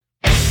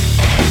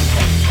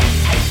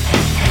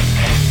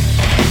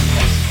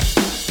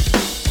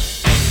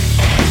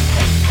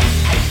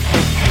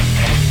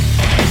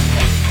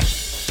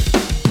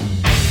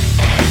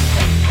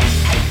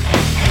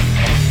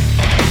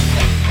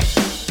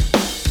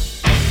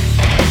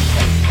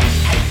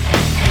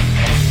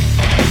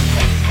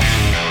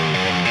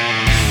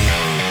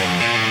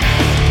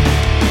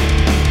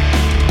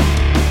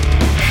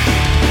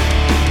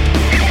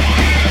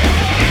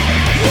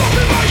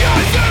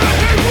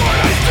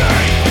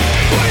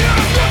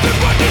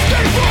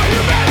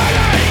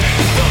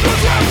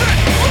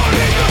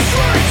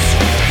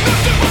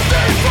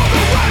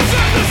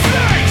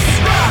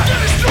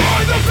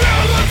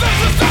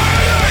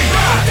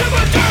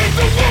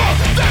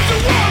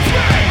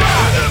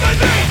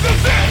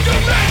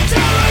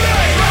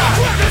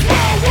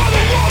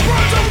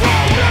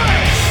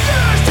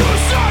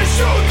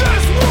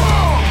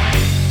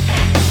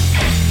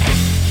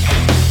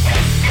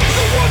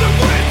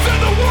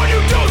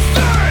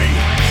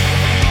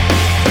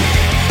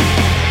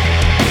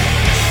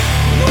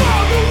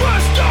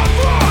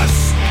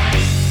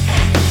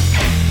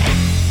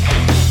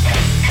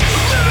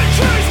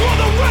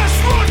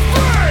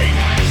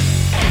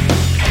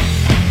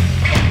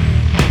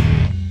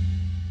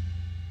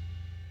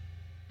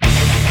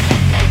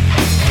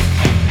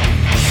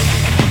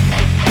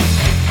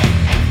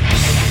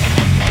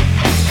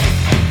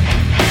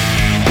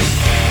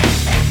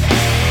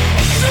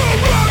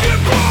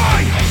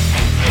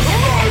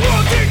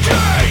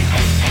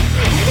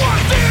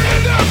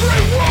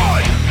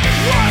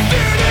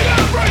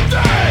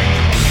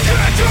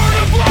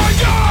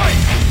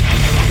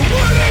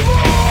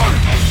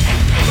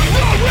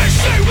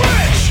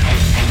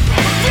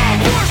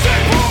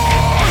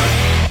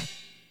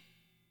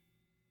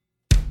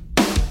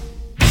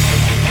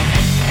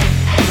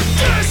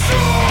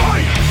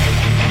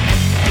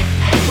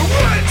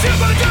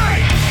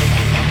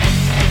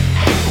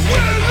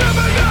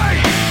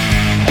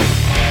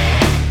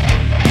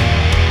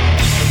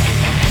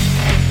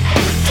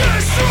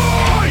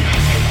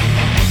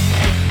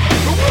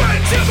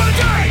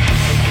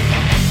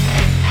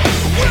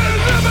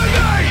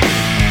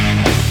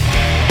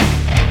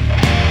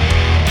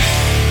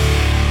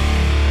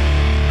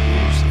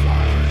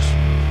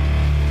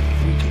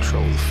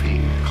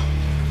fear.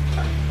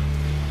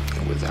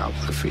 And without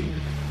the fear,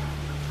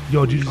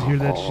 Yo, did you just hear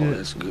that all shit?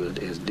 as good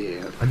as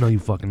dead. I know you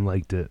fucking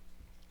liked it.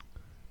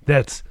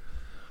 That's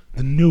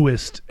the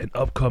newest and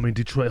upcoming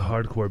Detroit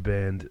hardcore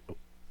band,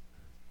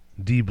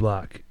 D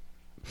Block.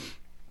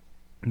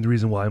 And the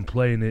reason why I'm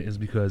playing it is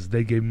because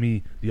they gave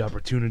me the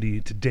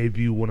opportunity to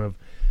debut one of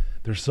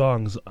their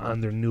songs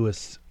on their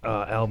newest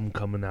album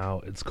coming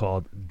out. It's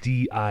called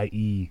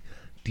D.I.E.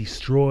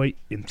 Destroy,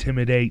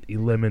 Intimidate,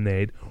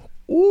 Eliminate.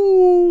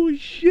 Ooh,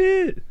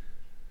 shit.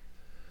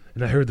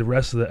 And I heard the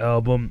rest of the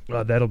album.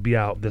 That'll be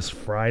out this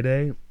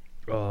Friday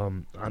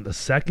on the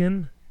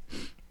 2nd.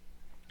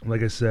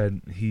 Like I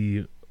said,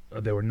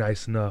 they were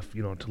nice enough,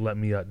 to let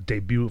me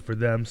debut it for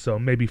them. So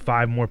maybe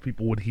 5 more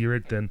people would hear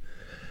it than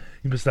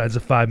besides the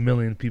 5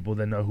 million people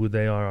that know who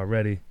they are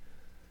already.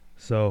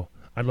 So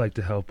I'd like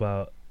to help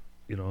out,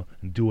 and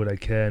do what I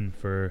can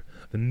for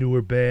the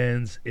newer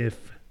bands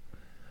if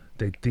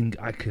they think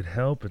I could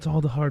help. It's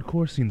all the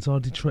hardcore scene. It's all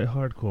Detroit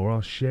hardcore. We're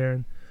all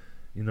sharing,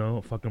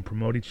 fucking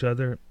promote each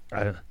other.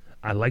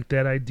 I like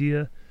that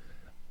idea.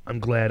 I'm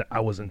glad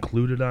I was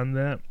included on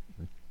that.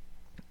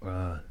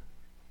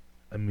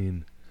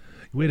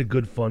 We had a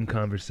good, fun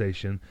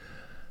conversation.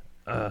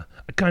 I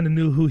kind of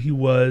knew who he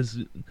was,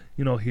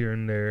 here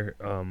and there.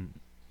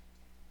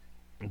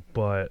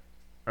 But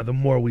the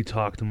more we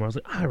talked, the more I was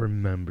like, I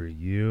remember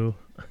you.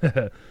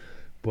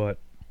 But,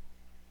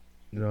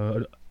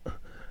 to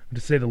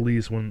say the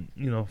least,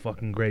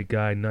 fucking great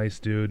guy, nice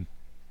dude.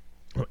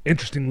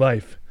 Interesting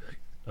life.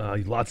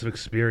 Lots of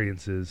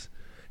experiences.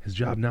 His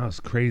job now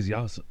is crazy.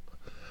 I was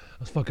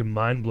fucking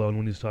mind blown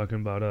when he was talking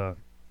about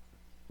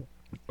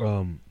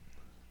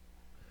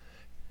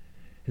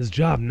his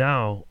job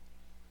now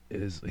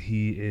is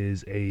he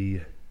is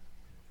a,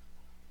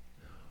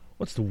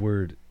 what's the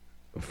word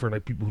for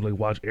like people who like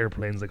watch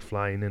airplanes like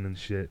flying in and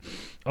shit?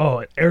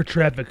 Oh, air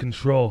traffic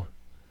control,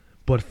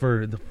 but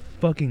for the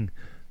fucking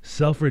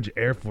Selfridge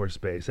Air Force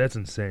Base. That's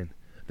insane.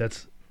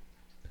 That's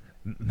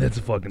a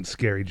fucking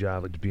scary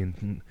job, like to be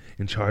in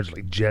charge of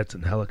like jets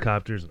and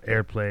helicopters and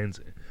airplanes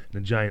in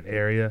a giant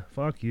area.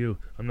 Fuck you.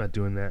 I'm not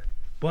doing that.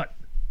 But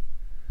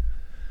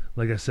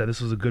like I said, this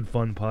was a good,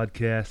 fun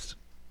podcast.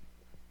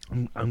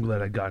 I'm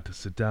glad I got to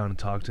sit down and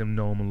talk to him,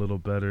 know him a little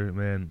better.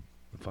 Man,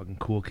 a fucking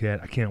cool cat.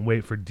 I can't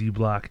wait for D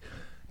Block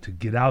to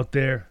get out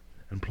there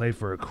and play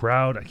for a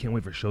crowd. I can't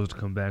wait for shows to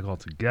come back all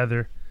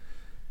together.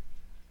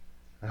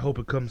 I hope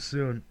it comes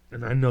soon,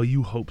 and I know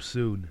you hope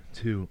soon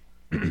too.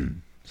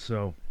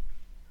 So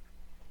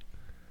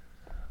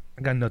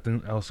I got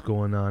nothing else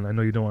going on. I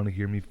know you don't want to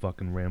hear me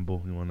fucking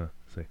ramble. You want to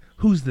say,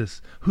 who's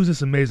this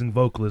amazing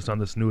vocalist on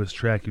this newest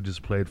track you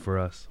just played for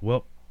us?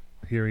 Well,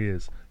 here he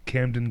is.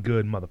 Camden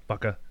Good,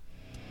 motherfucker.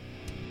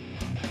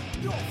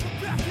 Yo,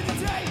 from back in the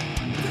day,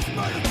 this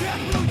murder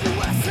capital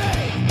USA.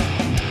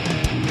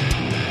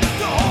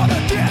 The heart of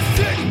this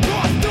city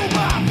goes through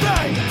my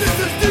veins. This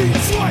is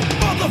Detroit,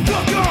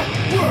 motherfucker.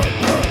 We're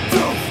here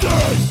to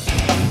stay.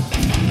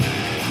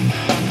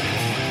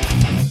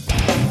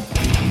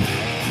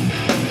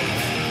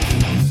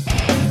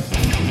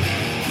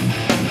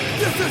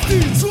 This is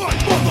Detroit,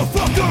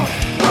 motherfucker.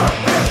 We're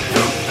here to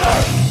stay.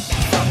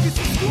 Suck it,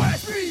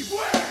 squash me,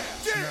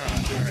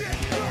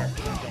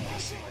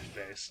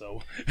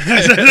 So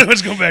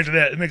let's go back to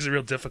that. It makes it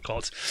real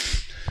difficult.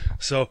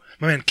 So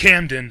my man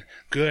Camden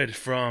Good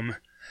from,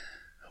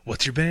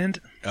 what's your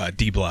band?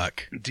 D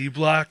Block. D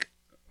Block,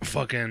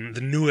 fucking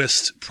the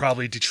newest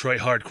probably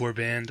Detroit hardcore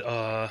band.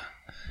 That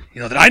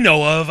I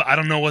know of. I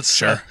don't know what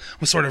sort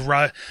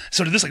of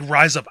so did this like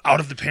rise up out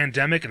of the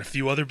pandemic and a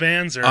few other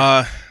bands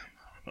or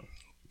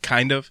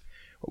kind of.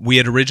 We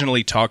had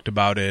originally talked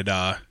about it.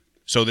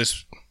 So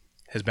this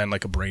has been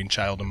like a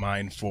brainchild of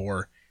mine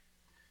for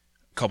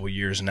a couple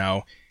years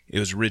now. It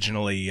was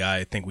originally,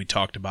 I think we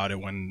talked about it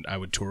when I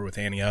would tour with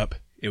Annie Up.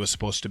 It was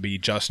supposed to be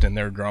Justin,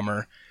 their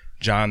drummer,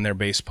 John, their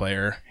bass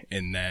player,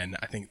 and then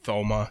I think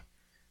Thoma,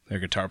 their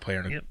guitar player,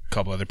 and a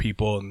couple other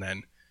people. And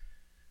then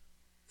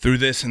through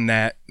this and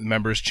that,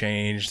 members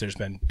changed. There's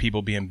been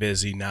people being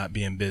busy, not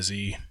being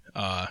busy.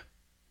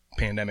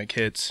 Pandemic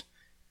hits.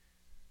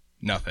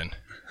 Nothing.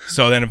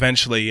 So then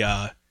eventually,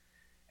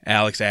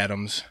 Alex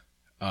Adams,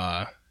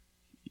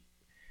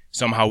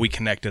 somehow we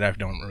connected. I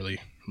don't really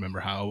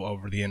remember how,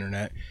 over the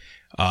internet.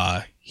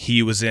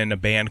 He was in a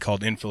band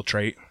called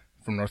Infiltrate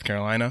from North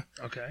Carolina.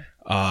 Okay.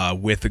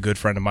 With a good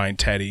friend of mine,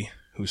 Teddy,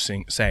 who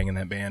sang in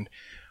that band.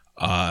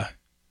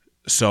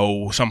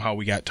 So somehow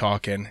we got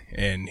talking,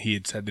 and he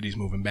had said that he's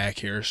moving back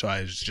here. So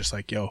I was just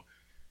like, yo,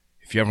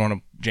 if you ever want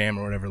to jam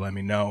or whatever, let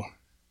me know.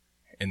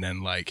 And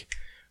then, like,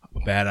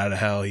 bat out of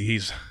hell,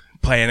 he's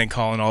playing and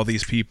calling all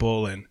these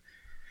people. And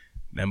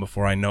then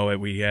before I know it,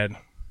 we had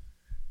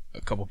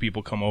a couple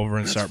people come over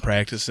and start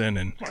practicing.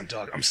 And come on,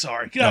 dog. I'm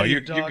sorry. Get out of here,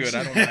 dog. You're good.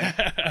 I don't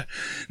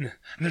mind.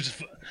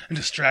 I'm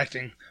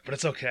distracting, but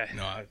it's okay.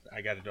 No,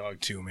 I got a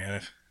dog too,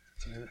 man.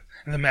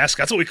 And the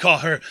mascot. That's what we call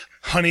her,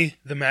 Honey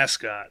the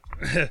mascot.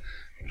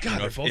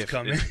 God, they're both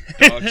coming. If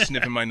dog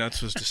sniffing my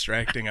nuts was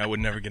distracting, I would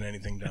never get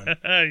anything done.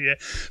 Yeah.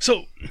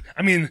 So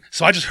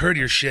I just heard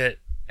your shit,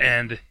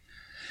 and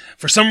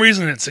for some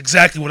reason, it's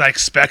exactly what I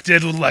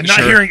expected. Like not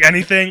Sure. hearing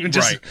anything, and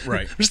just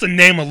Right. just the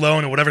name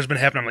alone and whatever's been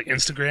happening on like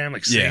Instagram,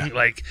 like seeing Yeah.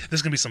 like this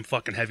is gonna be some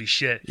fucking heavy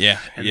shit. Yeah,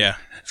 And yeah.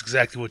 It's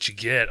exactly what you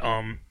get.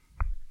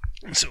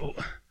 So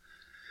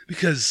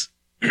because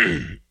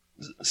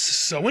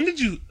so when did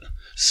you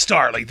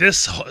start like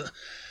this?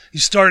 You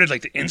started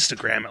like the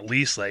Instagram at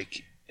least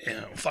like.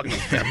 Fucking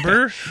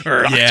November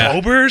or Yeah.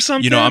 October or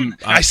something. You know,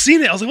 I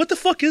seen it. I was like, "What the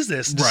fuck is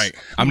this?" Right.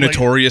 I'm like,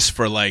 notorious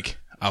for like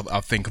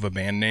I'll think of a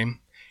band name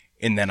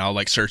and then I'll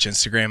like search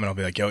Instagram and I'll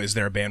be like, yo, is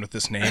there a band with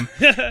this name?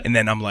 And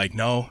then I'm like,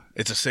 no,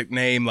 it's a sick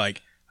name.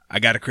 Like I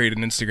got to create an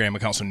Instagram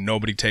account so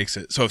nobody takes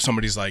it. So if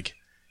somebody's like,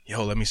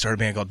 yo, let me start a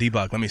band called D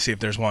Block, let me see if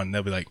there's one.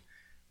 They'll be like,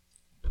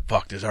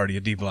 fuck, there's already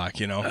a D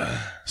Block, you know?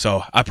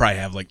 So I probably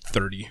have like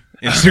 30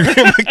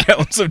 Instagram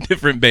accounts of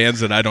different bands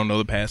that I don't know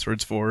the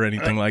passwords for or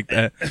anything like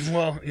that.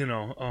 Well, you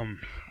know,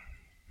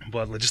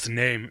 but just the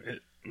name,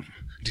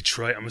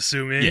 Detroit. I'm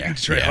assuming, Yeah,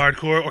 Detroit yeah.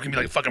 hardcore, or it can be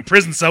like fucking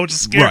prison cell, which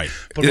is scary. Right.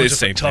 But it's It's just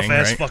the like same tough thing,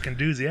 ass right? fucking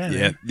dudes. Yeah, Yeah,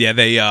 man. yeah.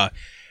 They,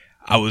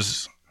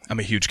 I'm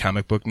a huge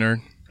comic book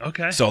nerd.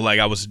 Okay. So like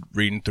I was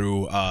reading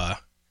through, I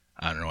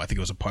don't know, I think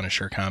it was a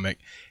Punisher comic,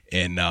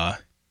 and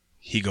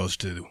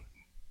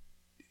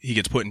he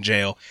gets put in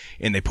jail,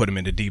 and they put him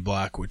into D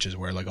Block, which is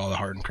where like all the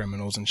hardened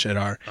criminals and shit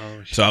are.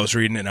 Oh, shit. So I was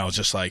reading it, and I was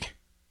just like,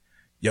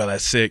 yo,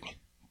 that's sick,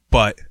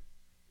 but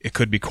it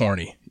could be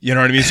corny. You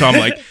know what I mean? So I'm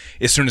like,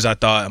 as soon as I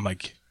thought, I'm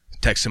like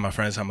texting my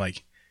friends, I'm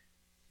like,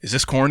 is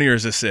this corny or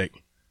is this sick?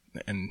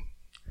 And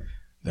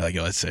they're like,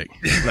 yo, that's sick.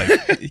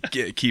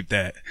 Like, keep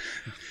that.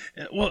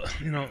 Yeah, well,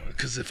 you know,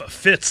 because if it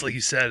fits, like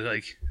you said,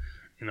 like,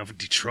 you know, for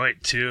Detroit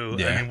too.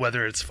 Yeah. I mean,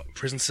 whether it's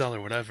prison cell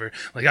or whatever.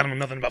 Like, I don't know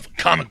nothing about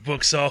comic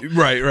books, so.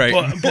 Right.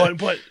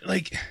 But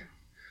like,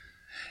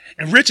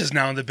 and Rich is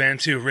now in the band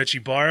too. Rich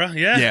Ibarra,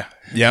 yeah. Yeah.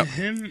 Yep.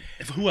 Him.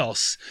 Who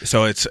else?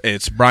 So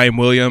it's Brian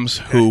Williams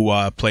who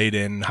played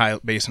in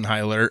Bass and High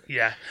Alert,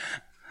 Yeah.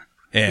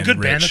 and Good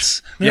Rich.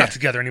 band. They're not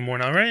together anymore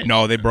now, right?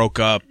 No, they broke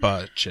up.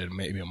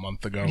 Maybe a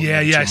month ago. Yeah,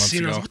 maybe yeah. 2 I months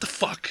seen it. I was ago. like, what the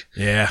fuck?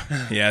 Yeah,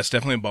 it's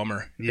definitely a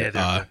bummer.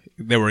 Yeah,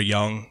 they were a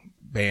young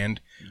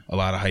band, a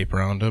lot of hype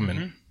around them,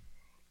 and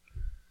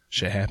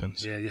shit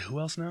happens. Yeah. Who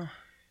else now?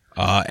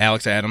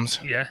 Alex Adams,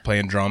 Yeah.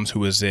 playing drums,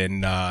 who was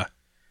in the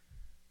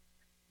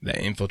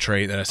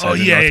Infiltrate that I said Oh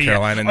in yeah, North yeah.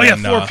 Carolina. And Oh yeah,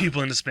 then, 4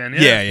 people in this band.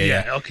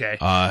 yeah. Okay.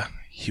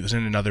 He was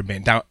in another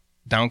band,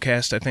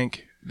 Downcast, I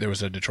think. There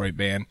was a Detroit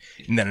band,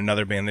 and then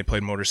another band. They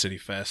played Motor City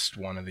Fest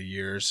one of the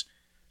years.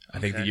 I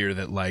think the year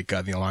that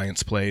the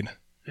Alliance played.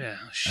 Yeah.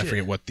 Shit. I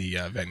forget what the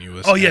venue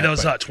was. Oh yeah, at, that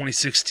was but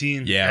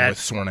 2016. yeah, with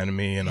Sworn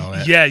Enemy and all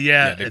that.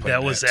 Yeah. they played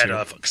That was that,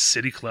 at too.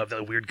 City Club,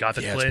 that weird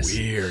gothic Yeah, place. it's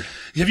weird.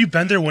 Have you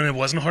been there when it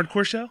wasn't a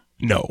hardcore show?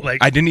 No,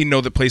 Like- I didn't even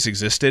know the place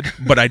existed,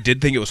 but I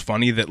did think it was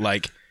funny that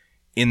like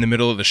in the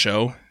middle of the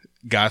show,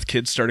 goth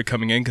kids started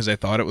coming in because they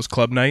thought it was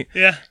club night.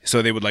 Yeah.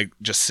 So they would like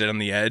just sit on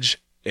the edge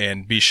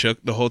and be shook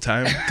the whole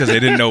time because they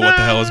didn't know what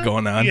the hell was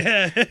going on.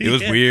 Yeah. It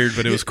was weird,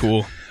 but it was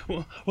cool.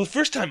 Well, the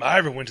first time I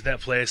ever went to that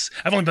place,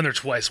 I've only been there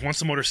twice. Once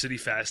to Motor City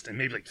Fest, and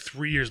maybe like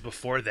 3 years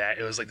before that,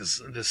 it was like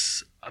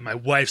this my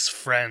wife's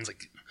friends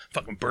like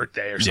fucking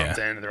birthday or Yeah.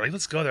 something, and they're like,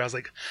 "Let's go there." I was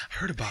like, "I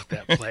heard about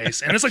that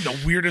place," and it's like the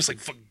weirdest like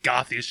fucking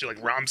gothiest shit, like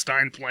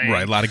Rammstein playing.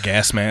 Right, a lot of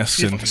gas masks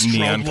Yeah, and fucking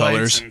neon strobe lights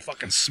colors. and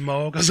fucking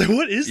smoke. I was like,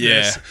 "What is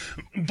Yeah. this?"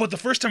 But the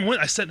first time I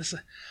went, I said, "This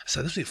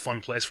would be a fun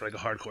place for like a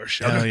hardcore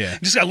show." Hell yeah.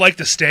 Just I like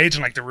the stage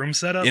and like the room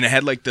setup. And it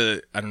had like I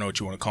don't know what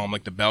you want to call them,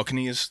 like the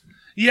balconies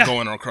Yeah.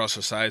 going across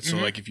the side. So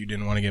like if you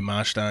didn't want to get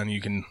moshed on, you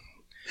can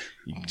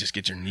just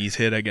get your knees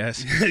hit, I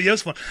guess. Yeah, it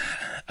was fun.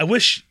 I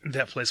wish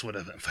that place would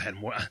have had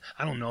more.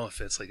 I don't know if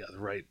it's like the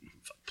right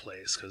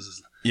place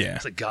because Yeah.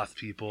 it's like goth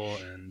people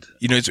and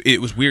You know,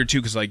 it was weird too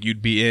because like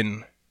you'd be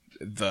in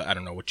I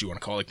don't know what you want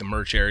to call it, like the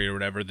merch area or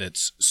whatever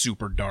that's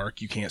super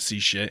dark. You can't see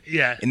shit.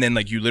 Yeah. And then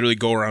like you literally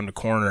go around the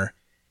corner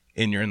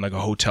and you're in like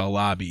a hotel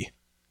lobby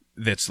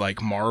that's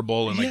like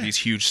marble and like Yeah. these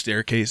huge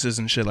staircases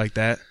and shit like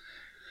that.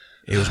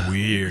 It was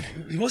weird.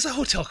 what's that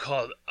hotel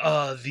called?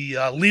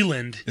 The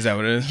Leland. Is that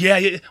what it is?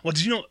 Yeah. Well,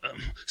 did you know?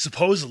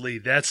 Supposedly,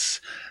 that's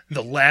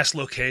the last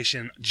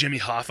location Jimmy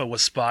Hoffa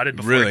was spotted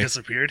before Really? he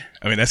disappeared.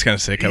 I mean, that's kind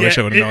of sick. I wish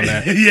I would have known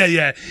that.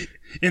 Yeah.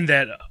 In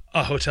that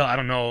hotel, I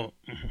don't know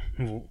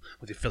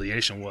what the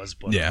affiliation was,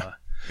 but Yeah.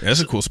 That's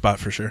a cool spot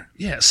for sure.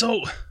 yeah.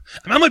 So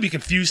I might be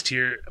confused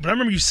here, but I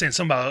remember you saying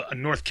something about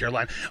North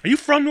Carolina. Are you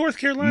from North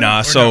Carolina? Nah,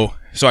 Or so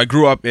no? I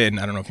grew up in,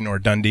 I don't know if you know where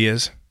Dundee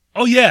is.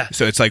 Oh yeah.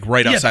 So it's like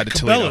right Yeah, outside of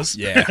Toledo. Cabela's.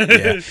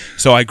 Yeah.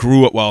 So I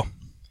grew up, well,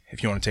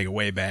 if you want to take it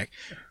way back,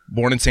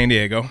 born in San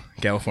Diego,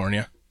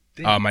 California.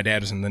 My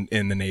dad was in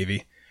the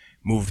Navy.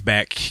 Moved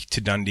back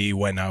to Dundee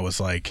when I was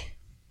like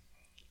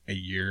a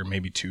year,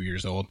 maybe 2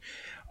 years old.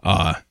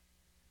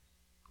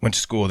 Went to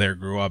school there,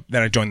 grew up.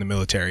 Then I joined the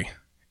military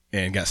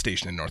and got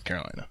stationed in North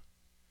Carolina.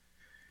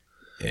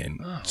 And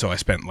so I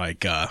spent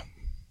like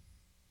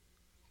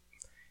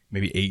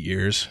maybe 8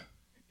 years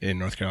in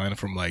North Carolina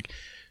from like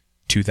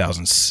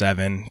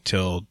 2007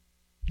 till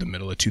the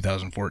middle of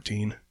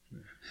 2014.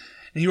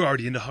 And you were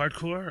already into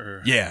hardcore,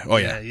 or Yeah. Oh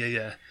yeah.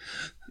 yeah.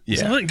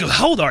 Yeah.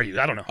 How old are you?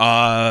 I don't know.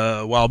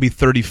 Well, I'll be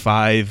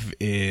 35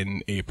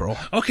 in April.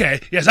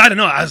 Okay. Yes, I don't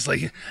know. I was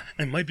like,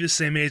 it might be the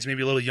same age,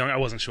 maybe a little young. I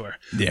wasn't sure.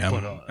 Yeah,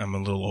 But, I'm a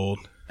little old.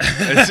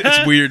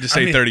 It's weird to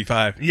say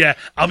 35. Yeah,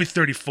 I'll be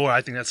 34.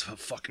 I think that's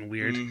fucking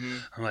weird.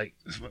 I'm like,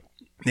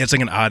 It's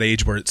like an odd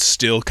age where it's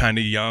still kind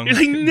of young, you're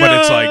like, no! but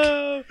it's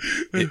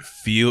like it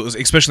feels,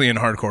 especially in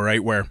hardcore,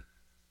 right? Where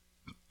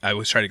I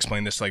always try to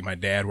explain this to like my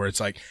dad, where it's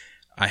like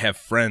I have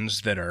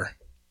friends that are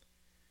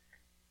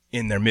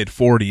in their mid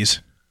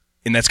 40s,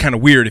 and that's kind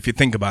of weird if you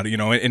think about it. You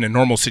know, in a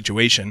normal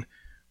situation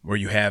where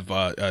you have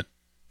a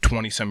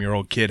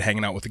 20-some-year-old kid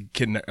hanging out with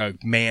a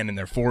man in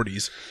their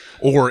 40s,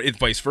 or it's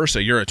vice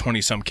versa. You're a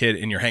 20-some kid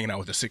and you're hanging out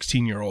with a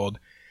 16-year-old,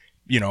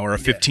 you know, or a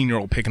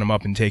 15-year-old picking them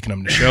up and taking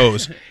them to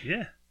shows.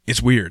 yeah.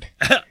 It's weird.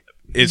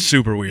 It's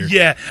super weird.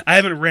 Yeah, I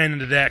haven't ran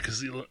into that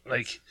because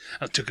like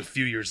I took a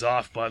few years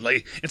off, but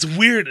like it's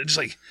weird just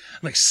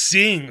like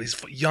seeing these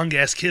young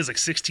ass kids like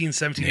 16,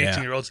 17,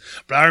 18 year olds.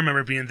 But I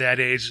remember being that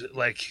age,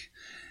 like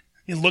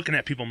looking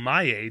at people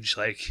my age,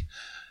 like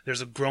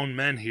there's a grown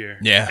men here,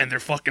 and they're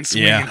fucking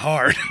swinging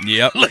hard.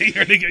 Yep. Like,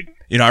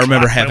 you know, I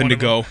remember having to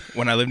go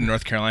when I lived in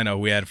North Carolina.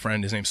 We had a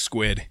friend, his name's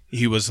Squid.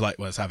 He was like,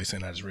 well, it's obviously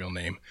not his real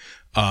name,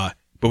 but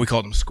we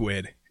called him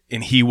Squid,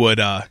 and he would,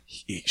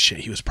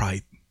 he was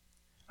probably,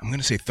 I'm going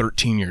to say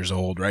 13 years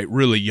old, right?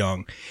 Really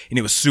young. And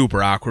it was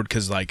super awkward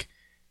because, like,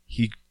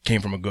 he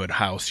came from a good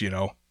house, you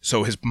know?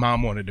 So his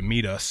mom wanted to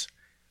meet us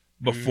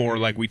before,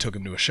 like, we took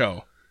him to a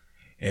show.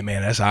 And,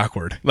 man, that's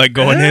awkward. Like,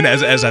 going in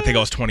as I think I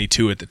was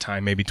 22 at the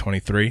time, maybe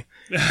 23.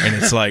 And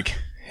it's like,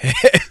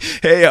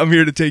 hey, I'm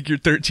here to take your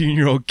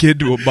 13-year-old kid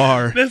to a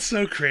bar. That's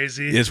so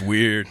crazy. It's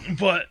weird.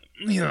 But,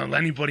 you know,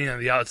 anybody on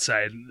the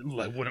outside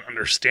like wouldn't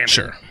understand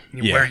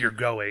where you're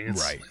going.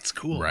 It's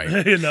cool.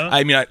 Right. You know?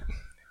 I mean,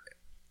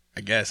 I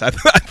guess I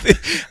think,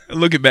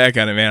 looking back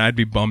on it, man, I'd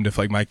be bummed if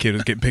like my kid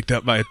was getting picked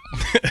up by a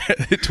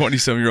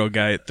 20-some-year-old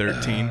guy at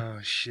 13. Oh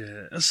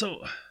shit!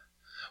 So,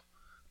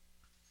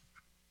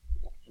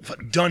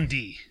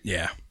 Dundee.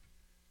 Yeah.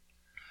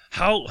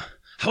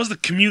 How's the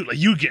commute? Like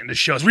you getting to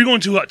shows? Were you going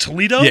to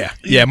Toledo?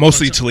 Yeah,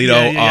 mostly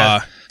Toledo.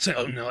 Yeah.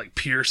 So, like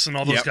Pierce and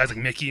all those guys, like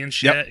Mickey and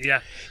shit.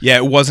 Yep. Yeah.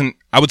 It wasn't.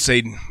 I would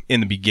say in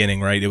the beginning,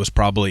 right? It was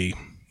probably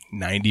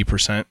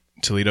 90%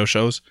 Toledo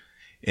shows,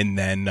 and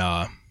then.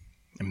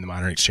 I mean, the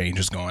Modern Exchange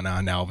was going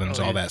on, Alvin's,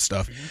 all that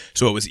stuff. Mm-hmm.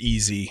 So it was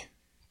easy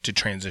to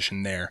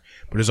transition there.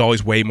 But it was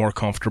always way more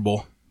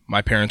comfortable.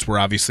 My parents were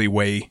obviously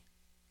way,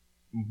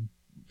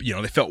 you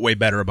know, they felt way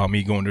better about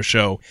me going to a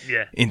show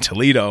in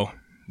Toledo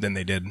than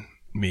they did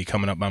me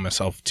coming up by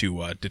myself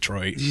to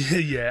Detroit.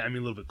 Yeah, I mean, a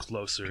little bit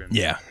closer. And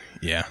yeah.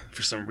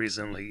 For some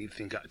reason, like, you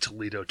think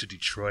Toledo to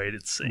Detroit,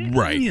 it's,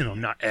 right. You know,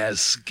 not as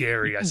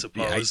scary, I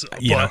suppose.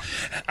 Yeah,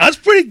 but I was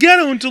pretty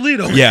ghetto in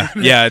Toledo. Yeah,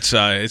 it's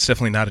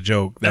definitely not a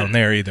joke down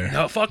there either.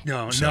 No, fuck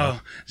no.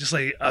 Just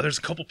like, there's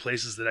a couple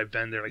places that I've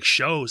been there, like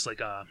shows, like,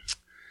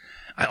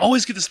 I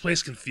always get this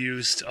place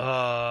confused.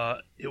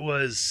 It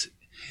was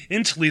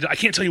in Toledo. I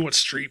can't tell you what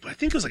street, but I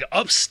think it was like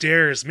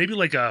upstairs, maybe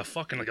like a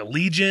fucking like a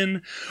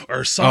Legion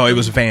or something. Oh, it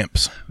was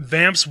Vamps.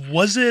 Vamps,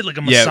 was it like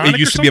a Masonic? Yeah, it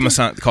used to be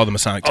called the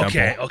Masonic Temple.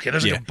 Okay.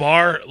 There's like a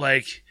bar,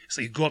 like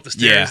so you go up the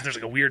stairs. And there's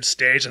like a weird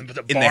stage, but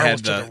the bar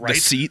was to the right. The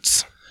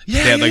seats.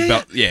 Yeah, they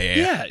had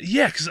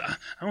yeah. Because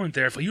I went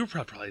there. You were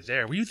probably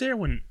there. Were you there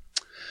when?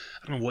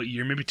 I don't know what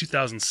year. Maybe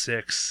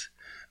 2006.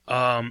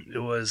 It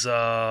was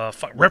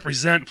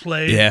Represent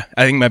played. Yeah,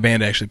 I think my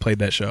band actually played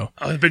that show.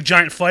 A big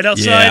giant fight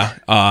outside.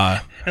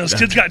 Yeah. And those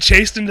kids got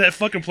chased into that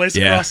fucking place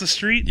across the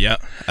street. Yeah.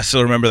 I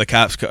still remember the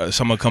cops,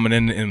 someone coming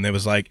in, and it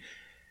was like,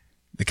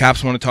 the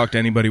cops want to talk to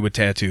anybody with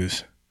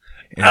tattoos.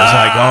 And I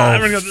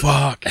was like, oh,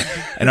 fuck.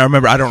 And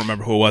I don't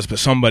remember who it was, but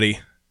somebody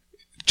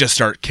just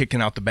started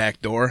kicking out the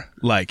back door,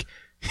 like,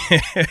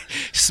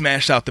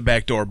 smashed out the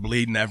back door,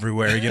 bleeding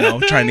everywhere, you know,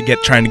 trying to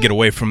get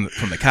away from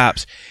the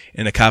cops.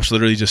 And the cops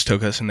literally just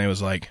took us and they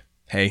was like,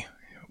 hey,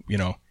 you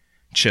know,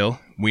 chill.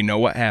 We know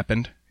what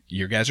happened.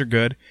 You guys are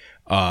good.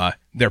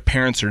 Their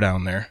parents are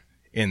down there,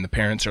 and the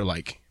parents are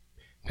like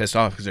pissed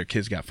off because their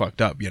kids got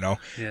fucked up, you know?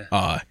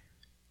 Yeah.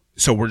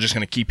 So we're just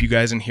going to keep you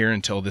guys in here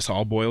until this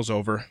all boils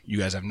over. You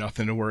guys have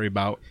nothing to worry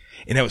about.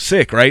 And it was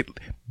sick, right?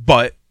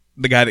 But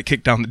the guy that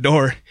kicked down the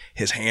door,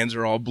 his hands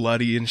are all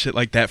bloody and shit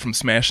like that from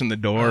smashing the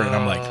door. And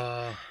I'm like,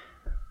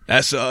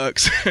 that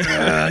sucks.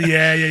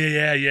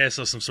 Yeah.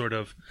 So some sort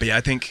of. But yeah,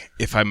 I think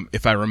if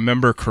I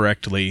remember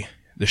correctly,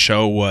 the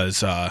show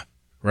was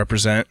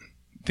Represent,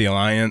 The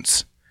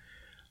Alliance,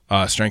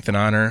 Strength and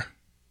Honor,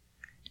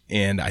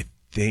 and I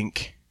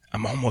think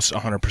I'm almost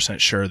 100%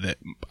 sure that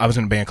I was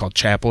in a band called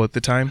Chapel at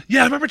the time.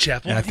 Yeah, I remember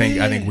Chapel. And I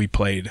think we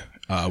played.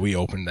 We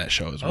opened that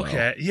show as well.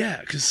 Okay,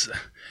 yeah, because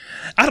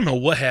I don't know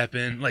what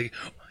happened. Like,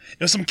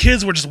 some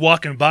kids were just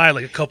walking by,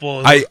 like a couple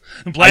of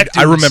black dudes.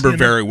 I remember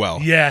very well.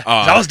 Yeah,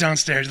 I was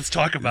downstairs. Let's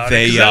talk about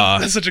it.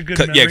 That's such a good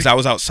memory. Yeah, because I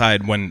was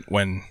outside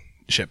when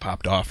shit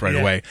popped off right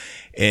away.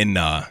 And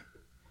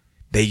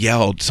they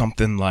yelled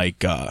something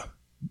like, I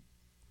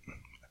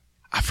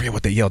forget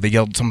what they yelled. They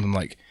yelled something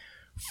like,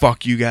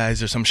 fuck you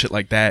guys or some shit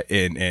like that.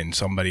 And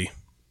somebody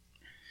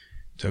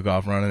Took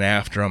off running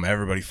after him.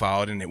 Everybody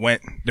followed, and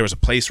there was a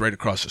place right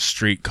across the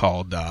street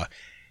called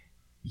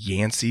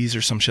Yancey's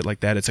or some shit like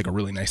that. It's like a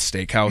really nice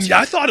steakhouse. Yeah,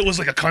 I thought it was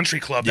like a country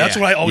club. That's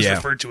what I always yeah.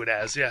 referred to it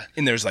as. Yeah.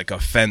 And there's like a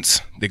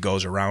fence that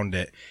goes around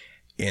it,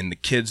 and the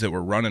kids that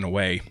were running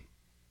away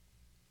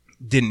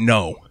didn't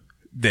know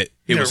that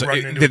they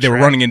were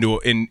running into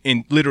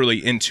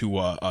literally into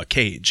a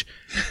cage,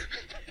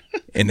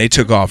 and they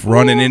took off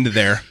running into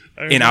there.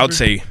 And I would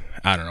say,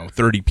 I don't know,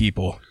 30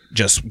 people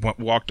just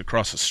walked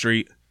across the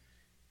street,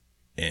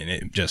 and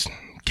it just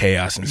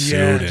chaos ensued.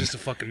 Yeah, and just a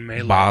fucking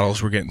melee.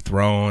 Bottles were getting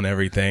thrown,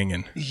 everything,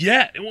 and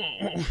yeah,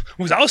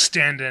 was I was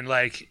standing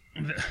like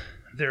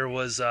there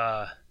was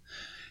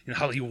you know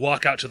how you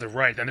walk out to the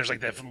right, then there's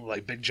like that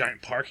like big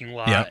giant parking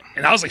lot, Yep.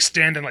 and I was like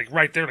standing like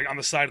right there, like on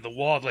the side of the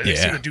wall. Like I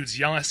see Yeah. the dudes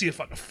yelling. I see a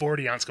fucking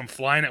 40-ounce come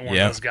flying at one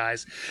Yeah. of those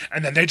guys,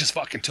 and then they just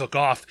fucking took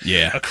off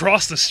Yeah.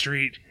 across the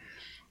street,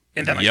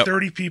 and then like Yep.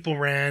 30 people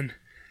ran.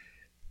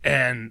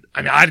 And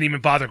I mean, I didn't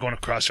even bother going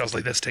across. I was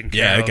like, "That's taken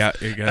care of." it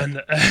got.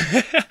 And,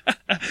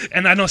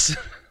 and I know,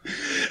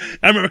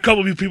 I remember a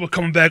couple of people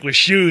coming back with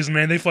shoes.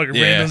 Man, they fucking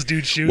ran those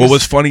dudes' shoes. What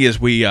was funny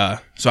is we, so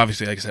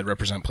obviously, like I said,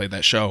 Represent played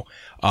that show.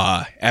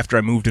 After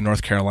I moved to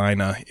North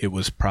Carolina, it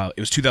was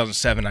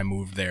 2007. I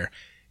moved there,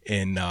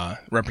 and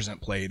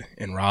Represent played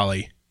in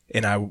Raleigh,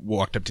 and I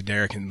walked up to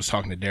Derek and was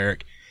talking to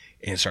Derek,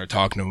 and started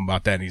talking to him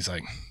about that, and he's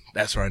like,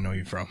 "That's where I know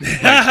you from."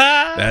 Like,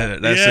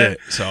 that's Yeah. it.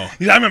 So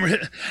Yeah, I remember.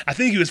 I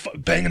think he was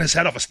banging his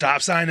head off a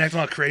stop sign, acting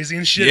all crazy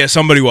and shit. yeah,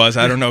 somebody was.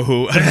 I don't know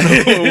who.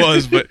 It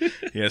was, but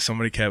yeah,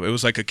 somebody kept. It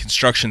was like a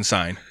construction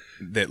sign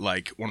that,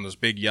 like, one of those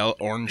big yellow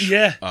orange.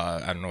 Yeah.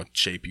 I don't know what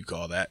shape you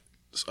call that.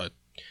 A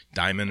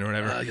diamond or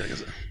whatever. Yeah, like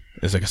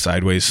It's like a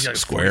sideways a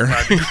square.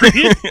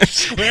 45-degree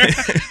square.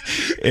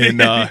 And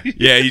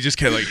yeah, he just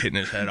kept like hitting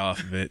his head off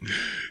of it.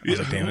 I was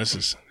like, damn, this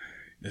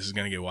is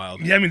gonna get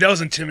wild. Yeah, I mean, that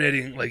was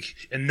intimidating, like,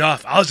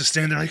 enough. I was just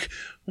standing there like,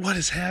 what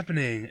is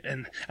happening?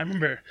 And I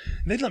remember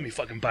they'd let me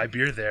fucking buy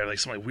beer there, like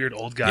some like weird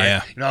old guy.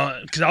 Yeah. You know,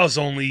 because I was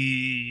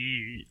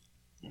only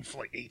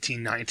like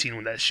 18, 19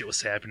 when that shit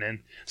was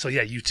happening. So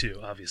yeah, you too,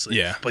 obviously.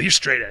 Yeah. But you're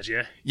straight edge,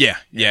 yeah?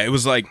 Yeah. It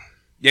was like,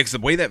 yeah, because the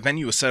way that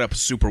venue was set up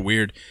was super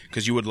weird.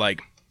 Because you would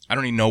like, I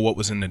don't even know what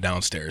was in the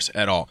downstairs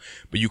at all.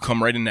 But you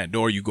come right in that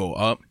door, you go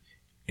up,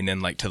 and then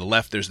like to the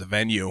left, there's the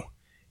venue,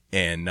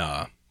 and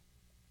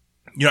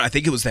you know, I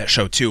think it was that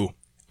show too.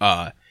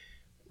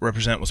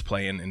 Represent was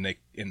playing, and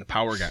the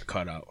power got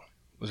cut out.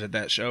 Was it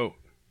that show?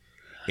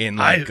 And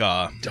like,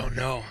 Don't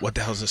know. what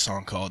the hell is this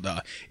song called?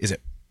 Is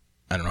it?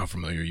 I don't know how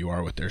familiar you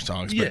are with their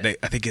songs, Yeah. but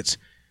I think it's.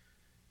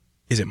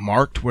 Is it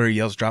Marked where he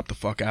yells "Drop the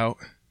fuck out"?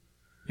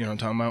 You know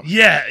what I'm talking about?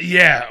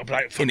 Yeah. But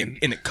I And fucking,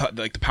 it cut,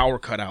 like, the power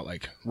cut out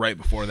like right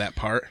before that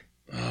part,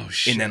 oh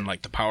shit. and then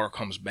like the power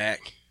comes back,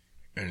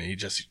 and he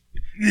just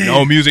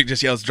no music,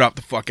 just yells "Drop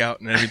the fuck out,"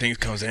 and everything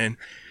comes in.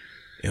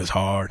 It was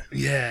hard.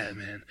 Yeah,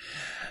 man.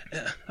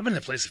 I've been in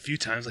that place a few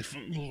times.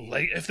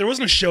 Like if there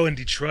wasn't a show in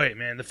Detroit,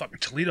 man, the fucking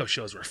Toledo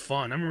shows were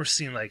fun. I remember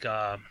seeing like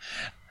I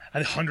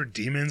think 100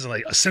 Demons and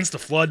like Since the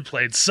Flood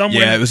played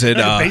somewhere. Yeah, it was at in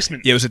the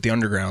basement. Yeah, it was at the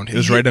Underground. It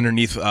was right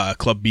underneath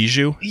Club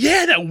Bijou.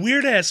 Yeah, that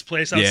weird ass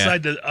place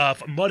outside the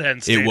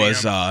Mudhead Stadium.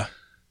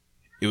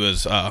 It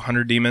was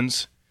 100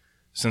 Demons,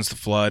 Since the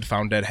Flood,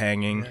 Found Dead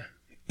Hanging,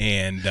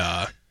 and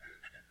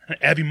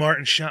Abby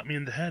Martin Shot Me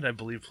in the Head, I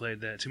believe,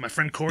 played that too. My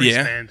friend Corey's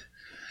Yeah. band.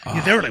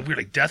 Yeah, they were like weird,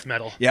 like death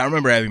metal. yeah, I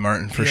remember Abby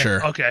Martin for Yeah,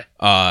 sure. Okay.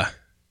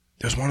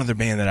 There's one other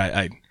band that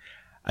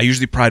I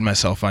usually pride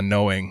myself on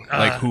knowing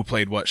like who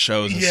played what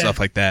shows and yeah. stuff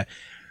like that.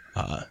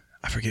 I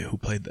forget who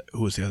played that.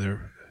 Who was the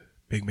other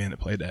big band that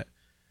played that?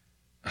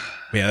 But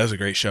yeah, that was a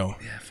great show.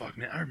 Yeah, fuck,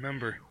 man. I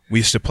remember. I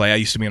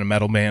used to be in a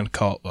metal band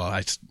called,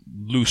 I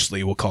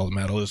loosely will call it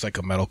metal. It was like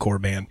a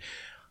metalcore band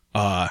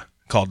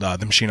called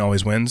The Machine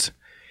Always Wins.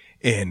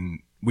 And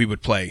we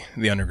would play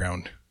the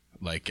Underground.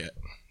 Like,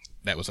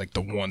 that was like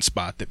the one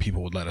spot that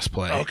people would let us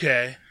play.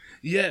 Okay.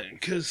 Yeah,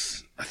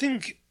 because I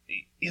think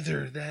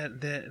either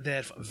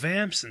that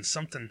Vamps and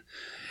something,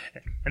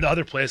 and the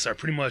other place are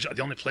pretty much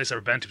the only place I've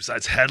ever been to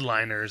besides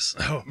Headliners.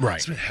 Oh, Right.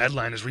 It's been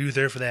Headliners. Were you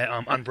there for that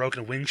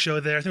Unbroken Wings show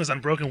there? I think it was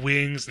Unbroken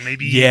Wings, and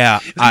maybe. Yeah,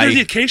 Is it either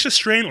the Acacia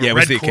Strain or Yeah, it Red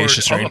was the Cord?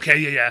 Acacia Strain. Oh, okay,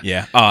 yeah.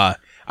 Yeah.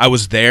 I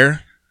was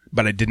there,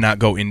 but I did not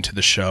go into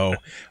the show.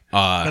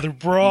 Another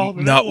brawl.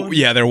 No,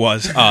 yeah, there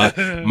was.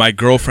 My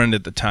girlfriend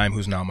at the time,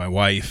 who's now my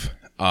wife,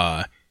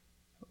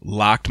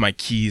 locked my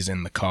keys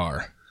in the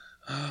car.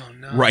 Oh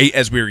no. Right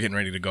as we were getting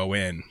ready to go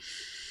in.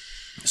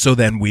 So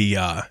then we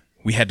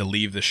had to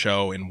leave the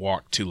show and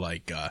walk to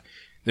like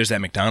there's that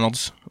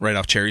McDonald's right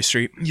off Cherry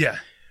Street. Yeah.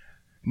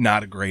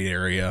 Not a great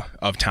area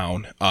of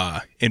town.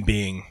 And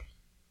being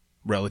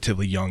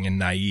relatively young and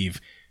naive,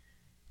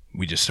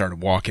 we just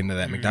started walking to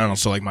that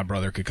McDonald's so like my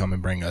brother could come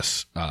and bring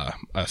us a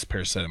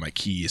pair set of my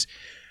keys.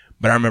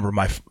 But I remember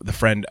the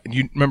friend.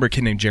 You remember a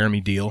kid named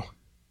Jeremy Deal?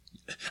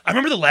 I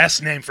remember the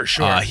last name for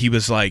sure. He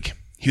was a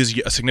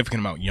significant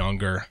amount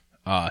younger,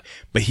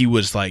 but he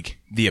was like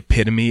the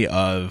epitome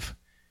of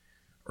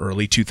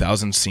early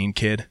 2000s scene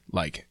kid,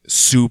 like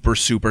super,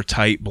 super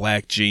tight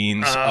black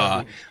jeans,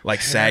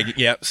 like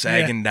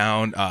sagging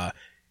down.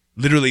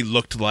 literally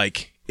looked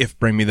like if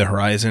Bring Me the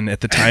Horizon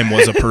at the time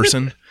was a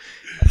person.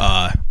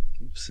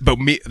 But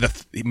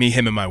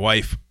him and my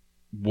wife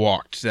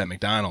walked to that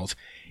McDonald's,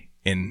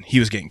 and he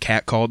was getting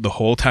catcalled the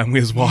whole time we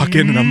was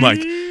walking, and I'm like,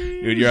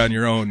 dude, you're on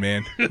your own,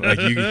 man. Like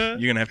you're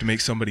gonna have to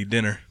make somebody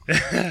dinner.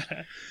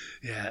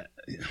 Yeah,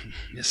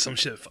 some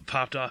shit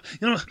popped off.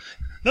 You know,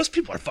 those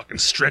people are fucking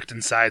strict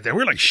inside there.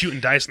 We're like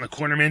shooting dice in the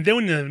corner, man. They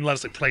wouldn't even let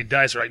us like play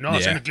dice. We're like, no,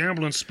 it's in a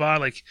gambling spot.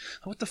 Like,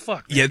 what the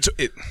fuck, man?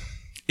 Yeah,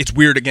 it's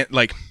weird again.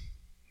 Like,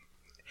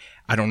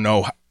 I don't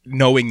know,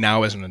 knowing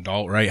now as an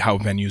adult, right, how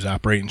venues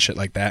operate and shit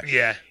like that.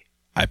 Yeah.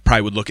 I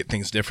probably would look at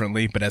things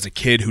differently, but as a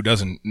kid who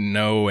doesn't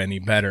know any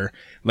better,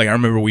 like I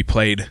remember we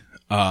played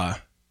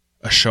a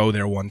show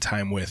there one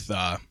time with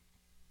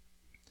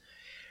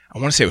I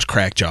want to say it was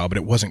Crackjaw, but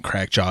it wasn't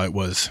Crackjaw. It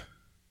was,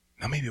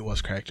 no, maybe it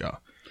was Crackjaw.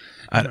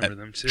 I remember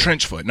them too.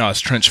 Trenchfoot. No,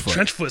 it's Trenchfoot.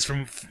 Trenchfoot's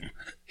from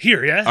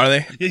here, yeah. Are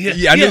they?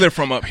 Yeah, I knew they're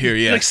from up here.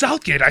 Yeah, like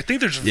Southgate. I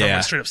think they're just from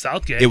like straight up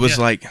Southgate. It was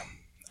like,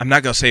 I'm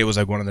not gonna say it was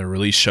like one of their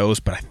release shows,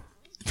 but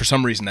for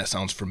some reason that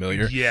sounds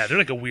familiar. Yeah, they're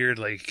like a weird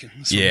like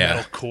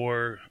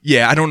metalcore.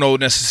 Yeah, I don't know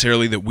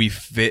necessarily that we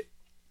fit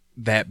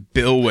that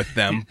bill with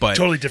them, but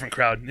totally different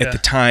crowd. Yeah. At the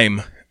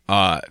time,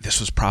 this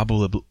was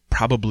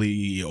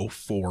probably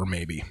 04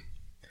 maybe.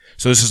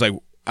 So this is like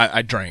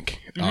I drank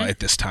at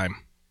this time.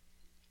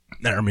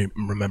 I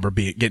remember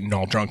getting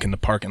all drunk in the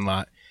parking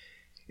lot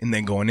and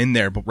then going in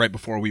there, but right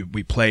before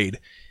we played,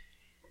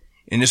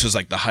 and this was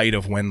like the height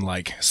of when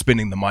like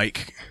spinning the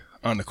mic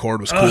on the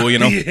cord was cool, you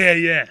know?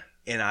 Yeah.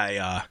 And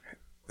I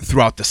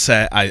throughout the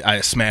set,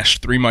 I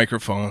smashed 3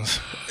 microphones,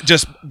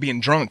 just being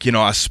drunk, you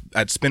know.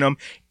 I'd spin them,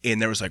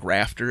 and there was like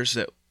rafters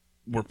that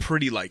were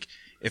pretty like,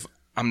 if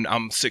I'm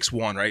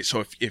 6'1", right?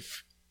 So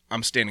if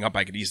I'm standing up,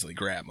 I could easily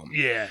grab them.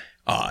 Yeah.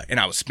 And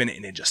I was spinning,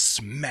 and it just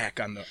smack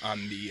on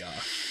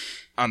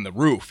the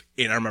roof.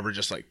 And I remember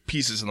just like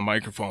pieces of the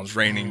microphones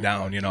raining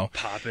down, you know,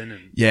 popping.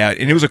 And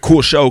and it was a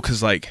cool show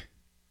because like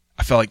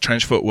I felt like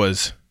Trenchfoot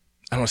was,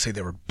 I don't want to say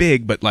they were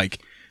big, but like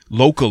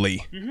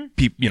locally,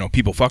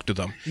 people fucked with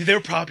them. They were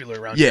popular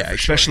around here. Yeah,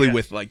 especially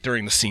with like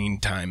during the scene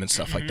time and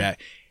stuff like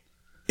that.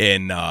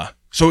 And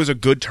so it was a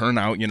good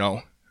turnout, you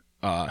know.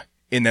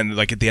 And then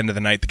like at the end of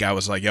the night, the guy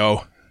was like,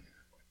 "Yo,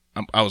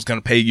 I was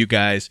gonna pay you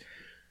guys,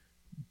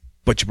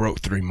 but you broke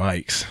 3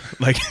 mics.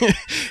 Like,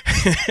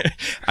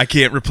 I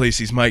can't replace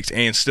these mics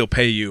and still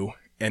pay you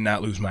and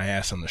not lose my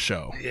ass on the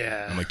show."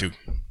 Yeah. I'm like, dude,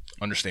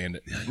 understand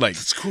it. Like,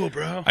 it's cool,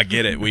 bro. I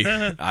get it.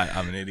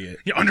 I'm an idiot.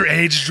 You're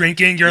underage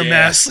drinking. You're a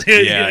mess.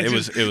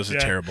 It was a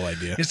terrible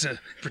idea. Just to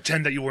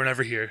pretend that you were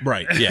never here.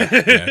 Right.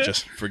 Yeah.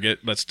 Just forget.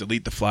 Let's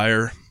delete the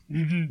flyer.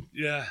 Mm-hmm.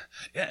 Yeah.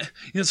 You know,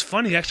 it's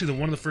funny, actually,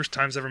 one of the first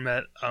times I ever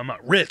met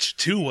Rich,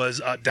 too,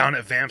 was down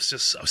at Vamps.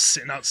 I was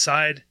sitting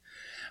outside.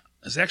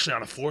 It was actually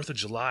on a 4th of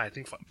July. I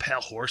think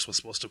Pale Horse was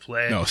supposed to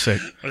play. No,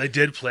 sick. Or they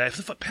did play. I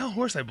thought Pale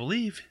Horse, I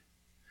believe.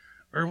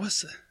 Or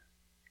was it?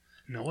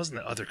 No, it wasn't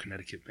the other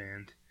Connecticut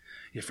band.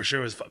 Yeah, for sure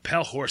it was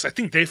Pale Horse. I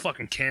think they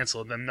fucking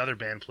canceled. Then another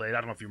band played.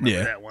 I don't know if you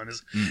remember that one.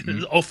 It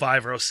was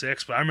 05 or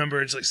 06, but I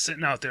remember just like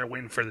sitting out there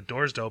waiting for the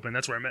doors to open.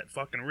 That's where I met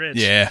fucking Rich.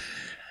 Yeah.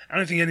 I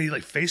don't think any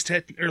like face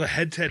tattoo or like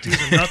head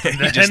tattoos or nothing.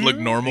 He just looked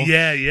normal.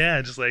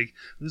 Yeah. Just like,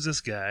 who's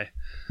this guy?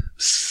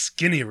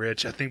 Skinny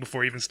Rich, I think,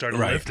 before he even started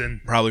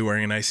lifting. Probably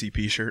wearing an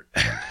ICP shirt.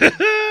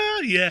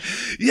 Yeah.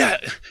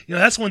 You know,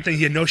 that's one thing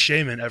he had no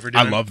shame in ever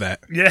doing. I love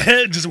that.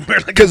 Yeah, just wear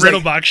like a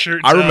Riddlebox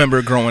shirt. I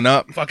remember growing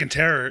up. Fucking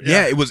terror.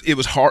 Yeah, it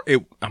was hard.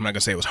 I'm not going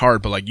to say it was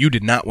hard, but like you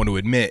did not want to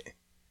admit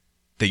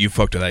that you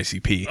fucked with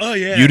ICP. Oh,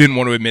 yeah. You didn't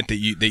want to admit that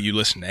you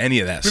listened to any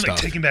of that We're stuff.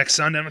 Like Taking Back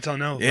Sunday, I'm not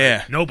telling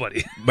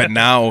nobody. But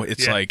now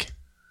it's like,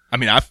 I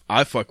mean,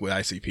 I fuck with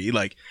ICP.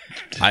 Like,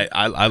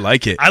 I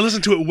like it. I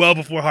listened to it well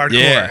before hardcore.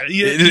 Yeah,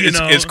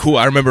 it's cool.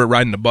 I remember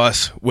riding the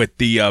bus with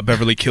the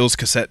Beverly Kills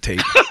cassette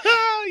tape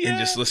and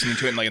just listening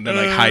to it and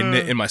then hiding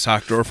it in my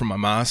sock drawer from my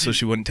mom so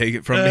she wouldn't take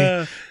it from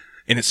me.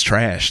 And it's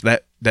trash.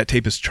 That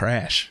tape is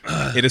trash.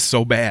 It is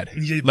so bad,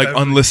 like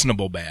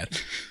unlistenable bad.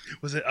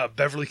 Was it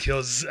Beverly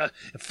Kills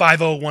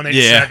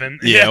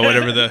 50187? Yeah,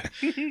 whatever.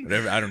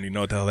 I don't even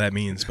know what the hell that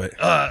means, but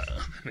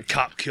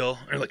cop kill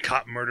or like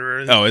cop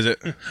murderer. Oh, is it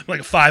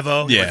like a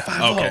 50? Yeah.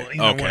 Like 50,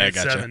 okay, I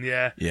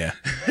gotcha. Yeah.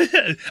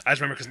 I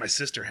just remember because my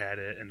sister had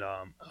it, and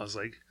I was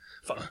like,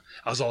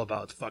 I was all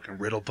about the fucking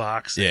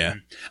Riddlebox. Yeah.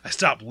 And I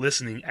stopped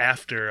listening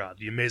after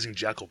the Amazing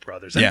Jekyll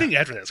Brothers. I think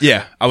after that.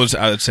 Yeah, I would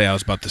say I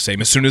was about the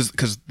same. As soon as,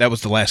 because that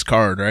was the last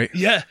card, right?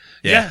 Yeah.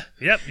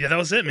 That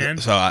was it, man.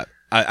 So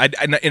I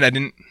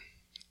didn't.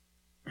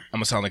 I'm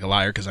gonna sound like a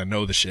liar because I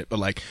know the shit, but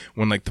like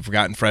when like the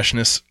Forgotten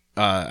Freshness,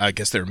 I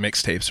guess they were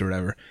mixtapes or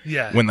whatever.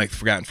 Yeah. When like the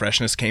Forgotten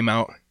Freshness came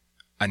out,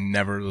 I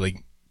never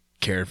really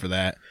cared for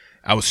that.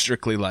 I was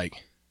strictly like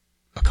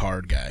a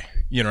card guy.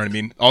 You know what I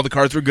mean? All the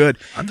cards were good.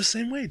 I'm the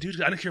same way,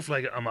 dude. I didn't care for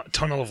like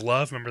Tunnel of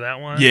Love. Remember that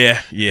one?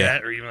 Yeah.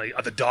 That, or even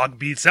like the Dog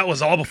Beats. That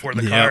was all before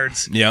the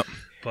cards. Yep.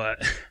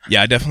 But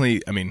yeah, I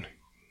definitely. I mean,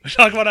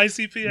 talk about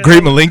ICP.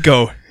 Great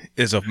Malenko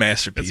is a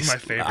masterpiece. It's my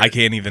favorite. I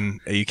can't even.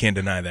 You can't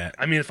deny that.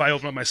 I mean, if I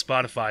open up my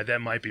Spotify, that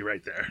might be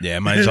right there. Yeah,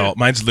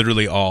 mine's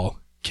literally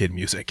all kid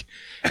music.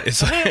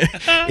 It's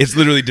it's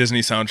literally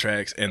Disney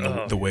soundtracks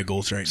and the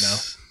Wiggles right now.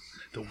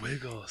 The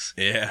Wiggles.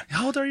 Yeah.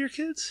 How old are your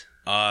kids?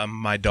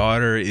 My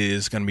daughter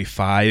is going to be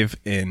 5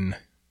 in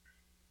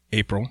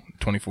April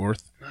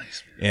 24th.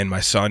 Nice, man. And my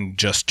son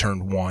just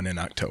turned 1 in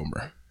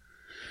October.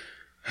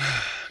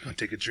 I'm going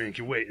to take a drink.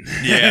 You're waiting.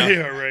 Yeah.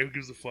 Yeah, right. Who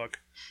gives a fuck?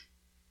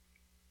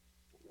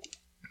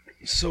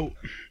 So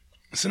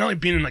not only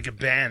being in like a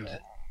band,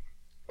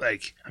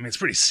 like, I mean, it's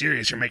pretty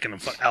serious. You're making a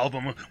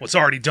album, what's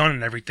already done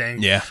and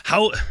everything. Yeah.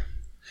 How,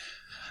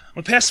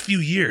 the past few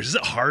years, is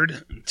it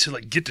hard to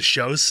like get to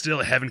shows still,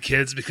 having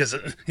kids? Because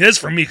it is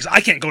for me, because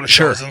I can't go to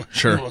shows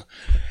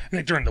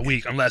like, during the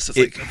week unless it's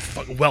like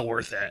fucking well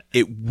worth it.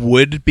 It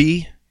would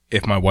be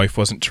if my wife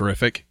wasn't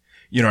terrific.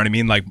 You know what I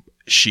mean? Like,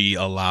 she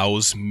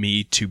allows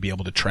me to be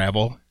able to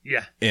travel.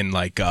 Yeah. In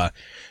like,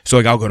 so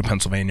like I'll go to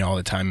Pennsylvania all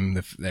the time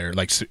if they're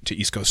like to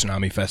East Coast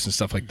Tsunami Fest and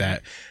stuff like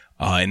that.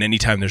 And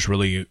anytime there's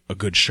really a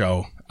good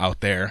show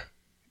out there,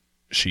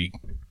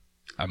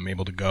 I'm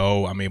able to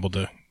go. I'm able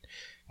to,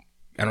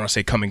 I don't want to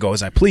say come and go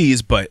as I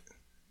please, but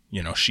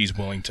you know, she's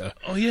willing to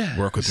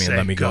work with me and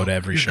let me go to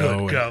every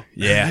show. Go.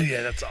 Yeah.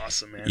 Yeah, that's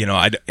awesome, man. You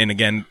know, and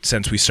again,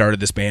 since we started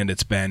this band,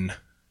 it's been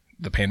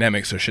the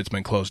pandemic, so shit's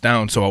been closed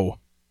down. So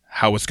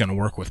how it's going to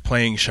work with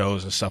playing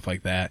shows and stuff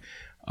like that,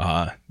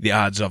 the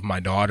odds of my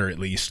daughter at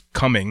least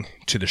coming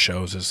to the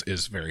shows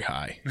is very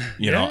high.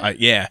 You know,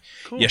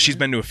 Cool, yeah, she's man.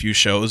 been to a few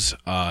shows.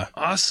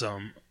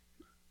 Awesome.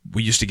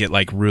 We used to get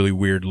like really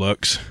weird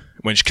looks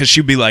because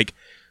she'd be like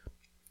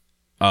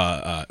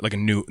a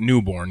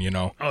newborn, you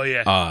know. Oh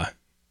yeah.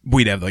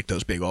 We'd have like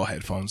those big old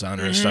headphones on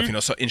her and stuff, you know.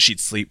 So and she'd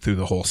sleep through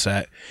the whole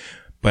set.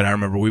 But I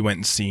remember we went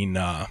and seen.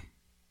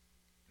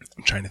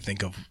 I'm trying to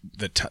think of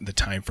the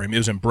time frame. It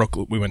was in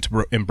Brooklyn. We went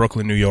to in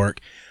Brooklyn, New York.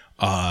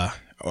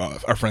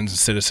 Our friends in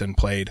Citizen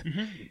played.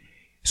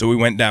 So we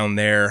went down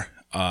there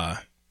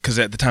because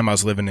at the time I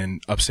was living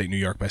in upstate New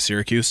York by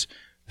Syracuse.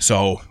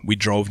 So we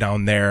drove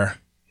down there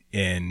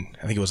in,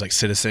 I think it was like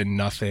Citizen,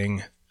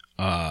 Nothing,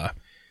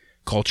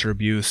 Culture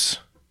Abuse.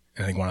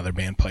 I think one other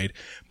band played.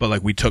 But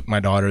like we took my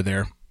daughter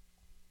there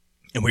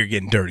and we were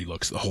getting dirty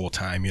looks the whole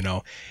time, you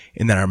know.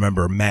 And then I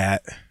remember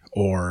Matt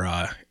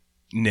or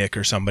Nick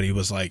or somebody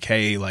was like,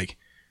 hey, like,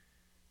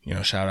 you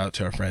know, shout out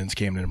to our friends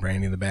Camden and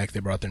Brandy in the back. They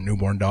brought their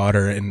newborn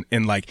daughter,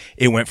 and like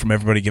it went from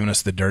everybody giving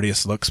us the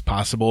dirtiest looks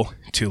possible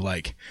to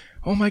like,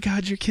 oh my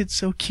God, your kid's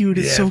so cute.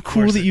 It's so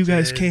cool that you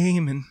guys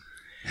came. And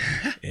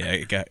yeah,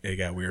 it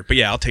got weird. But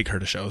yeah, I'll take her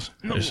to shows.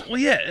 No, well,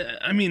 yeah,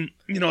 I mean,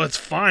 you know, it's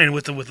fine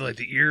with like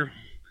the ear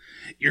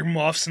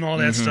muffs and all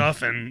that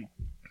stuff, and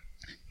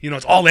you know,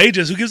 it's all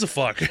ages. Who gives a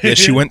fuck? Yeah,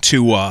 she went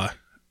to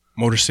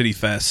Motor City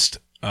Fest.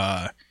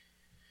 I'm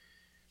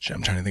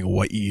trying to think of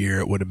what year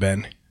it would have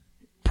been,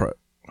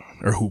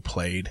 or who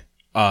played.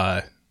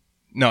 No,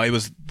 it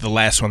was the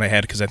last one they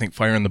had because I think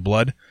Fire in the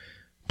Blood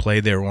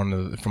played. They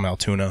were from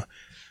Altoona,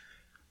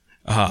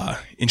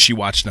 and she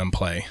watched them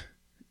play,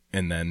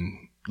 and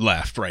then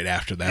left right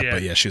after that. Yeah.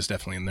 But yeah, she was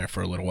definitely in there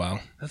for a little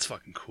while. That's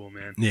fucking cool,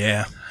 man.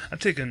 Yeah, I've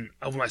taken.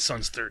 My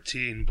son's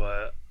 13,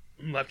 but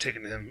I've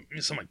taken him.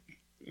 I'm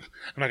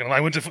not gonna lie.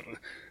 I went to,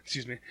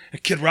 a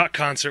Kid Rock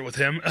concert with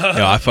him.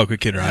 no, I fuck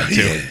with Kid Rock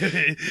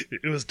too.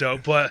 It was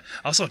dope. But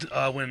also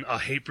when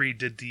Hatebreed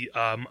did the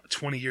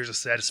 20 Years of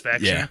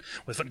Satisfaction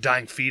with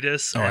Dying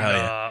Fetus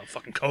and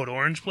fucking Code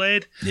Orange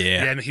played.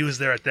 Yeah, I mean, he was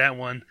there at that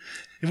one.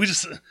 And we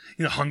just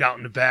hung out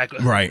in the back.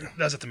 Right.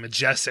 That was at the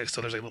Majestic, so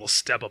there's like a little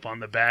step up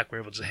on the back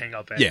where we're able to hang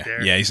out back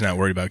there. Yeah, he's not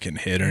worried about getting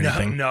hit or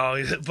anything. No,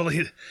 but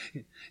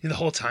the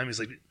whole time he's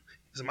like,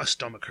 my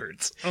stomach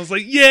hurts. I was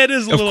like, yeah, it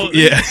is a little.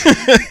 Yeah.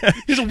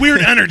 There's a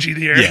weird energy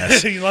there.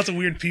 Yes. Lots of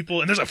weird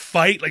people. And there's a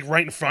fight like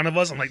right in front of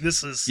us. I'm like,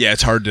 this is. Yeah,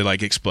 it's hard to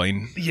like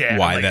explain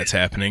why like, that's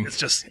happening. It's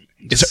just.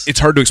 It's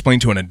hard to explain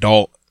to an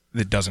adult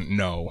that doesn't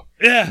know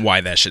Yeah. why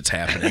that shit's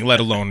happening,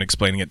 let alone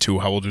explaining it to,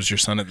 how old was your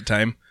son at the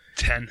time?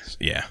 10.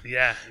 Yeah.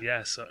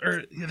 Yeah. So,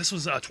 this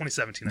was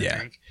 2017, I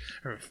think.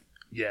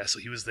 So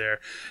he was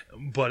there.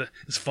 But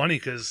it's funny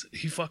because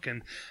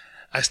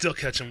I still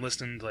catch him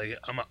listening to, like,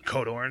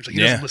 Code Orange. Like,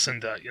 he doesn't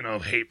listen to,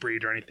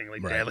 Hatebreed or anything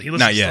like that. Like, he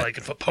listens to,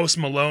 like, Post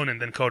Malone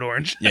and then Code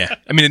Orange. Yeah.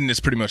 I mean, it's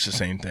pretty much the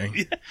same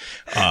thing.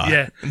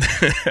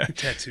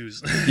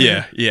 Tattoos.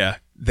 Yeah.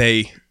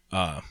 They,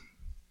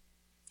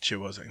 shit,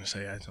 what was I going to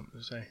say? I had something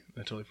to say. I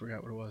totally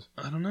forgot what it was.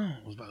 I don't know.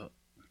 It was about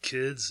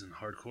kids and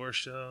hardcore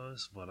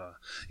shows. But, I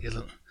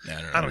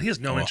don't know. He has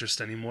no interest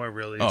anymore,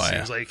 really. It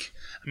seems like,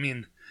 I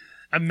mean,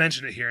 I've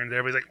mentioned it here and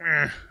there, but he's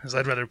like, because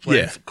I'd rather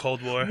play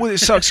Cold War. Well, it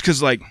sucks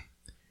because, like,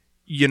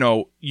 you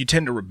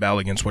tend to rebel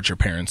against what your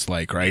parents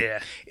like, right? Yeah.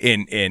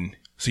 And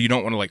so you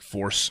don't want to like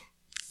force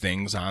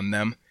things on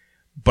them,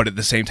 but at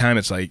the same time,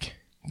 it's like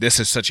this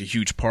is such a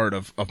huge part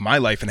of my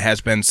life and has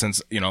been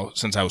since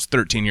I was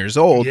 13 years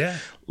old. Yeah.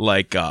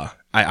 Like I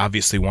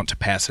obviously want to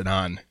pass it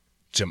on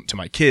to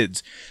my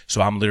kids,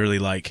 so I'm literally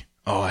like,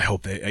 oh, I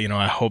hope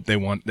they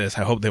want this,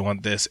 I hope they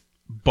want this,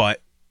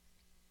 but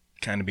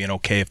kind of being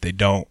okay if they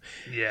don't.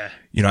 Yeah.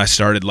 I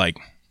started like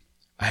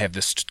I have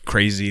this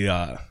crazy.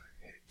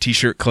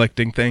 T-shirt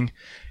collecting thing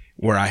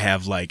where I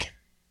have like,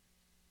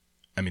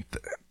 I mean,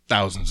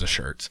 thousands of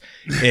shirts,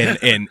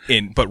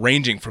 but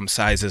ranging from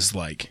sizes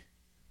like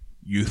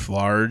youth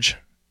large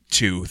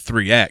to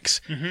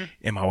 3X,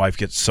 and my wife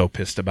gets so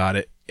pissed about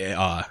it,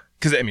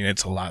 because I mean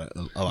it's a lot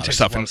of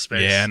stuff, in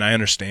space. Yeah, and I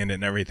understand it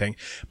and everything,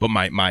 but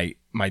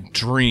my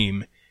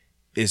dream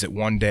is that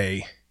one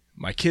day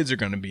my kids are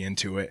going to be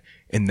into it,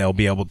 and they'll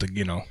be able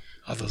to,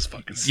 All those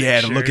fucking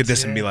to look at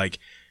this and be like,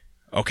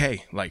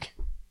 okay, like,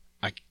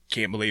 I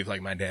can't believe,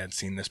 like, my dad's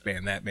seen this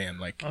band, that band,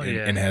 like,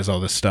 and has all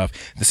this stuff.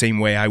 The same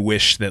way I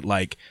wish that,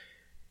 like,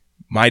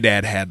 my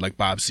dad had, like,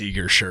 Bob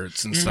Seger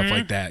shirts and stuff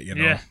like that,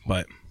 Yeah.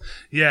 But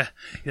Yeah,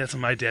 so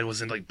my dad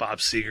was into like Bob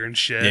Seger and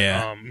shit.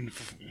 Yeah.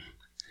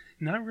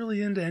 Not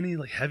really into any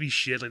like heavy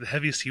shit. Like the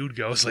heaviest he would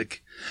go is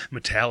like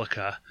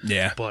Metallica.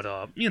 yeah, But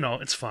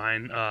it's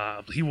fine.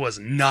 He was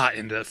not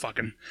into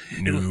fucking.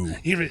 No.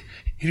 He didn't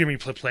even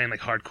playing like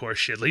hardcore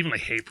shit. Like, even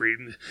like Hatebreed.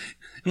 And,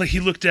 like he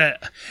looked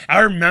at. I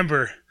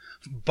remember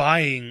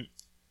buying.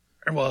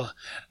 And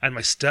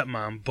my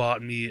stepmom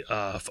bought me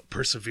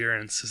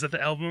Perseverance. Is that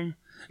the album?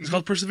 It's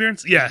called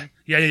Perseverance? Yeah.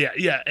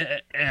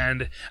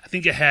 And I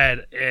think it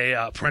had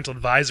a parental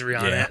advisory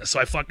on it. So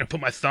I fucking put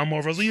my thumb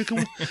over. I was like, so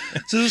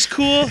this is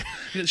cool?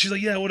 She's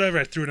like, yeah, whatever.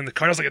 I threw it in the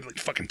cart. I was like at like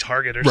fucking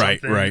Target or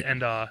something. Right.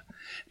 And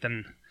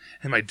then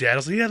my dad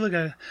was like, yeah, look,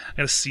 I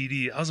got a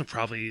CD. I was in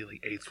probably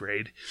like 8th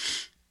grade.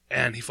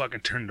 And he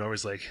fucking turned it over.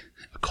 He's like,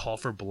 A Call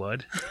for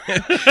Blood.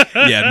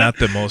 yeah, not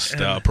the most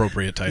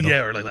appropropriate title.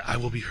 Yeah, or like I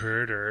Will Be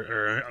Heard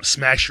or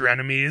Smash Your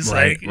Enemies.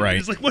 Right.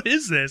 He's like, what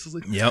is this? I was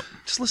like, Yep.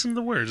 just listen to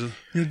the words.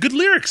 Good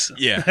lyrics.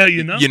 Yeah.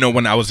 You know?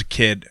 When I was a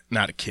kid,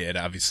 not a kid,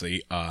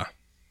 obviously,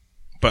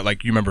 but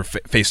like you remember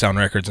Face Down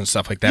Records and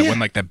stuff like that, when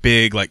like that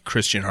big like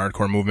Christian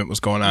hardcore movement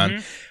was going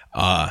on.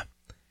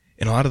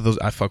 And a lot of those,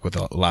 I fuck with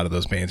a lot of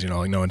those bands,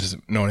 like No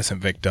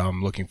Innocent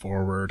Victim, Looking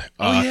Forward.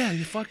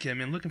 Fuck yeah,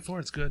 man. Looking Forward,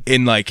 it's good.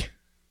 In like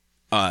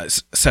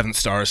Seventh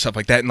Stars, stuff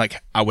like that. And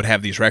like I would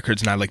have these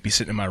records and I'd like be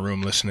sitting in my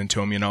room listening to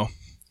them, and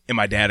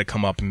my dad would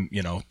come up and,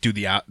 do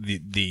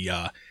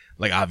the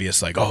like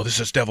obvious, like, oh, this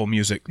is devil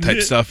music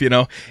type stuff,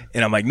 And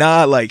I'm like,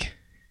 nah, like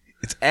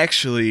it's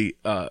actually,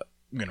 whatever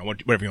you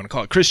want to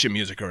call it, Christian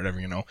music or whatever,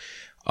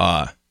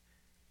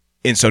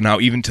 and so now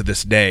even to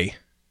this day,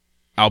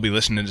 I'll be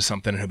listening to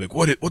something and he'll be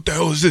like, what the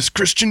hell is this,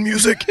 Christian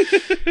music?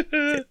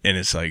 And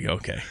it's like,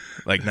 okay.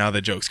 Like now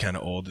the joke's kind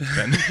of old. It's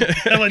been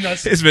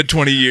it's been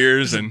 20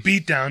 years and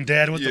beat down,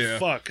 Dad. What the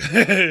fuck?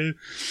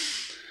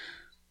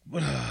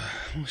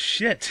 Well,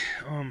 shit.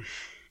 I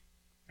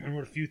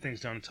wrote a few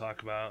things down to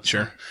talk about.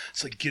 Sure.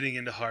 It's like getting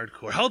into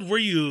hardcore. How old were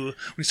you when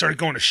you started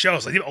going to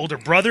shows? Like you have an older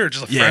brother or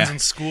just like friends in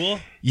school?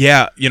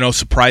 Yeah,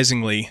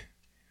 surprisingly,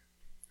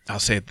 I'll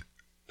say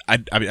I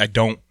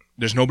don't.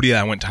 There's nobody that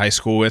I went to high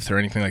school with or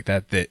anything like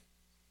that that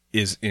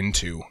is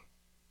into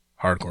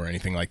hardcore or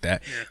anything like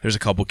that. Yeah. There's a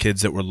couple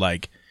kids that were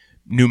like,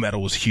 nu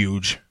metal was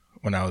huge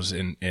when I was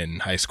in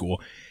high school.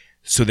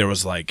 So there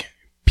was like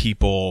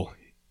people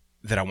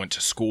that I went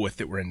to school with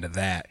that were into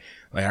that.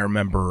 Like I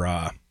remember,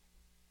 I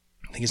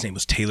think his name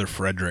was Taylor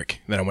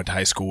Frederick that I went to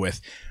high school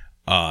with.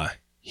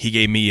 He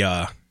gave me,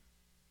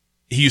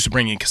 he used to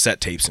bring in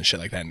cassette tapes and shit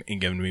like that and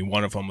give them to me.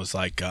 One of them was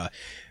like,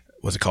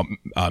 what's it called?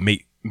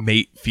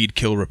 Mate, Feed,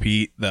 Kill,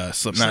 Repeat, the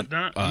Slipknot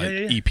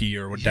EP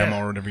or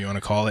demo or whatever you want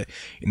to call it.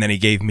 And then he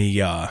gave me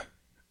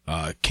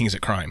Kings of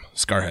Crime,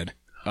 Scarhead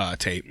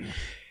tape.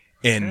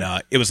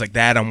 And it was like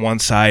that on one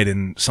side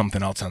and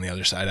something else on the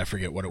other side. I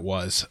forget what it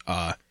was.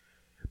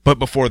 But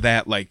before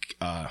that, like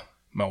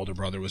my older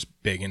brother was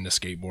big into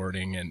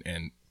skateboarding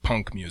and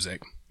punk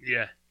music.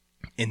 Yeah.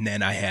 And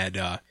then I had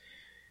a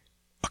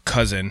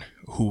cousin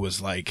who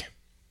was like,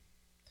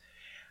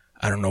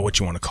 I don't know what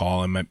you want to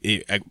call him,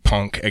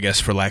 punk, I guess,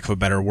 for lack of a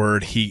better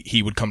word.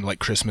 He would come to like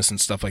Christmas and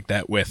stuff like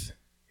that with,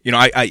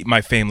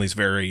 my family's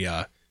very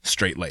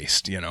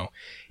straight-laced, and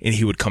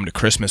he would come to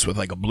Christmas with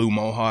like a blue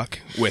mohawk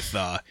with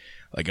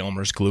like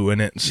Elmer's glue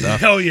in it and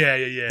stuff. Oh yeah.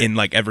 And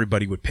like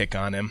everybody would pick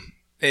on him,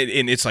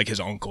 and it's like his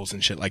uncles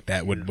and shit like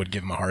that would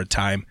give him a hard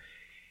time.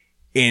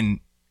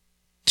 And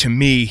to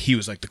me, he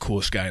was like the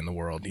coolest guy in the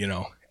world,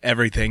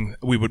 Everything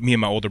me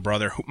and my older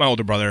brother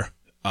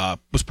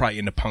was probably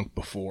into punk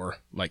before,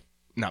 like,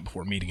 not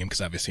before meeting him, because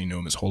obviously he knew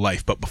him his whole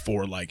life, but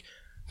before, like,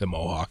 the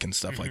mohawk and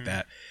stuff like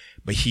that.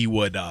 But he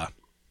would,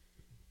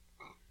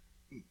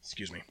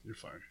 excuse me. You're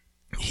fine.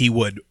 We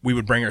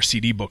would bring our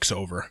CD books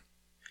over,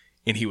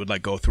 and he would,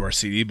 like, go through our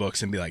CD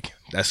books and be like,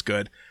 that's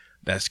good,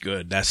 that's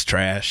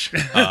trash.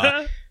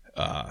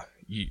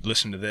 You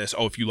listen to this.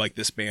 Oh, if you like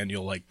this band,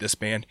 you'll like this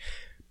band.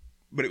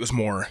 But it was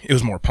more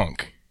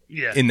punk.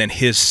 Yeah. And then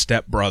his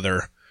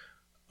stepbrother,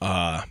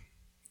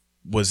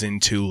 was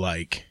into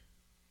like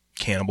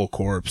Cannibal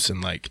Corpse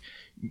and like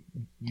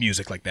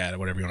music like that or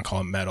whatever you want to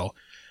call it, metal.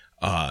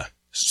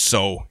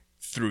 So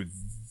through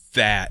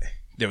that,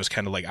 there was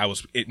kind of like I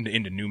was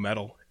into nu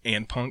metal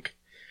and punk,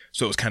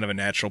 so it was kind of a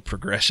natural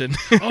progression.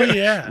 Oh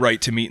yeah,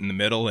 right, to meet in the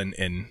middle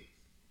and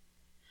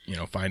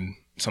find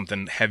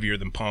something heavier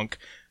than punk,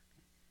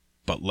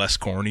 but less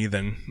corny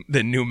than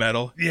nu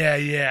metal. Yeah.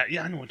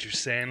 I know what you're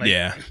saying. Like,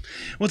 yeah.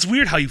 Well, it's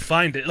weird how you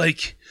find it.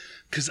 Like,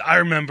 Because I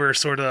remember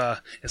sort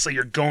of, it's like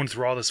you're going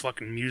through all this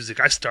fucking music.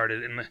 I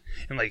started in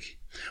like,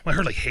 well, I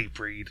heard like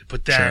Hatebreed,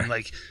 but then Sure.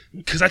 like,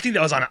 because I think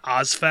that was on an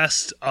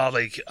Ozfest,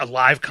 like a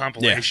live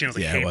compilation. It was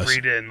like Yeah, it was.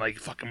 Hatebreed and like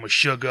fucking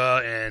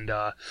Meshuggah and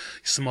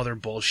some other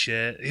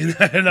bullshit. You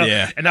know?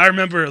 Yeah. And I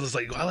remember it was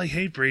like, I like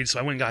Hatebreed, so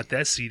I went and got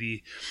that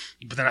CD.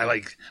 But then I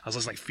was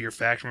listening to like Fear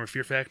Factory. Remember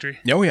Fear Factory?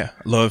 Oh yeah,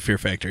 love Fear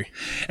Factory.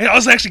 And I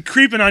was actually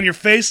creeping on your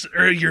face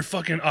or your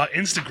fucking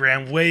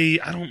Instagram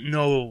I don't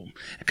know,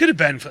 it could have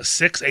been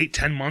 6, 8,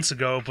 10 months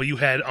ago, but you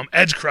had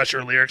Edge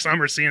Crusher lyrics. I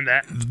remember seeing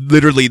that.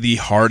 Literally the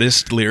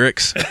hardest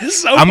lyrics.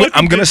 So I'm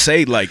fucking gonna good.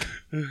 say like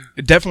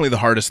definitely the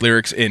hardest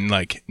lyrics in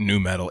like new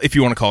metal, if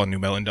you want to call it new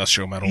metal,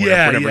 industrial metal,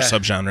 Yeah, whatever yeah.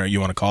 subgenre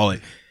you want to call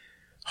it.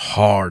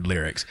 Hard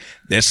lyrics.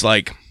 That's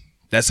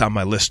on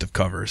my list of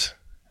covers.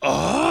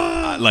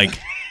 Oh, Like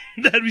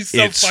that'd be so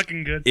it's-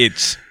 fucking good.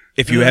 it's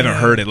if you haven't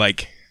heard it,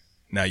 like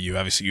now you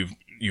obviously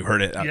you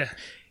heard it. Yeah.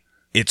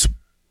 It's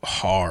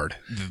hard.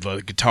 The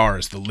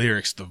guitars, the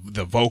lyrics, the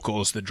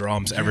vocals, the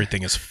drums,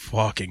 everything is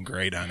fucking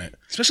great on it.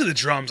 Especially the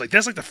drums. Like,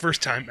 that's like the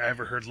first time I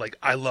ever heard, like,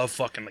 I love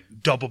fucking, like,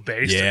 double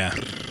bass. Yeah.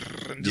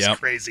 And just Yep.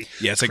 crazy.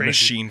 Yeah, it's like Crazy.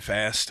 machine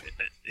fast.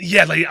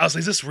 Yeah, like, I was like,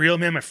 is this real,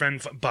 man? My friend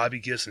Bobby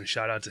Gibson,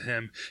 shout out to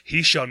him.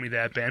 He showed me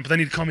that band, but then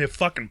he'd call me a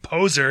fucking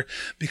poser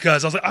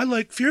because I was like, I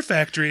like Fear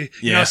Factory.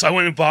 You know, Yeah. so I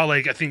went and bought,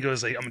 like, I think it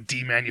was like, I'm a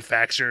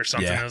D-Manufacturer or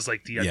something. Yeah. It was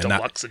like the Yeah, not-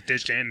 deluxe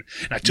edition.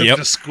 And I took Yep. it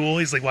to school.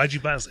 He's like, why'd you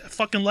buy it? I was like, I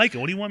fucking like it.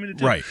 What do you want me to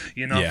do? Right.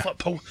 You know, Yeah.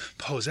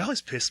 pose. That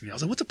always pissed me. I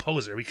was like, what's a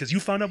poser? Because you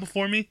found out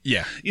before me?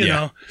 Yeah. You yeah.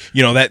 know?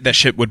 You know that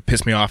shit would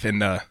piss me off in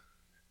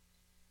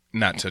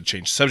not to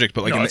change the subject,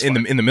 but like No, it's in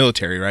fine. the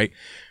military, right?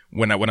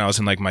 When I was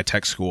in like my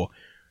tech school,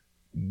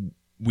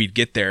 we'd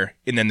get there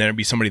and then there'd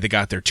be somebody that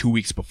got there 2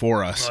 weeks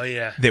before us. Oh,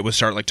 yeah. That would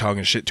start like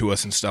talking shit to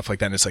us and stuff like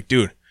that. And it's like,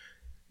 dude,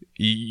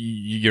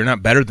 you're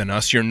not better than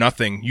us. You're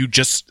nothing. You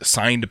just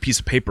signed a piece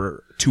of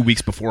paper 2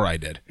 weeks before I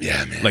did.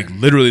 Yeah, man. Like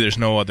literally, there's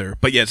no other.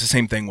 But yeah, it's the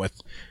same thing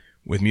with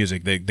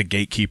music. The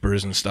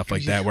gatekeepers and stuff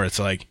like that, where it's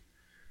like,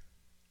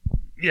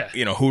 Yeah.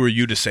 you know, who are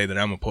you to say that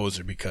I'm a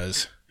poser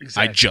because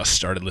Exactly. I just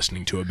started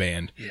listening to a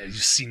band? Yeah, you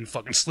seen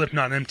fucking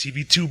Slipknot on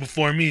MTV2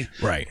 before me.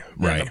 Right,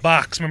 Yeah, right. the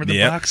box. Remember the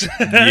Yep. box?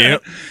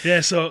 Yep. Yeah,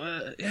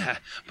 so, yeah.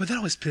 But that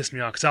always pissed me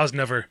off because I was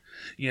never,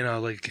 you know,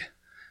 like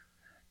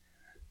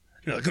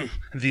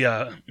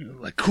the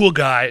like cool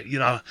guy, you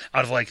know,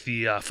 out of like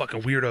the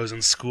fucking weirdos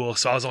in school.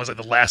 So I was always like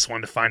the last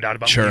one to find out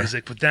about Sure.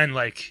 music. But then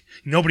like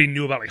nobody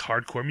knew about like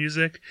hardcore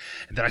music,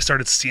 and then I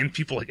started seeing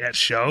people like at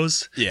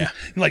shows. Yeah.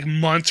 Like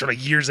months or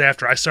like years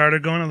after I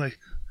started going, I'm like,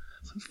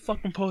 I'm a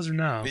fucking poser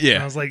now. Yeah,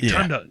 And I was like, yeah.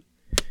 time to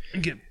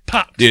get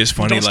popped. Dude, it's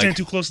funny, Don't stand like-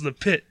 too close to the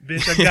pit,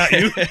 bitch. I got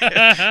you.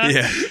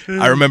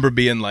 Yeah, I remember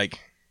being like,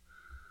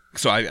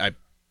 so I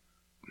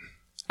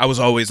was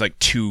always like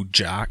too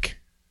jock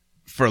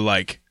for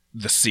like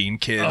the scene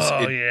kids, Oh,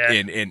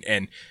 and, yeah.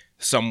 and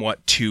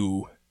somewhat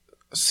too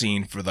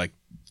scene for like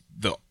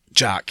the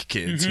jock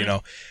kids, you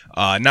know.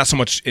 Not so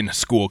much in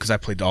school because I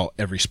played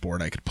every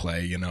sport I could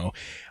play, you know.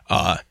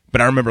 But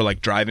I remember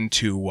like driving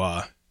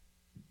to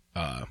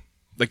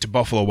like to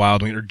Buffalo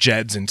Wild Wings or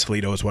Jed's in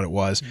Toledo is what it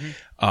was,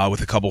 with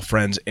a couple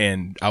friends,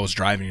 and I was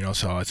driving, you know,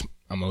 so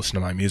I'm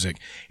listening to my music,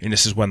 and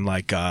this is when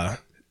like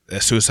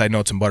Suicide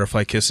Notes and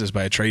Butterfly Kisses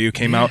by Atreyu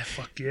came out.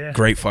 Fuck yeah.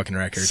 Great fucking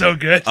record. So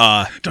good.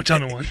 Uh, Don't tell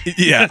no one.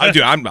 yeah,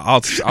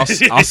 I'll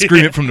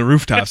scream it from the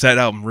rooftops. That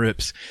album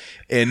rips.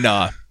 And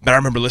but I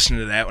remember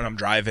listening to that when I'm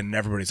driving, and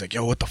everybody's like,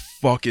 "Yo, what the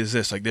fuck is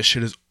this? Like, this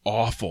shit is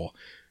awful."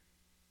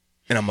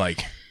 And I'm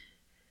like,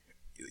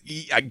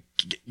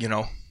 you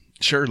know,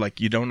 sure, like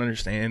you don't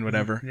understand,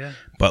 whatever. Yeah.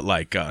 But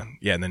like,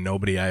 yeah, and then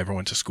nobody I ever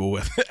went to school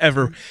with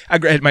ever.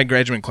 My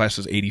graduating class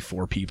was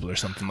 84 people or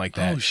something like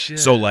that. Oh, shit.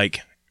 So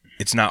like,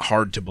 it's not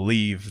hard to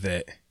believe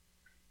that,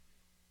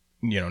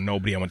 you know,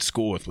 nobody I went to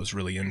school with was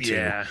really into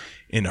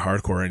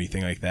hardcore or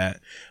anything like that.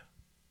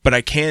 But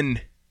I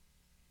can,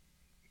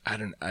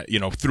 you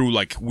know, through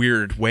like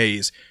weird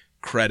ways,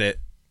 credit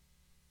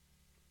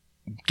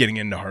getting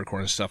into hardcore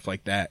and stuff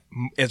like that,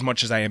 as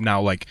much as I am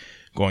now, like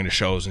going to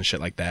shows and shit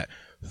like that,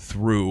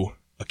 through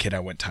a kid I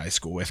went to high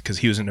school with, because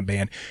he was in a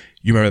band.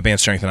 You remember the band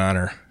Strength and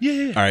Honor?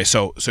 Yeah. All right,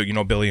 so you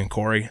know Billy and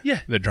Corey?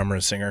 Yeah. The drummer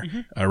and singer.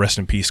 Rest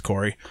in peace,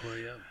 Corey.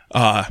 Corey,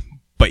 yeah.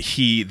 But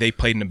they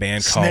played in a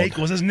band Snake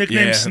called... was his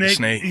nickname. Yeah, Snake.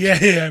 Snake. Yeah,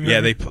 I remember.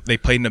 Yeah, they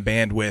played in a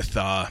band with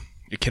a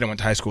kid I went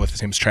to high school with.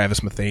 His name's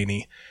Travis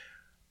Matheny,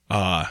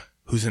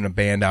 who's in a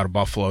band out of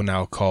Buffalo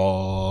now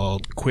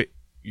called Quit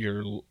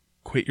Your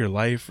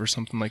Life or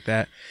something like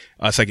that.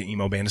 It's like an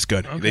emo band. It's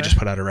good. Okay. They just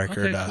put out a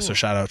record, Okay, cool. so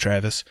shout out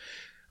Travis.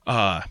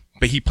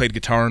 But he played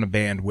guitar in a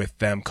band with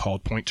them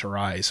called Point to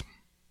Rise,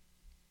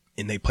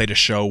 and they played a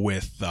show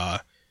with a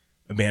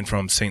band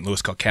from St.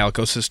 Louis called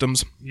Calico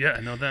Systems. Yeah,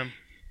 I know them.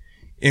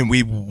 And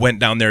we went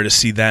down there to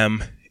see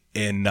them,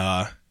 and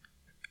I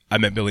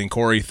met Billy and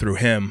Corey through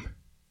him,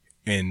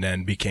 and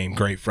then became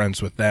great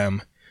friends with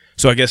them.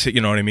 So I guess,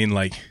 you know what I mean?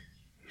 Like,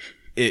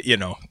 it, you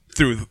know,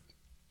 through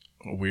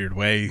a weird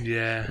way.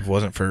 Yeah. If it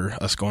wasn't for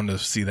us going to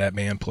see that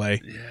band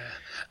play. Yeah.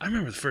 I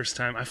remember the first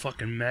time I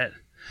fucking met...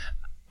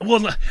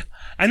 Well,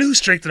 I knew who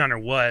Strength and Honor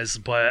was,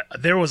 but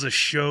there was a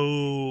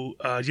show.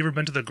 You ever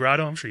been to the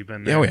Grotto? I'm sure you've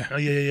been there. Oh, yeah. Oh,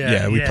 yeah.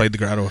 Yeah, we played the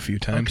Grotto a few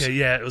times. Okay,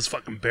 yeah, it was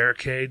fucking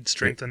Barricade,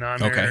 Strength and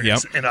Honor. Okay, yep.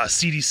 And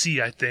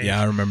CDC, I think.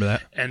 Yeah, I remember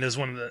that. And it was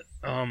one of the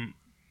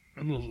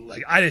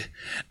like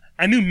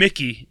I knew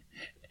Mickey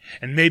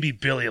and maybe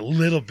Billy a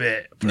little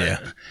bit. But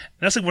Yeah.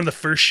 that's like one of the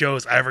first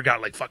shows I ever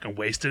got like fucking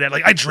wasted at.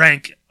 Like I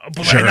drank,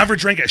 but Sure. I never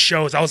drank at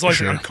shows. I was always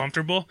Sure. like,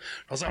 uncomfortable.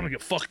 I was like, I'm gonna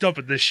get fucked up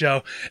at this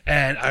show.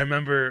 And I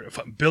remember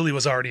Billy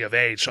was already of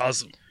age, so I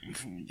was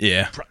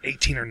Yeah.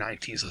 18 or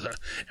 19,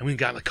 and we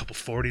got like a couple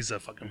 40s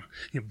of fucking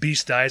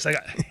beast dice. I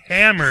got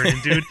hammered,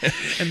 and dude,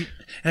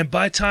 and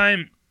by the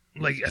time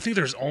like I think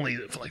there was only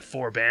like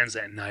 4 bands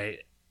that night.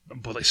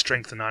 But like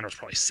Strength and Honor was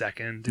probably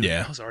second. Dude,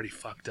 Yeah. I was already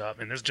fucked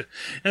up. And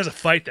there's a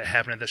fight that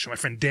happened at that show. My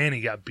friend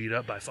Danny got beat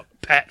up by fucking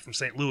Pat from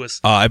St. Louis.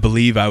 I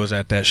believe I was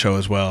at that show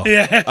as well.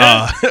 Yeah.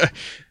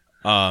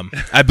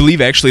 I believe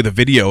actually the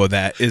video of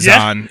that is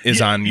on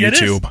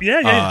YouTube.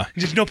 Yeah.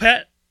 Did you know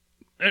Pat?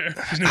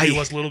 His name he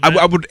was a little bit.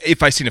 I would,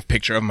 if I seen a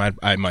picture of him,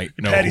 I might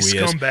know Patty who he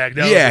is. Scumbag.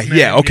 That was Yeah, his name.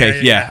 yeah,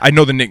 okay, Yeah. I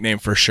know the nickname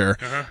for sure.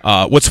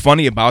 Uh-huh. What's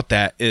funny about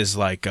that is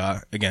like,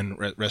 again,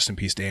 rest in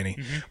peace, Danny.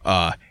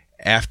 Mm-hmm.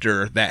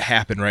 After that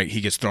happened, right,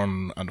 he gets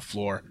thrown on the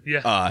floor.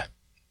 Yeah.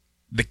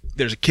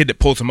 There's a kid that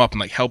pulls him up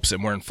and like helps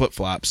him wearing flip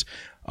flops.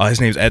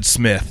 His name's Ed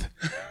Smith.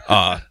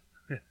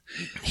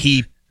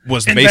 He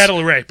was the In bass.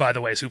 Battle Array, by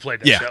the way, is who played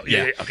that Yeah, show.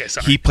 yeah. Okay,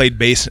 sorry. He played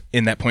bass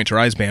in that Point to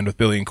Rise band with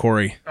Billy and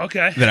Corey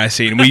Okay. that I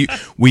seen.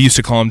 We used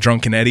to call him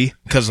Drunken Eddie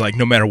because like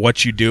no matter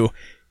what you do,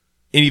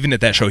 and even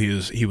at that show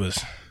he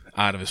was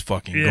out of his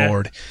fucking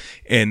gourd,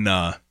 and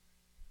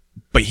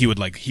but he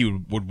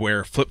would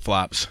wear flip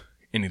flops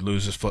and he'd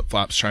lose his flip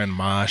flops trying to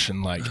mosh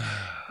and like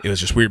it was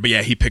just weird. But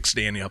yeah, he picks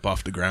Danny up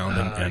off the ground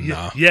and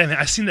yeah, man,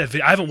 I've seen that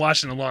video. I haven't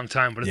watched it in a long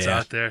time, but it's Yeah.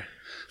 out there.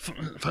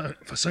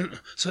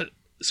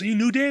 So you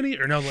knew Danny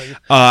or no? Like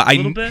a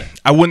little bit.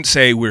 I wouldn't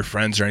say we're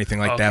friends or anything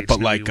like Okay, that, but just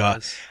knew like he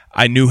was.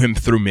 I knew him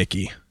through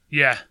Mickey.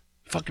 Yeah.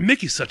 Fucking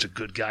Mickey's such a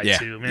good guy Yeah,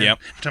 too, man. yep.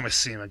 Every time I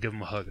see him, I give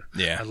him a hug.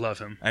 Yeah. I love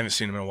him. I haven't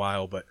seen him in a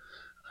while, but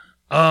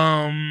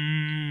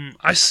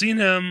I seen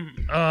him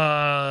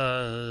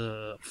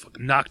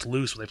fucking Knocked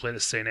Loose when they played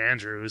at St.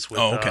 Andrews with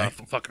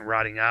fucking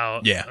Rotting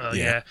Out. Yeah,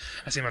 yeah.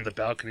 I seen him on the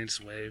balcony,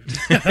 just waved.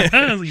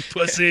 You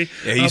pussy.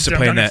 Yeah, he used to Up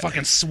play there, in down there that-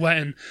 fucking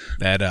sweating.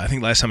 that I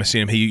think last time I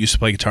seen him, he used to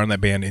play guitar in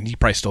that band, and he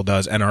probably still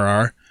does.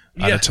 NRR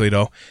out Yeah. of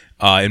Toledo.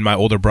 And my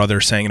older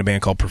brother sang in a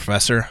band called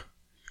Professor,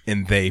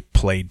 and they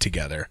played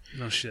together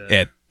No shit.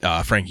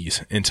 at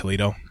Frankie's in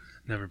Toledo.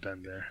 Never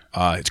been there.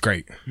 It's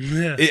great.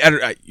 Yeah.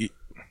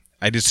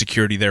 I did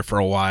security there for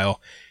a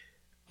while,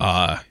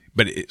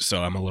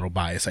 so I'm a little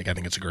biased. Like I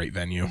think it's a great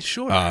venue.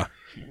 Sure.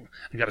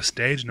 You got a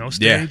stage, no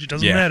stage, Yeah, it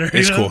doesn't yeah, matter.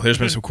 It's you know? cool. There's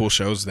been some cool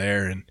shows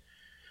there,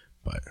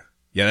 but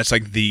yeah, that's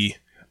like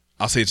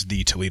I'll say it's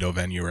the Toledo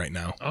venue right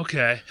now.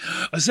 Okay.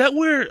 Is that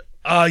where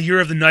Year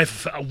of the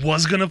Knife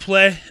was going to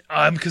play?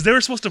 Because they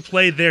were supposed to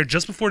play there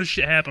just before the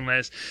shit happened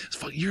last. It's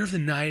fucking Year of the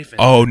Knife. And,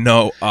 Oh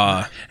no,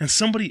 and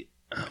somebody,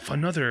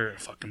 another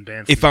fucking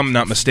band. if I'm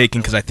not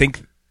mistaken, because I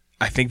think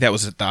that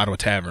was at the Ottawa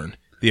Tavern,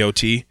 the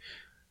OT,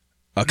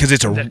 because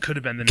That could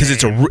have been the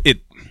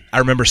name. I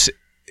remember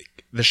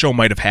the show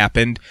might have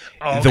happened,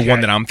 Oh, the okay.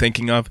 one that I'm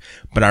thinking of,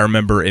 but I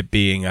remember it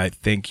being, I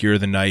think, You're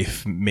the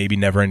Knife, maybe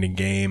Never Ending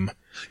Game.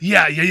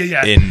 Yeah. I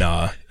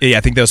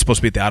think that was supposed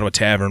to be at the Ottawa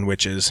Tavern,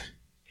 which is,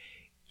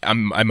 I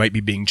might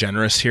be being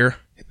generous here,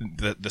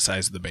 the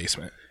size of the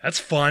basement. That's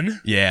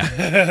fun. Yeah,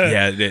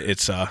 yeah,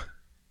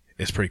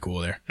 it's pretty cool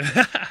there.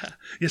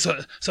 Yeah,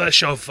 so that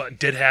show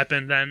did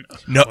happen then?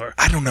 No, Or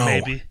I don't know.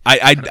 Maybe.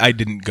 I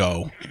didn't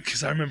go.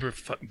 Because I remember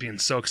being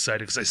so excited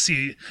because I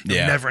see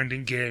Yeah.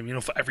 never-ending game,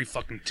 for every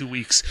fucking 2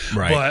 weeks.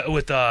 Right. But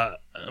with A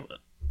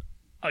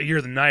Year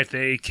of the Knife,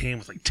 they came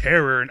with like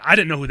Terror, and I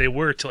didn't know who they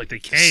were till like they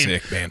came.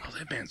 Sick band. Oh,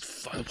 that band's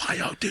fun.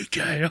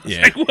 YODK. I was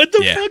Yeah. like, what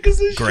the Yeah. fuck is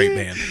this Great shit?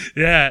 band.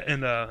 Yeah,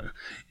 and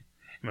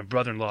my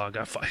brother-in-law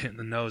got hit in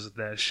the nose at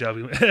that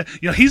show.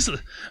 He's.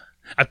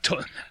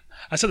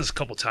 I said this a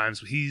couple times,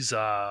 but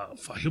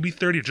he'll be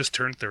 30 or just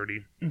turned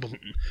 30. But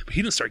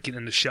he didn't start getting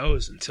into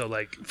shows until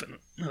like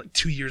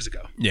 2 years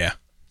ago. Yeah.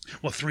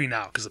 Well, 3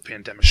 now because the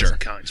pandemic Sure. doesn't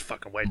count. He's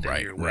fucking way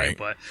down your way. Right.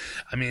 But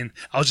I mean,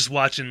 I was just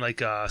watching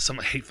like some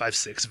like Hate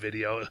 5-6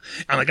 video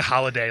on like a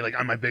holiday, like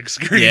on my big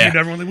screen. Yeah. And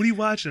everyone like, "What are you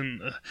watching?"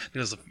 It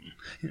was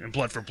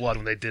Blood for Blood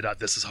when they did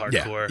This Is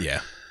Hardcore.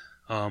 Yeah.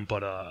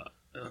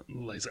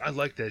 Like, I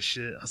like that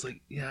shit. I was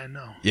like, yeah, I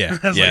know. Yeah.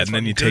 I was Yeah. like, And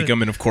then you it's take fucking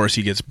him, and of course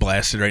he gets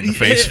blasted right in the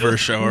face for a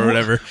show or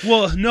whatever.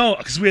 Well, no,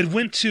 because we had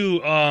went to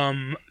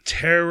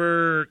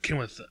Terror came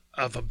with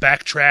of a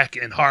backtrack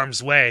in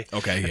Harm's Way.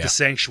 Okay, at yeah. the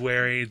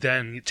Sanctuary.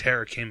 Then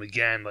Terror came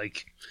again,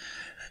 like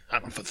I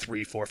don't know, for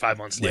 3, 4, 5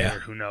 months later. Yeah.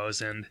 Who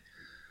knows? And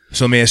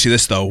So let me ask you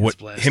this though: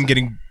 blasted. him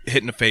getting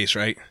hit in the face,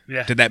 right?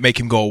 Yeah. Did that make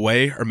him go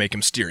away or make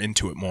him steer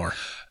into it more?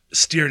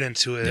 steered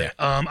into it.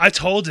 Yeah. I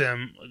told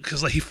him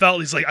because like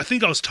he's like, I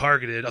think I was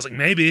targeted. I was like,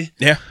 maybe,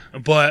 Yeah.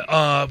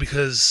 but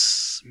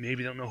because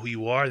maybe they don't know who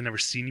you are, they've never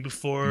seen you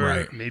before.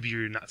 Right. Maybe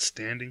you're not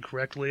standing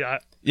correctly.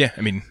 Yeah.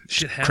 I mean,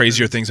 Shit happens.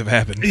 crazier things have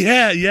happened.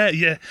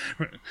 Yeah.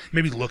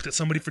 Maybe looked at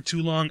somebody for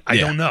too long. I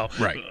Yeah, don't know.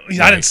 right, You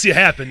know, I didn't see it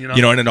happen. You know.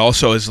 You know, and it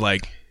also is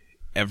like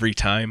every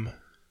time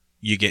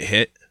you get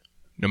hit,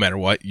 no matter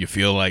what, you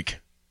feel like,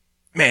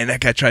 man,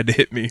 that guy tried to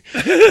hit me.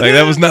 Like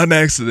that was not an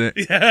accident.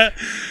 Yeah.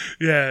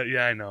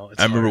 I know. It's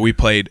I remember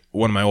hard.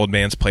 one of my old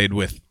bands played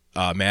with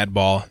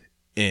Madball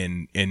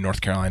in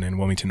North Carolina, in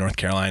Wilmington, North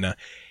Carolina.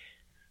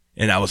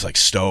 And I was like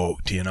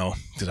stoked, you know,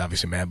 because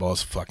obviously Madball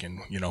is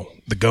fucking, you know,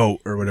 the GOAT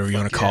or whatever you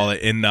want to call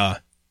it. And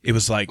it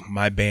was like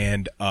my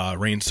band,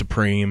 Reign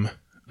Supreme,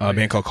 a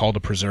band called Call to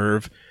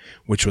Preserve,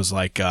 which was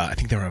like, I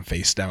think they were on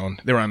Face Down.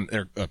 They were on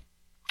their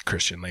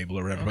Christian label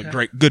or whatever,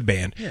 but good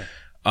band.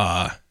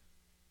 Yeah.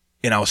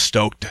 And I was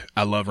stoked.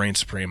 I love Reign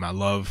Supreme. I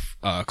love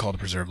Call to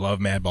Preserve. Love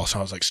Madball. So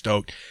I was like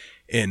stoked.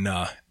 And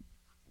I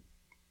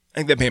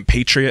think that band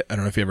Patriot. I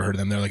don't know if you ever heard of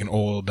them. They're like an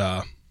old,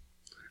 I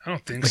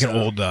don't think like so. an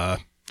old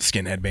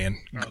skinhead band.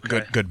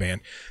 Okay. Good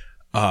band.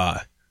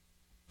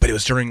 But it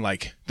was during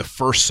like the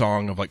first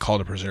song of like Call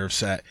to Preserve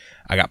set.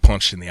 I got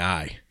punched in the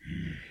eye,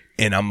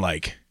 and I'm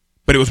like,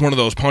 but it was one of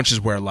those punches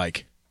where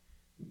like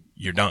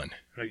you're done.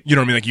 Right. You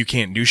know what I mean? Like you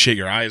can't do shit.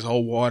 Your eyes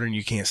all water and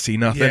you can't see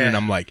nothing. Yeah. And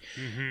I'm like,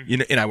 you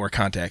know, and I wear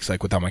contacts.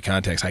 Like without my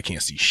contacts, I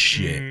can't see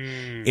shit.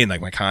 And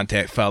like my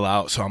contact fell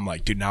out, so I'm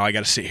like, dude, now I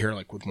got to sit here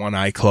like with one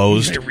eye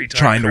closed, Like a retard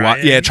trying to watch.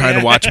 crying. Yeah, trying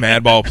to watch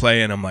Madball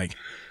play, and I'm like,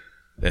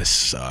 this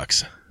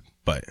sucks.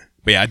 But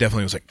yeah, I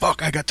definitely was like,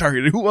 fuck, I got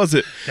targeted. Who was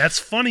it? That's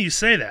funny you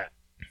say that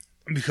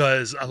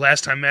because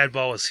last time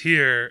Madball was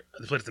here,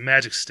 they played at the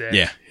Magic Stick.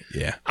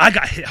 Yeah. I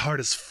got hit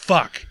hard as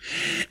fuck.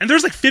 And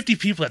there's like 50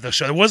 people at the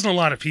show. There wasn't a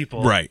lot of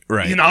people. Right.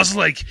 You know, I was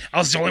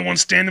the only one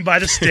standing by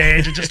the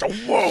stage and just a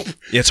whoop.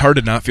 Yeah, it's hard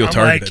to not feel I'm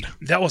targeted. like,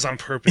 that was on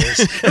purpose.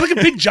 And like a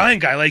big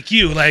giant guy like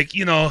you, like,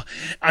 you know,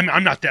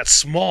 I'm not that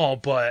small,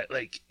 but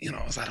like, you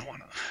know, I don't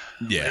want to.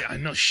 Yeah. Like, I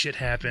know shit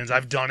happens.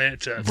 I've done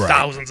it to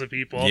thousands of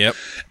people. Yep.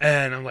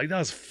 And I'm like, that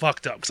was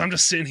fucked up. Because I'm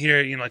just sitting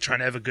here, you know, trying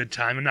to have a good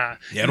time and not.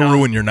 Yeah, it'll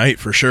ruin your night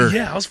for sure.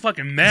 Yeah, I was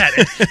fucking mad.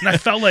 And I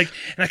felt like,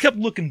 and I kept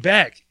looking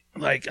back.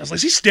 Like, I was like,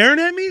 is he staring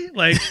at me?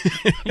 Like,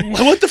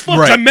 what the fuck?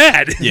 Right. I'm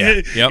mad. Yeah.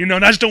 Yep. You know,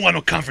 and I just don't want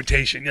no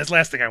confrontation. That's the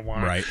last thing I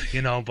want. Right.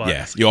 You know, but.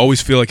 Yeah, you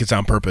always feel like it's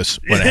on purpose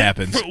when it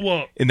happens.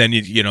 Well, and then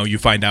you know you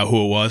find out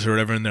who it was or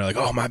whatever, and they're like,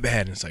 "Oh, my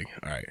bad." And it's like,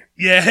 all right,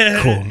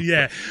 yeah. Cool.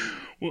 Yeah.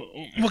 Well,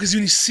 because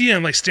when you see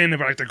them like standing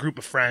by like their group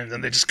of friends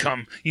and they just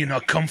come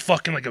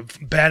fucking like a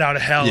bat out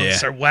of hell and Yeah.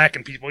 start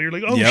whacking people, you're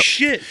like, oh Yep.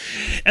 shit!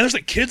 And there's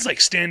like kids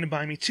like standing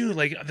by me too.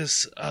 Like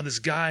this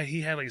guy, he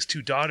had like his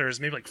two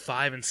daughters, maybe like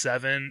 5 and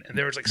 7, and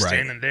they were like Right.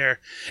 standing there,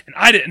 and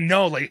I didn't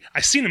know. Like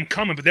I seen them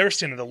coming, but they were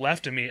standing to the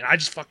left of me, and I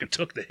just fucking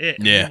took the hit.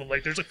 And Yeah. people,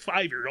 like there's like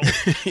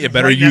 5-year-olds. Yeah,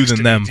 better right you next than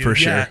to them, dude. for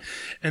sure. Yeah.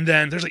 And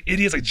then there's like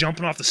idiots like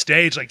jumping off the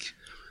stage. Like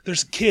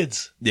there's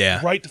kids.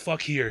 Yeah. Right the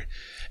fuck here.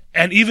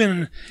 And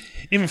even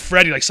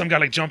Freddie, like some guy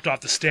like jumped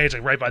off the stage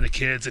like right by the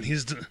kids, and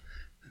he's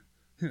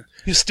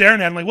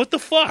staring at him like, what the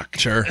fuck?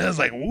 Sure. And I was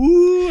like,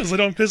 woo, I was like,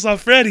 don't piss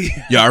off Freddie.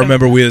 Yeah, I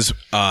remember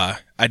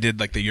I did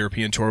like the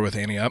European tour with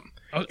Annie Up,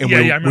 Oh, and yeah,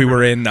 I we remember.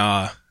 were in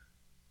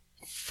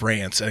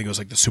France. I think it was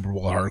like the Super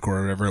Bowl Hardcore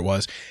or whatever it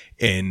was,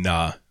 and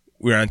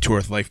we were on tour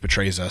with Life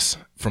Betrays Us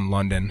from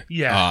London.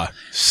 Yeah.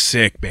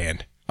 Sick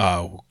band.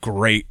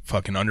 Great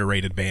fucking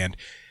underrated band.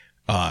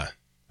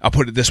 I'll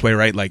put it this way,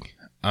 right? Like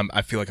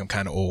I feel like I'm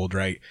kind of old,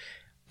 right?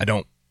 I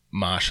don't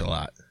mosh a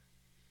lot.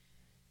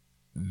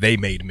 They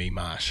made me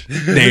mosh.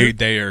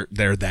 They're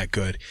that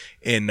good.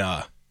 And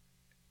I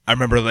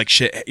remember like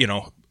shit, you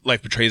know,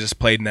 Life Betrays Us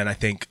played, and then I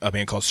think a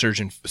band called Surge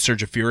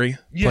of Fury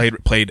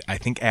played I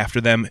think after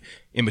them,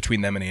 in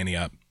between them and Annie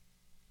Up.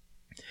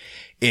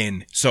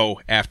 And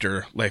so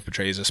after Life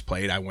Betrays Us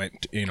played, I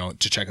went, you know,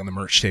 to check on the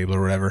merch table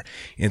or whatever,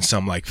 and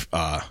some like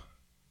I'm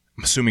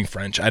assuming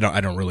French, I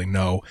don't really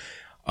know,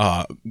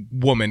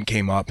 woman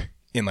came up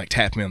and like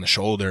tapped me on the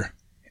shoulder,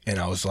 and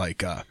I was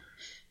like,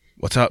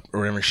 what's up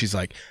or whatever. She's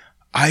like,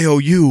 I owe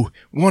you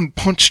one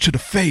punch to the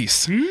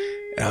face.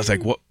 And I was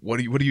like, what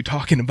are you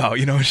talking about?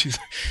 You know, she's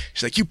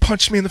like, you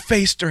punched me in the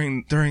face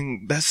during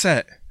that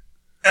set.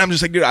 And I'm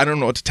just like, dude, I don't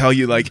know what to tell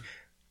you. Like,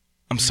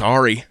 I'm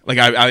sorry. Like,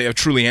 I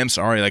truly am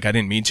sorry. Like, I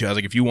didn't mean to. I was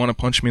like, if you want to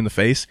punch me in the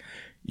face,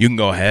 you can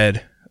go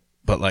ahead.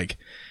 But like,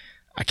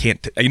 I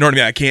can't, you know what I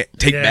mean? I can't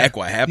take back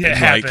what happened. Yeah,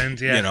 it like,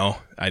 happened, yeah. You know,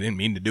 I didn't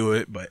mean to do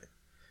it, but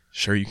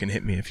sure, you can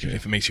hit me if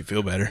it makes you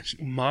feel better.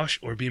 Mosh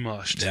or be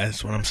moshed.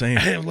 That's what I'm saying.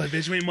 I'm like,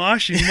 bitch, you ain't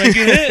moshing, you might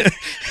get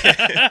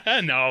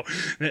hit. No.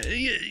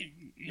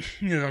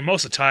 You know,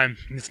 most of the time,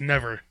 you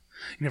never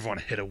want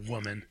to hit a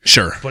woman.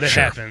 Sure. But it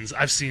sure. happens.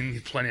 I've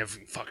seen plenty of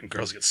fucking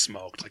girls get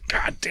smoked. Like,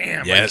 god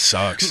damn. Yeah, like, it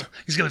sucks.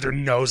 He's got like, their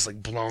nose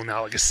like blown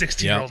out. Like a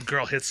 16-year-old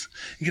girl gets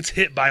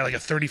hit by like a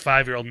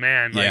 35-year-old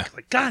man. Like, Yeah.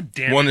 like god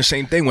damn. Well, and the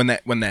same thing when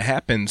that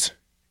happens,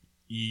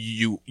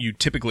 you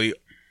typically,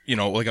 you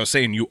know, like I was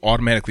saying, you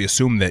automatically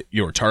assume that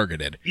you're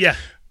targeted. Yeah.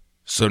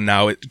 So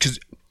now because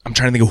I'm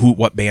trying to think of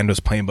what band was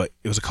playing, but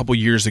it was a couple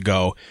years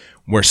ago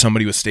where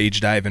somebody was stage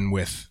diving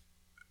with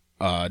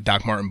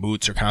Doc Marten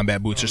boots or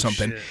combat boots or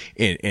something,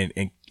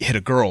 and hit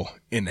a girl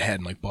in the head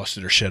and like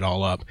busted her shit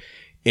all up.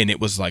 And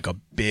it was like a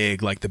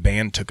big, like the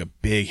band took a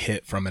big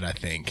hit from it, I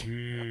think.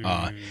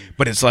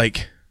 But it's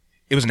like,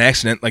 it was an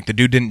accident. Like the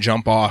dude didn't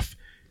jump off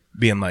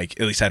being like,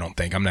 at least I don't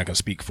think, I'm not going to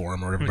speak for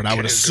him or whatever, but I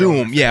would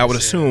assume,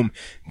 assume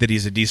that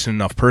he's a decent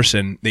enough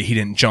person that he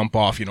didn't jump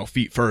off,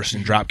 feet first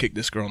and drop kick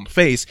this girl in the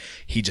face.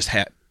 He just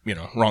had,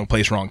 wrong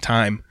place, wrong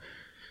time.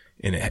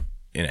 And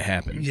it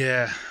happened.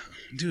 Yeah.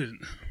 Dude,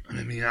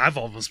 I mean, I've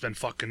almost been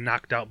fucking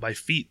knocked out by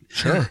feet.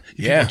 Sure.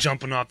 People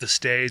jumping off the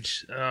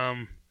stage.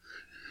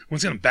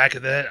 Once again, back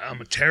at that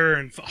a Terror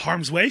and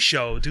Harm's Way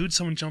show, dude.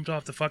 Someone jumped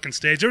off the fucking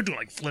stage. They were doing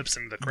like flips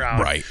into the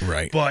crowd.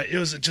 Right. But it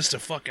was just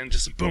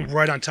a boom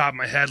right on top of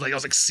my head. Like I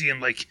was like seeing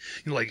light.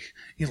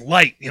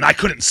 I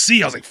couldn't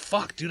see. I was like,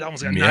 fuck, dude. I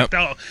almost got knocked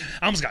out.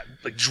 I almost got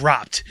like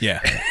dropped. Yeah.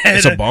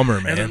 It's a bummer,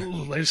 man. And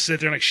then I just sit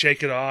there and like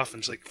shake it off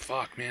and just like,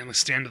 fuck, man. Let's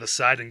stand to the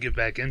side and get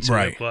back into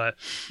it. But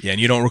yeah, and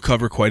you don't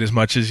recover quite as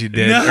much as you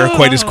did, or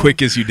quite as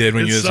quick as you did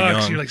when you was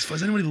young. You're like,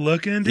 is anybody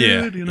looking,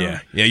 dude? Yeah.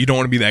 You don't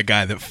want to be that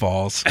guy that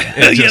falls.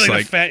 Just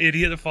like a fat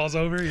idiot that falls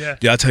over. Yeah.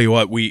 I'll tell you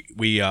what. We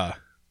that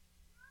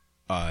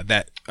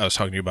I was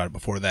talking to you about it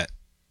before, that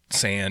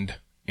Sand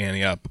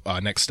Annie Up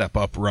Next Step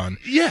Up run.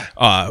 Yeah.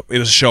 It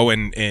was a show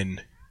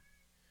in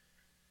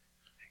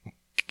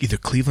either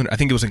Cleveland, I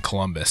think it was in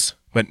Columbus,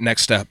 but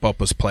Next Step Up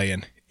was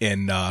playing,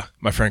 and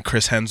my friend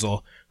Chris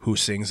Hensel, who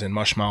sings in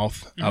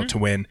Mushmouth, Out to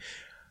Win.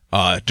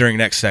 During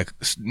Next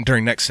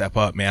Step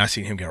Up, man, I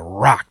seen him get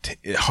rocked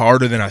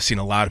harder than I've seen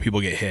a lot of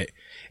people get hit.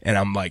 And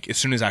I'm like, as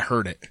soon as I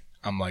heard it,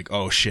 I'm like,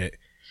 oh shit.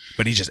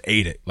 But he just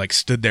ate it, like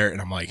stood there, and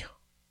I'm like,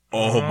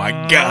 oh my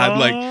God,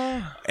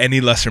 like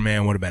any lesser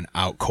man would have been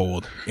out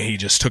cold, and he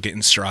just took it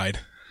in stride.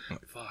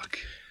 Fuck.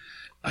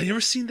 You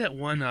ever seen that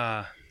one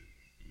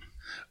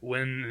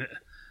when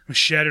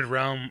Shattered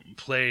Realm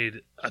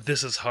played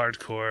This Is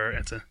Hardcore?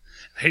 It's a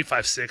Hate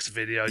 5-6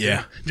 video.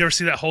 Did you ever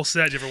see that whole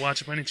set? Did you ever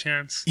watch it by any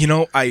chance? I'm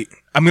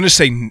going to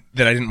say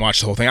that I didn't watch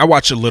the whole thing. I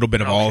watched a little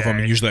bit of all of them,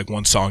 and usually like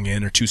one song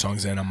in or two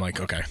songs in, I'm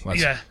like, okay,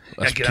 let's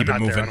keep it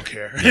moving. There, I don't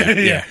care.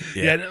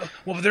 Yeah.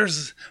 Well, but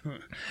there's,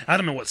 I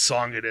don't know what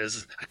song it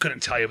is. I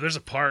couldn't tell you, but there's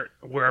a part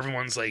where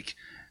everyone's like,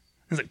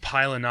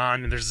 piling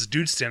on, and there's this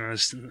dude standing on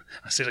the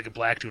stage, like a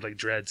black dude, like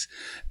dreads,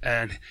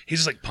 and he's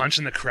just like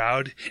punching the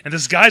crowd, and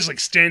this guy's like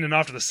standing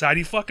off to the side.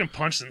 He fucking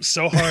punched him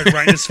so hard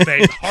right in his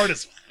face, hard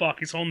as fuck.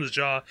 He's holding his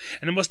jaw,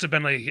 and it must have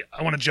been like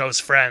one of Joe's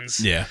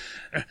friends. Yeah.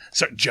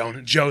 Sorry,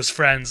 Joe's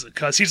friends,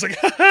 because he's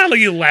like, like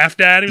he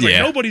laughed at him. He's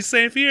like, nobody's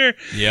safe here.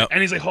 Yeah.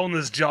 And he's like holding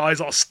his jaw. He's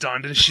all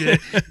stunned and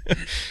shit.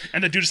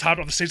 And the dude just hopped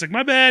off the stage like,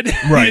 my bad.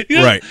 Right.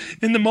 Right.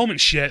 In the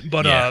moment, shit.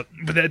 But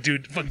that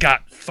dude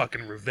got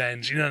fucking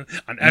revenge, on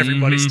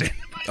everybody standing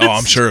by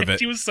I'm sure of it.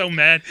 He was so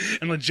mad.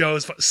 And like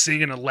Joe's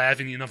singing and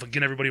laughing,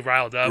 getting everybody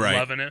riled up,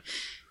 loving it.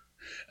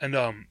 And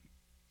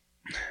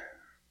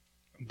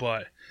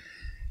but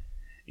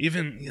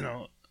even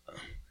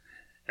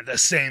in that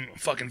same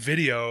fucking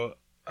video,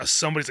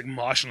 somebody's like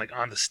moshing like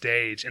on the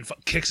stage and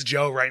kicks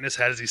Joe right in his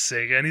head as he's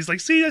singing. And he's like,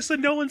 "See, I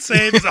said no one's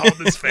safe." He's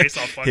holding his face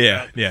all fucked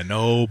up. Yeah,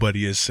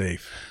 nobody is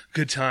safe.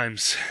 Good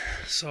times.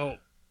 So,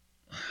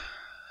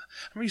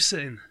 what were you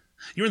saying?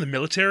 You were in the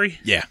military?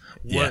 Yeah.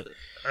 What?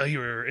 You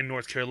were in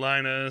North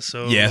Carolina,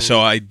 so... Yeah,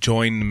 so I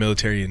joined the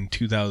military in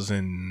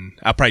 2000...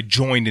 I probably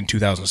joined in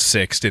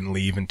 2006, didn't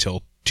leave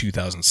until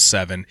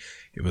 2007.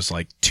 It was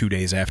like 2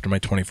 days after my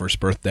 21st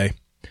birthday.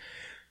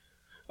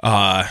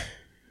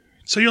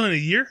 So you're only a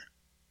year?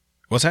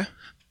 What's that?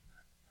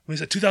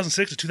 Was it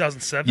 2006 or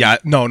 2007? Yeah,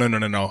 no.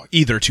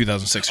 Either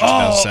 2006 or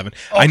 2007.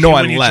 I know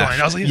I left.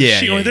 I was like,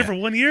 you only there for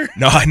 1 year?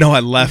 No, I know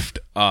I left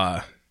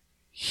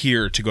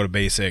here to go to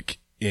basic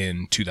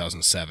in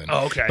 2007.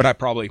 Oh, okay. But I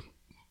probably...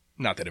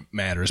 Not that it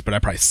matters, but I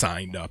probably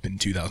signed up in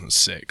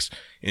 2006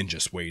 and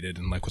just waited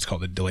in like what's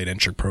called the delayed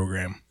entry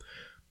program.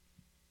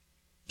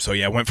 So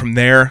yeah, I went from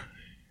there,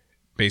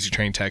 basic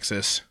training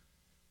Texas,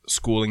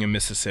 schooling in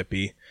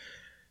Mississippi,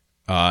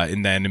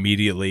 and then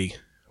immediately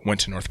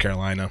went to North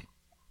Carolina.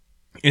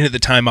 And at the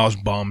time I was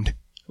bummed,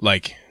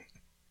 like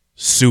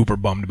super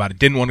bummed about it.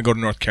 Didn't want to go to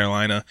North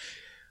Carolina.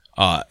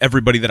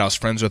 Everybody that I was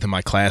friends with in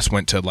my class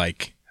went to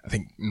like, I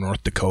think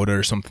North Dakota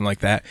or something like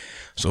that.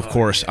 So of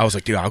course I was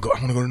like, dude, I want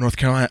to go to North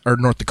Carolina or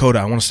North Dakota.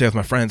 I want to stay with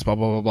my friends, blah,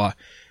 blah, blah, blah.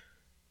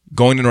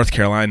 Going to North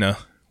Carolina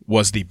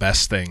was the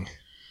best thing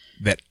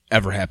that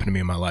ever happened to me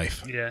in my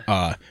life. Yeah.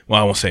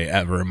 Well, I won't say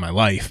ever in my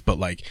life, but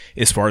like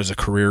as far as a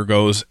career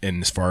goes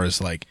and as far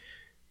as like,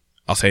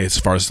 I'll say as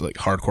far as like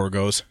hardcore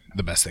goes,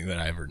 the best thing that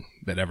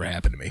ever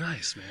happened to me.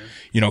 Nice,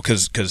 man.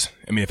 Cause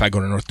I mean, if I go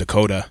to North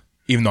Dakota,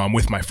 even though I'm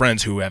with my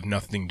friends who have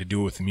nothing to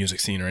do with the music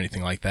scene or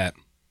anything like that,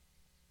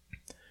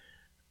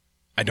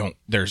 I don't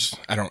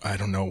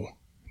know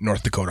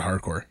North Dakota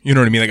hardcore. You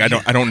know what I mean? Like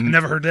I don't.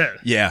 Never heard that.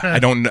 Yeah, I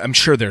don't. I'm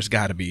sure there's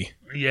got to be.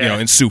 Yeah.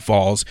 In Sioux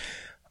Falls,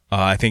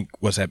 I think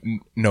was that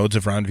Nodes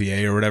of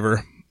Ronvier or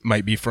whatever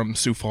might be from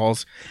Sioux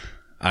Falls.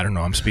 I don't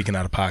know. I'm speaking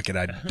out of pocket.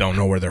 I don't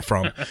know where they're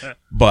from,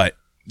 but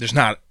there's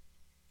not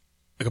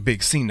like a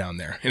big scene down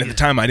there. And at the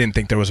time, I didn't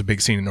think there was a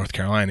big scene in North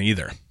Carolina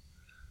either.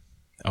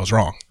 I was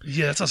wrong.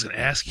 Yeah, that's what I was going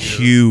to ask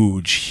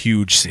you.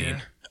 Huge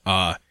scene.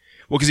 Well,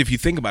 because if you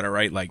think about it,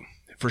 right, like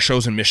for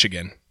shows in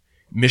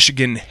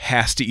Michigan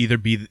has to either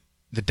be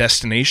the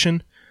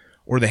destination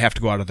or they have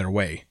to go out of their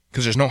way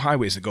because there's no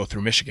highways that go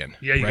through Michigan.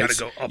 Yeah, you right? got to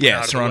go up and Yeah,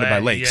 out surrounded of the by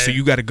way. lakes. Yeah. So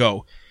you got to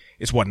go.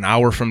 It's an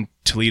hour from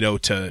Toledo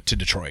to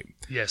Detroit.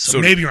 Yeah,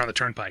 so maybe you're on the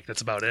turnpike.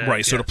 That's about it.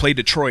 Right. So yeah. to play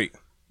Detroit,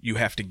 you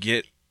have to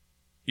get,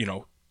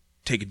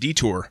 take a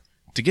detour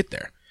to get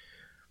there.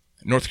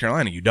 North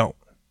Carolina, you don't.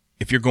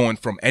 If you're going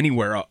from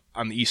anywhere up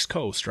on the East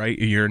Coast, right?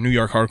 You're a New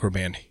York hardcore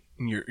band,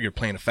 and you're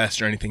playing a fest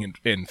or anything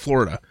in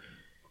Florida.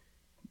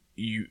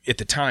 You at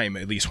the time,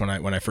 at least when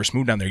I first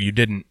moved down there,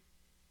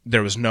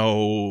 there was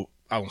no.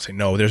 I won't say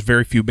no. There's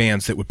very few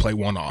bands that would play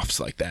one-offs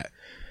like that.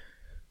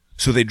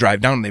 So they drive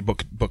down and they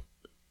book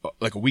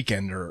like a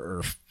weekend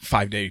or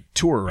 5-day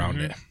tour around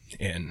it.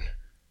 And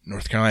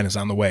North Carolina's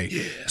on the way.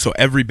 Yeah. So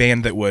every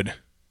band that would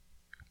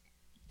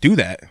do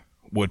that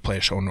would play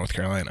a show in North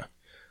Carolina.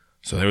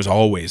 So there was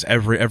always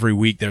every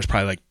week. There's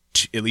probably like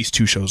at least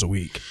 2 shows a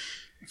week.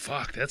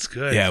 Fuck, that's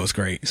good. Yeah, it was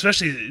great.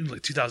 Especially in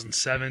like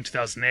 2007,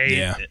 2008.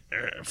 Yeah.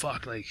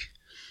 Fuck, like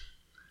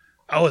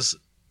I was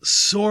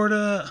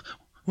sorta.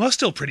 Well, I was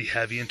still pretty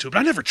heavy into it, but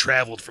I never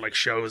traveled for like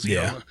shows. You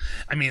know?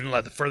 I mean,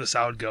 like the furthest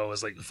I would go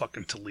is like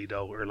fucking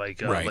Toledo or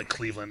like like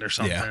Cleveland or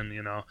something.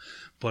 You know,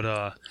 but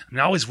I mean,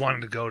 I always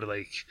wanted to go to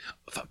like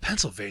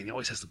Pennsylvania.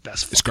 Always has the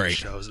best fucking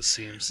shows. It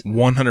seems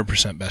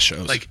 100% best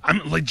shows. Like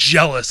I'm like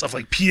jealous of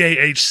like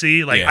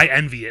PAHC. Like I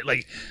envy it.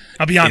 Like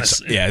I'll be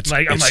honest. It's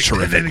like I'm like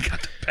terrific. they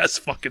got the best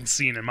fucking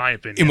scene in my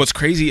opinion. And what's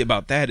crazy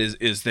about that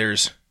is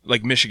there's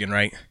like Michigan,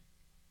 right?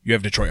 You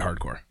have Detroit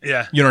hardcore.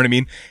 Yeah. You know what I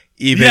mean?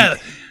 Even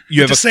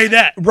you have say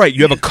that. Right.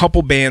 You have a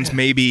couple bands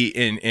maybe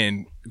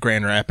in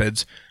Grand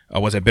Rapids.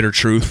 Was it Bitter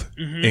Truth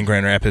in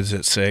Grand Rapids?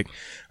 It's sick.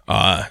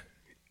 In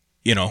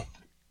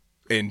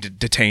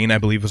Detain, I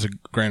believe, was a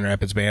Grand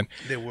Rapids band.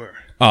 They were.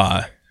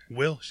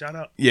 Will, shout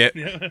out. Yeah.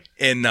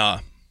 And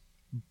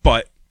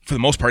but for the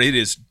most part, it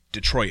is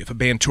Detroit. If a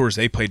band tours,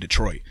 they play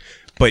Detroit.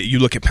 But you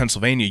look at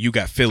Pennsylvania, you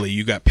got Philly,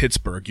 you got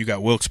Pittsburgh, you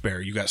got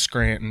Wilkes-Barre, you got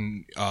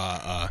Scranton.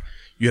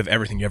 You have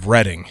everything. You have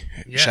Reading.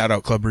 Yeah. Shout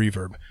out Club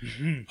Reverb.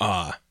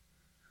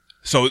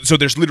 So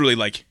there's literally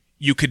like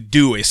you could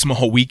do a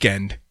small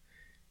weekend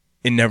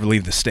and never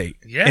leave the state.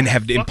 Yeah. And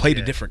play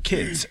to different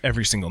kids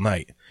every single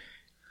night.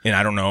 And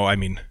I don't know. I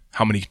mean,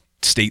 how many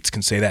states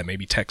can say that?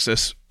 Maybe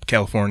Texas,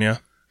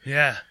 California.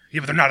 Yeah.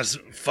 Yeah, but they're not as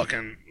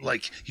fucking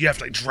like you have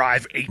to like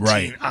drive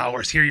 18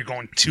 hours. Here you're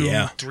going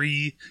 2,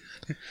 3,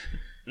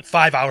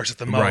 5 hours at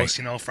the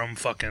most, from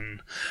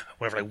fucking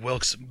whatever, like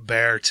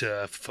Wilkes-Barre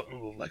to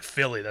like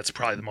Philly. That's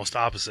probably the most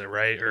opposite,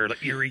 right? Or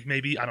like Erie,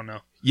 maybe. I don't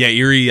know. Yeah,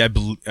 Erie.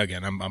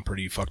 Again, I'm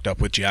pretty fucked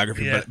up with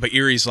geography, but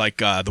Erie's like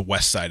the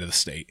west side of the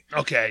state.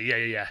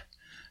 Okay,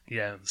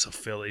 yeah. So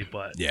Philly,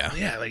 but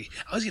yeah, like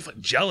I was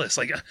getting jealous.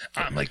 Like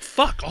I'm like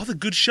fuck all the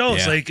good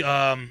shows. Like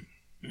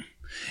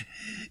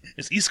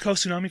is East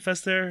Coast Tsunami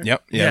Fest there?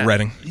 Yep. Yeah,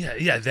 Reading.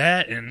 Yeah,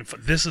 that and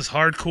This Is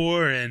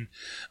Hardcore and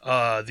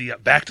the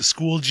Back to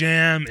School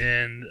Jam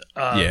and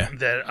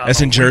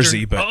that's in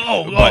Jersey,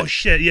 but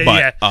shit,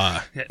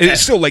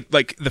 it's still like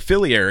the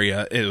Philly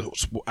area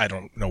is, I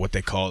don't know what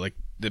they call it,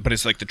 but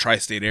it's like the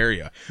tri-state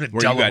area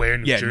where Delaware,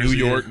 New Jersey, New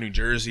York, New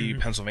Jersey,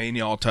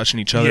 Pennsylvania, all touching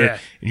each other,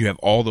 and you have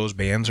all those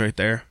bands right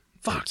there.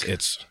 Fuck,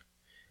 it's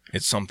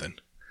something.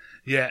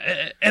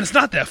 Yeah, and it's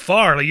not that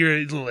far. Like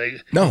you're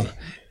like no.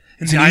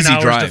 It's 9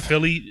 hours drive to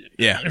Philly,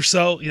 or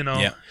so,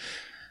 Yeah,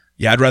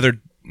 I'd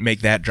rather make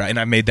that drive, and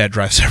I made that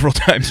drive several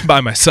times by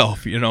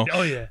myself,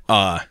 Oh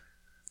yeah.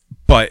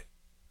 But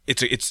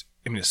it's.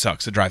 I mean, it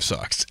sucks. The drive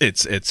sucks. I'm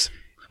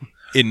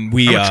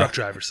a truck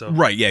driver, so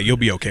right. Yeah, you'll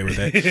be okay with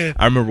it.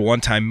 I remember one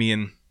time me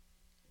and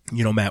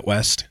Matt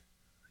West.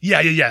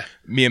 Yeah.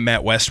 Me and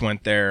Matt West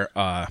went there.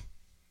 It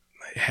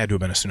had to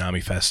have been a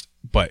Tsunami Fest,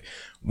 but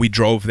we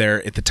drove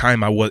there. At the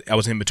time, I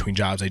was in between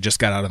jobs. I just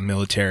got out of the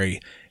military.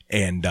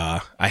 And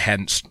I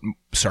hadn't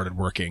started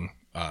working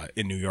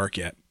in New York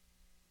yet.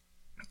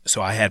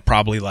 So I had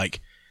probably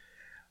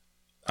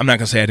I'm not going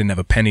to say I didn't have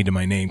a penny to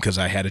my name because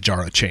I had a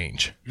jar of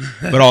change.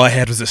 But all I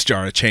had was this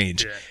jar of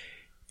change. Yeah.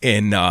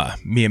 And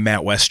me and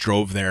Matt West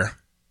drove there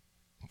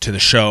to the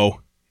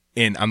show.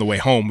 And on the way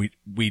home,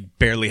 we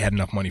barely had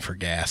enough money for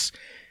gas.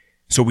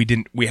 So we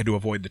had to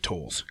avoid the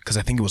tolls because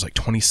I think it was like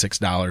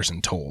 $26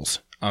 in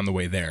tolls on the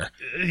way there.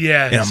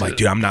 Yeah. And I'm like,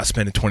 dude, I'm not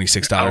spending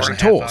 $26 in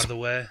tolls. Out of the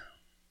way.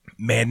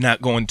 Man,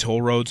 not going toll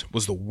roads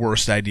was the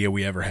worst idea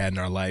we ever had in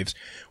our lives.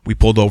 We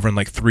pulled over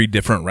in 3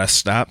 different rest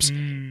stops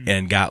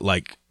and got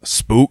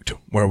spooked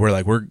where we're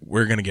like,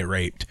 we're going to get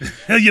raped.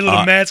 Your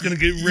little Matt's going to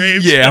get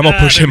raped. Yeah, I'm going to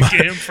push him out.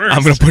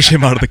 I'm going to push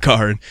him out of the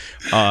car.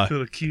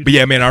 But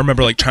yeah, man, I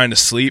remember trying to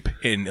sleep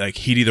and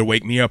he'd either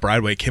wake me up or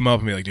I'd wake him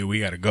up and be like, dude,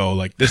 we got to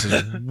go. This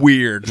is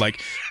weird.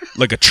 Like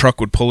a truck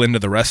would pull into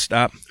the rest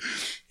stop.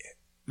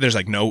 There's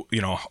no,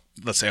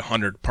 let's say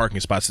 100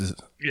 parking spots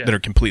that are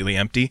completely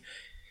empty.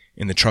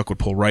 And the truck would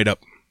pull right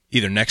up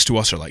either next to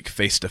us or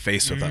face to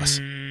face with us.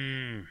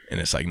 And And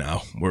it's like,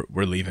 no,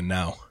 we're leaving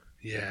now.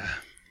 Yeah.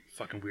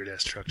 Fucking weird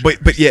ass truck.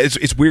 But yeah,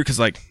 it's weird because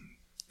like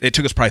it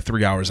took us probably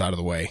 3 hours out of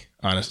the way.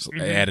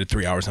 Honestly, I added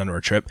 3 hours onto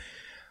our trip.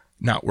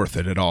 Not worth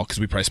it at all because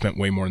we probably spent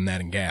way more than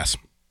that in gas.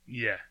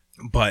 Yeah.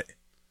 But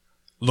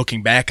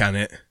looking back on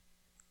it,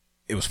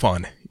 it was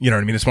fun. You know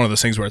what I mean? It's one of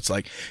those things where it's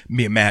like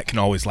me and Matt can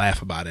always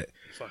laugh about it.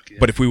 Fuck yeah.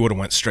 But if we would have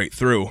went straight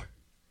through,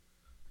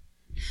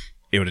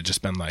 it would have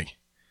just been like,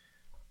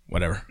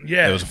 whatever.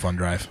 Yeah. It was a fun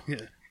drive.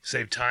 Yeah.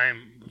 Save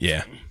time.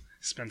 Yeah.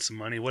 Spend some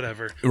money,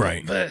 whatever.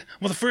 Right. But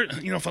the first,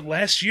 for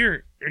last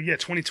year,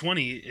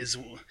 2020 is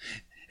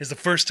the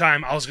first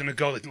time I was gonna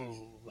go like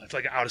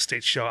an out of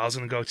state show. I was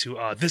gonna go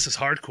to This Is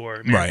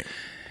Hardcore, man. Right.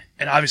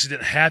 And obviously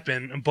didn't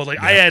happen. But like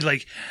I had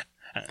like.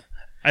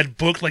 I'd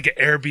booked like an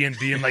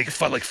Airbnb in like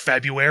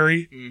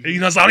February,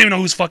 so I don't even know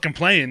who's fucking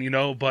playing,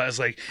 but it's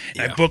like,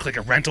 I booked like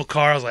a rental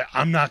car. I was like,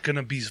 I'm not going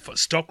to be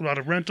stuck without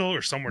a rental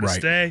or somewhere to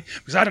stay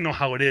because I don't know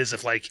how it is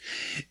if like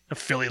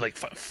Philly like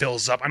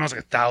fills up. I know it's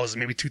like 1,000,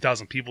 maybe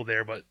 2,000 people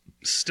there, but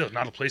still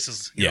not a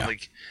places,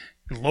 like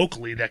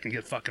locally that can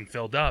get fucking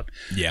filled up.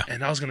 Yeah.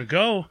 And I was going to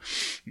go,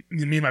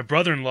 me and my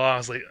brother-in-law, I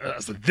was like,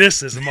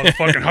 this is a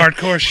motherfucking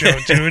hardcore show,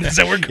 dude.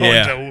 So we're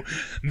going to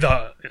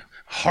the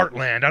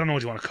Heartland. I don't know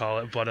what you want to call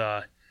it,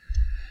 but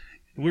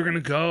we're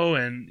gonna go,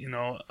 and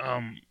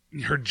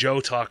you heard Joe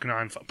talking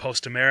on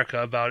Post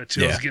America about it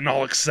too. I was getting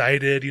all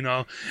excited.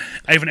 I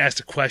even asked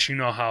a question.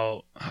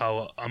 How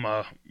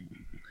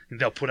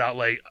they'll put out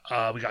like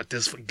we got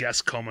this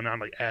guest coming on,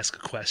 like ask a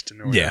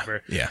question or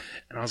whatever. Yeah.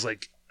 And I was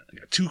like, I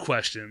got 2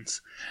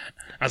 questions.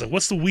 I was like,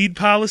 what's the weed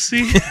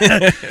policy?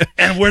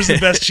 And where's the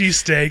best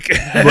cheesesteak?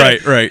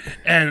 Right.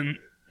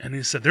 And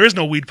he said, there is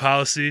no weed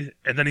policy.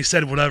 And then he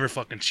said, whatever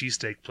fucking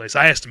cheesesteak place.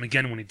 I asked him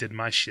again when he did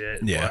my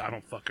shit. Yeah. But I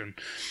don't fucking...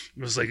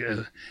 It was like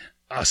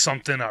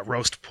something,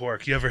 roast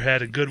pork. You ever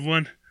had a good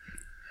one?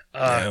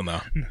 I don't know.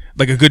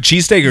 Like a good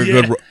cheesesteak or a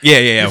good...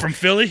 Yeah. You're from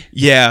Philly?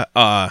 Yeah.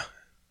 I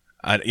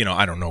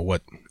don't know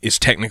what is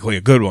technically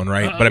a good one,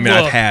 right? But I mean,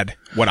 I've had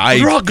what I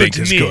think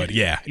is good.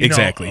 Yeah,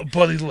 exactly.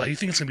 But like, you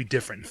think it's going to be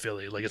different in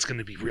Philly. Like, it's going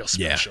to be real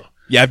special.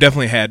 Yeah, I've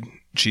definitely had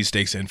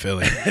cheesesteaks in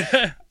Philly.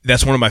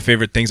 That's one of my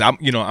favorite things. I'm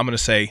going to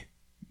say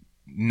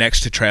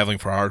next to traveling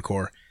for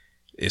hardcore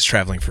is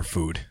traveling for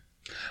food.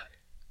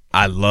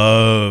 I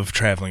love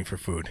traveling for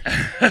food.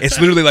 It's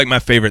literally like my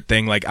favorite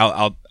thing. Like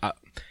I'll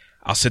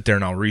sit there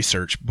and I'll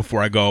research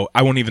before I go.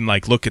 I won't even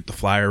like look at the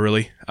flyer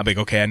really. I'll be like,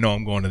 okay, I know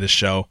I'm going to this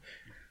show.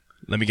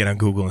 Let me get on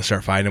Google and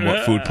start finding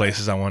what food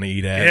places I want to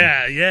eat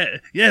at.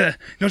 Yeah.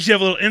 Don't you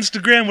have a little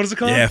Instagram? What is it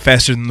called? Yeah,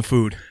 Faster Than the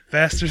Food.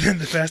 Faster than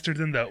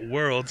the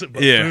world.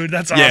 But food,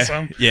 that's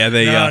awesome. Yeah,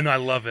 No, I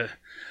love it.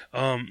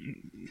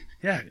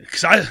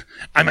 Because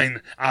I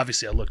mean,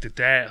 obviously I looked at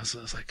that. I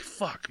was like,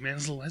 fuck, man,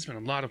 there's been a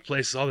lot of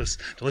places, all this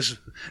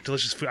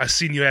delicious food. I've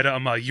seen you at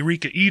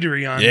Eureka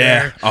Eatery on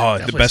there. Oh,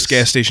 the best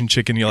gas station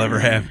chicken you'll ever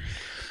have.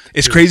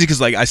 It's crazy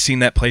because like I seen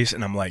that place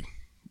and I'm like,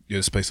 dude,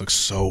 this place looks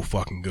so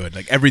fucking good.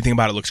 Like everything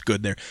about it looks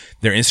good. Their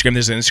Instagram,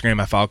 there's an Instagram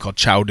I follow called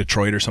Chow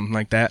Detroit or something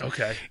like that.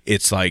 Okay.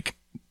 It's like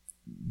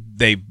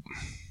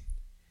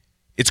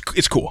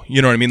it's cool.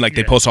 You know what I mean? Like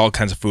they post all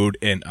kinds of food,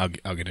 and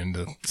I'll get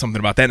into something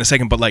about that in a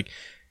second. But like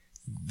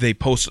they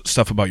post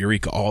stuff about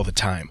Eureka all the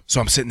time.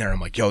 So I'm sitting there, I'm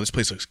like, yo, this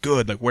place looks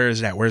good. Like where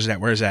is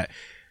that?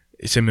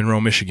 It's in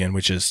Monroe, Michigan,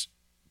 which is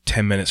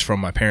 10 minutes from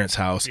my parents'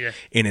 house. Yeah.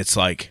 And it's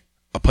like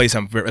a place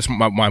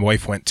my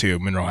wife went to,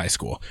 Monroe High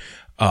School.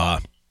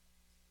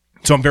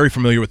 So I'm very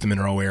familiar with the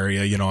Monroe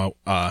area.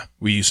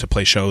 We used to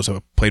play shows.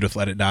 I played with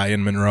Let It Die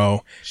in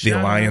Monroe, the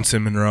Alliance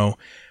in Monroe.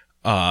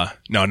 No,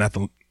 not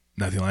the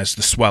Alliance,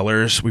 the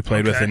Swellers we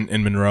played with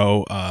in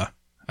Monroe. I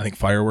think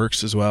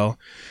Fireworks as well.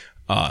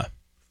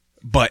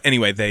 But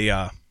anyway,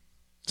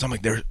 so I'm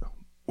like,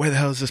 where the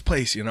hell is this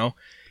place?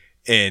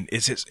 And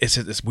it's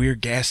at this weird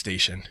gas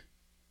station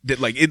that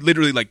like, it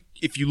literally like,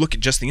 if you look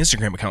at just the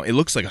Instagram account, it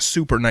looks like a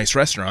super nice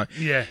restaurant.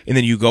 Yeah. And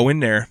then you go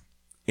in there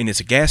and it's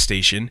a gas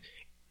station.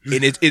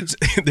 And it's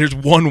there's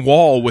one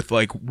wall with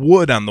like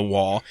wood on the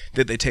wall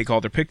that they take all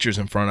their pictures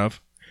in front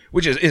of,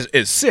 which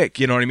is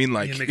sick. You know what I mean?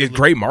 Like it's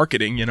great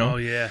marketing. Oh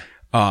yeah.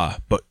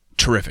 But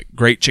terrific,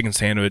 great chicken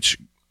sandwich.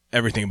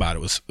 Everything about it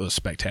was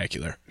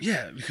spectacular.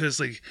 Yeah,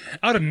 because like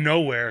out of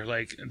nowhere,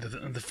 like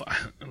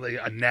like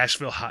a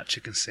Nashville hot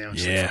chicken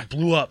sandwich like,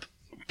 blew up,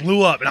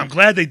 and I'm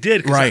glad they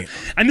did. Right.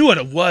 I knew what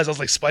it was. I was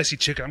like, spicy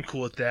chicken. I'm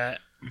cool with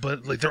that.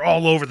 But like they're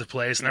all over the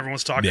place, and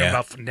everyone's talking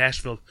about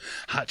Nashville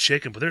hot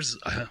chicken. But there's.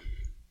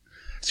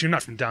 So you're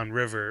not from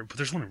downriver, but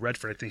there's one in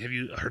Redford, I think. Have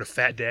you heard of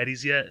Fat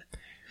Daddy's yet?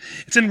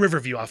 It's in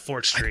Riverview off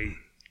 4th Street.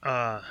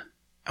 I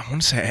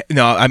want to say...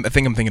 No, I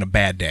think I'm thinking of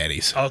Bad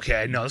Daddy's.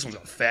 Okay, no, this one's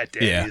called Fat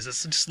Daddy's. Yeah.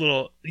 It's just a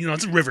little...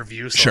 it's in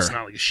Riverview, so it's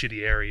not like a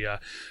shitty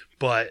area.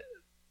 But,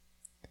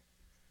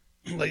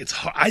 like, it's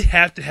hard. I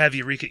have to have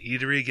Eureka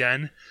Eatery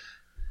again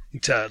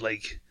to,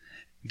 like,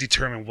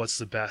 determine what's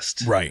the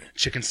best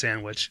chicken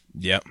sandwich.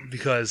 Yep.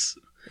 Because...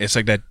 It's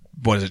like that...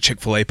 What is it?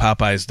 Chick-fil-A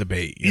Popeyes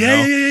debate.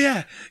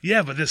 Yeah.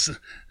 But this,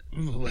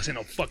 Ooh, this ain't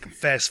no fucking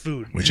fast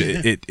food. Which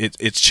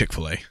it's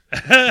Chick-fil-A.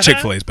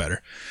 Chick-fil-A is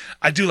better.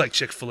 I do like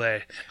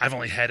Chick-fil-A. I've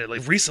only had it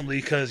like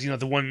recently because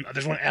there's one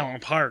at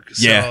Allen Park.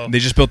 So. Yeah, they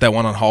just built that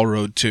one on Hall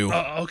Road too.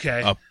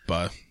 Okay. Up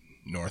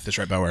north. It's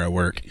right by where I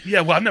work.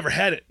 Yeah, well, I've never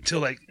had it until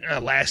like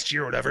last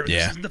year or whatever.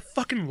 Yeah. The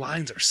fucking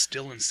lines are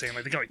still insane.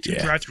 Like they got like 2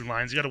 drive-through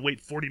lines. You got to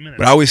wait 40 minutes.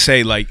 But I always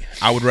say like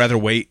I would rather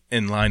wait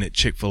in line at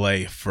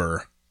Chick-fil-A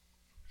for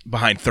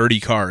behind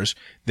 30 cars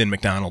than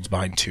McDonald's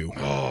behind 2.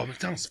 Oh,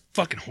 McDonald's is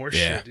fucking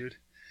horseshit, dude.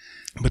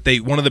 But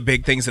one of the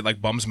big things that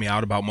like bums me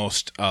out about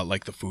most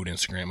like the food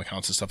Instagram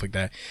accounts and stuff like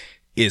that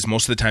is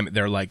most of the time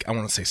they're like, I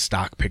want to say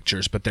stock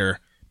pictures, but they're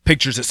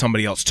pictures that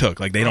somebody else took.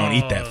 Like they don't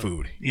eat that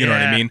food. You know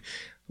what I mean?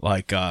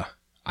 Like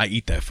I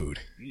eat that food.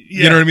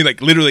 You know what I mean?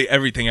 Like literally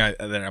everything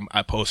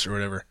I post or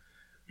whatever,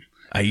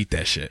 I eat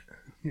that shit.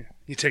 Yeah.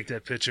 You take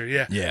that picture,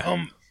 yeah.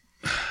 Yeah.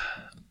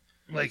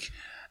 Like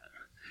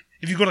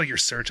if you go to like your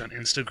search on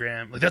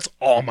Instagram, like that's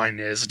all mine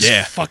is. It's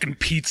just fucking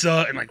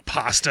pizza and like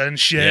pasta and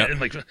shit and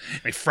like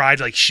fried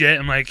like shit.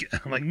 I'm like,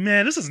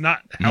 man, this is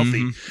not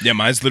healthy. Mm-hmm. Yeah,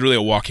 mine's literally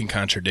a walking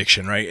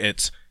contradiction, right?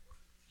 It's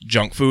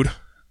junk food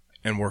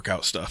and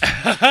workout stuff.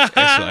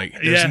 It's like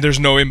there's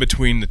no in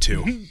between the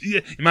two.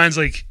 Yeah, mine's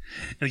like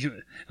a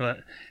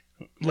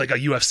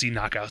UFC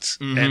knockouts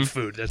and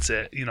food. That's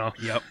it.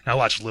 Yep. I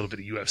watch a little bit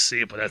of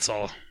UFC, but that's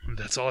all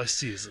I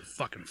see is the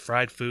fucking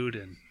fried food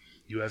and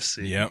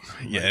UFC. Yep.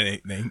 Yeah,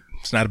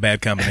 it's not a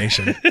bad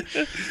combination.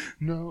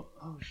 No.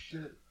 Oh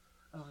shit.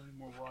 I don't need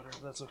more water.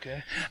 That's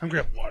okay. I'm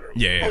gonna grab water.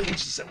 Yeah. Oh,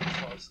 just set my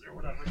clothes or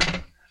whatever.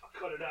 I'll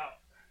cut it out.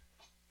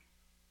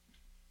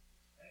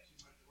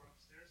 Actually, might run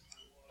upstairs and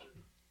my water.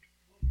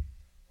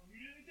 You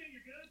need anything?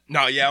 You're good?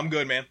 No, yeah, I'm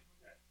good, man.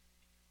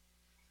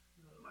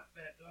 My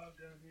fat dog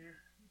down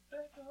here.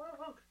 Fat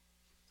dog.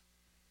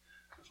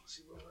 Let's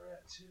see where we're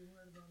at too.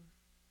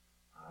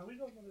 We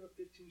got another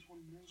 15,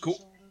 20 minutes. Cool. Or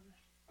so, whatever.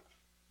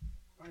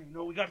 I don't even know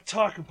what we got to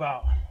talk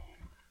about.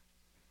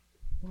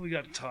 What do we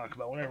got to talk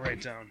about? When I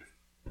write down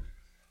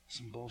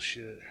some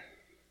bullshit.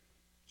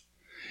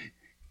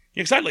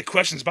 Yeah, because I had like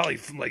questions about like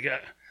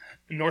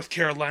North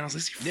Carolina. I was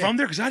like, is he from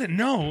there? Because I didn't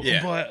know.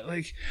 Yeah. But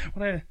like,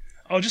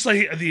 just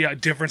like the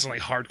difference in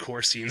like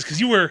hardcore scenes. Because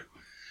you were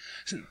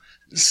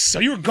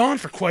gone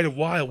for quite a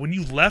while. When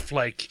you left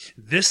like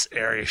this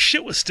area,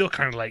 shit was still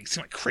kind of like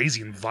seemed like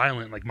crazy and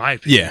violent. Like my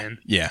opinion.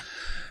 Yeah.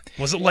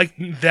 Was it like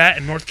that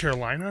in North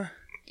Carolina?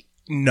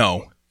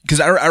 No, because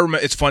I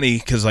remember. It's funny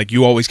because like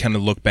you always kind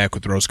of look back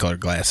with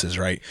rose-colored glasses,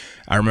 right?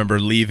 I remember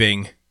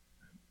leaving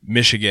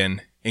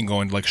Michigan and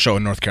going to like a show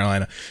in North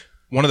Carolina.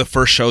 One of the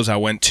first shows I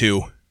went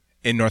to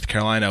in North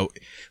Carolina.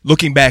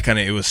 Looking back on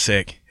it, it was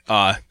sick.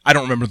 I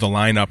don't remember the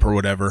lineup or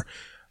whatever.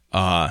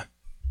 I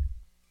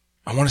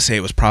want to say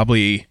it was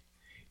probably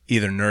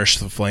either Nourish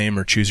the Flame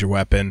or Choose Your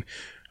Weapon.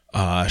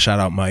 Shout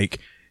out Mike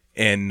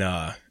and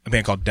a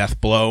band called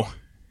Death Blow.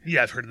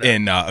 Yeah, I've heard of that.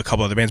 And a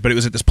couple other bands, but it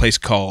was at this place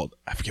called,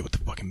 I forget what the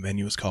fucking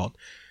venue was called.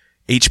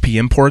 HP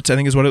Imports, I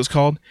think is what it was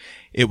called.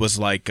 It was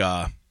like,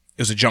 it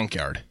was a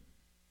junkyard.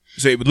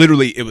 So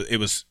it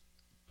was,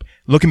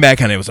 looking back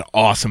on it, it was an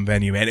awesome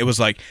venue, man. It was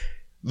like,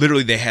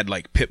 literally they had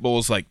like pit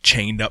bulls like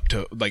chained up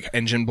to like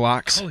engine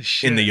blocks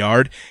in the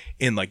yard.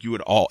 And like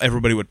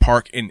everybody would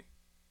park, and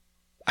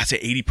I'd say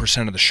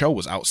 80% of the show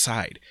was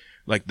outside.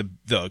 Like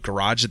the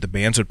garage that the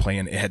bands would play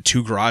in, it had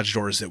 2 garage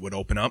doors that would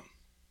open up.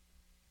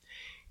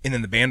 And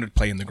then the band would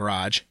play in the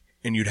garage,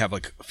 and you'd have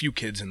like a few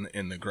kids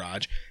in the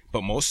garage,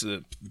 but most of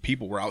the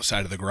people were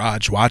outside of the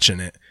garage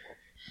watching it.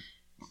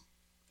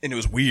 And it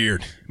was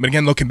weird. But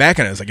again, looking back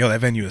on it, I was like, yo,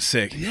 that venue is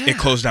sick. Yeah. It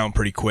closed down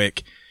pretty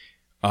quick.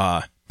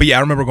 But yeah,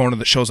 I remember going to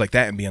the shows like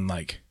that and being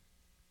like,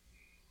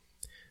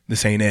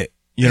 this ain't it.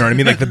 You know what I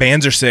mean? Like the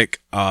bands are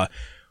sick, but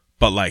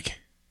like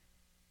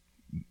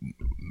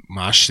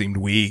mosh seemed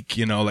weak,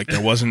 like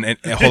there wasn't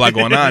a whole lot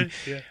going on.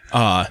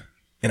 Yeah.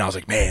 And I was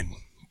like, man,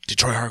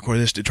 Detroit hardcore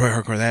this, Detroit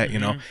hardcore that,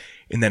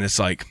 and then it's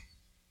like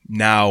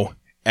now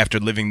after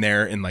living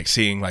there and like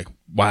seeing like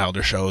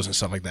Wilder shows and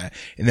stuff like that,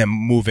 and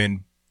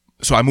then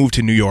so I moved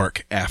to New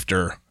York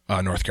after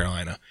North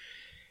Carolina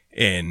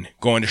and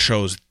going to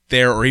shows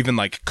there, or even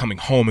like coming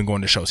home and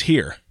going to shows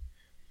here.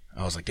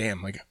 I was like,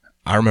 damn, like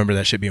I remember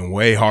that shit being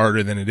way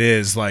harder than it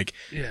is. Like,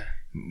 yeah,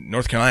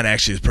 North Carolina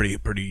actually is pretty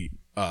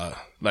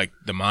like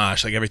the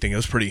mosh, like everything, it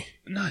was pretty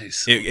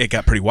nice. It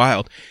got pretty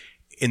wild,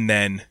 and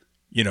then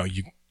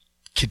you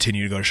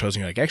continue to go to shows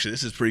and you're like, actually,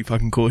 this is pretty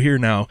fucking cool here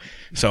now.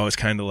 So it's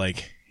kind of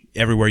like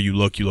everywhere you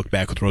look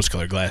back with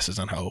rose-colored glasses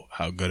on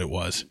how good it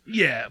was.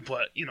 Yeah,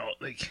 but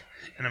like,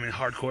 and I mean,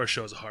 hardcore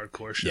show is a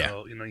hardcore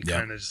show. Yeah. You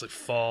kind of just like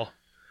fall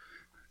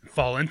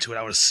into it,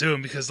 I would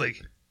assume, because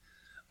like,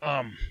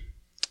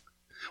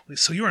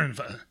 so you were in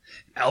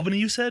Albany,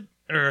 you said,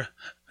 or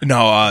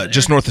no,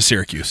 just north of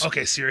Syracuse.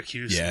 Okay,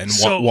 Syracuse. Yeah, in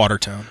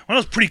Watertown. Well, it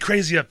was pretty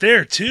crazy up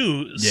there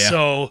too. Yeah.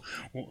 So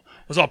it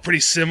was all pretty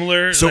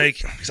similar. So, like,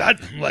 cause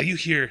you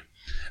hear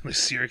like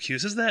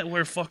Syracuse, is that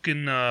where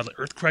fucking the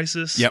Earth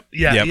Crisis? Yep.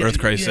 Yeah. Earth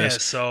Crisis. Yeah,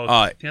 so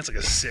that's like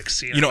a sick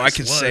scene. I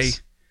could say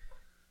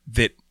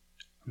that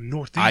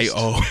Northeast.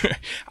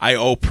 I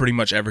owe pretty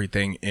much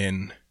everything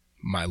in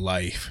my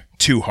life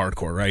to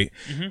hardcore, right?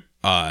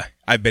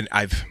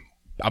 I've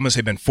I'm gonna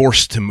say been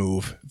forced to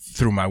move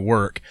through my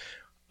work.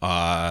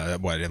 I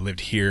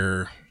lived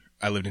here.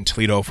 I lived in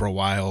Toledo for a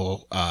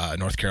while,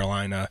 North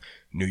Carolina,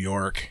 New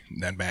York,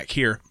 then back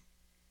here.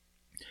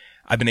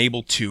 I've been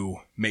able to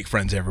make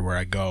friends everywhere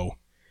I go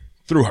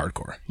through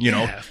hardcore, you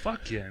know? Yeah,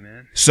 fuck yeah,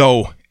 man.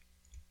 So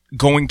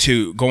going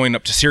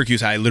up to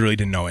Syracuse, I literally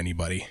didn't know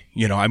anybody.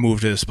 You know, I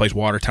moved to this place,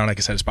 Watertown. Like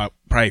I said, it's about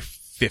probably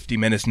 50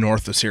 minutes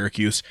north of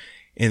Syracuse,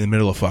 in the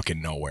middle of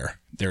fucking nowhere.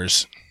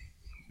 There's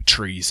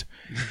trees.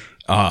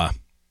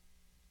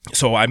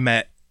 So I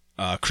met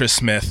Chris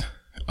Smith,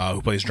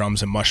 who plays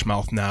drums in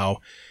Mushmouth now.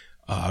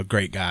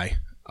 Great guy.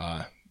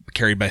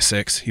 Carried by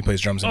Six. He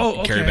plays drums in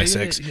Carried by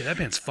Six. Yeah, that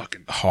band's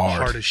fucking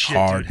hard as shit,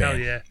 hard dude. Hell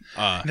band.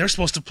 yeah. And they're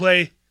supposed to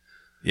play.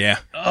 Yeah.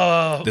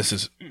 Oh. I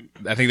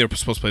think they're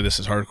supposed to play This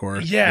Is Hardcore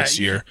this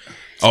year. Yeah.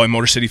 Oh, and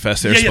Motor City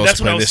Fest, they're supposed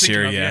to play this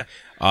year.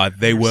 Of,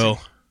 They will.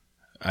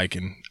 I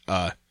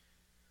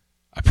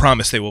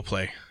promise they will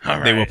play.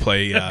 All They will right.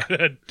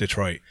 play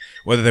Detroit,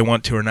 whether they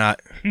want to or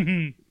not.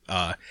 I'm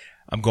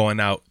going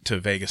out to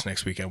Vegas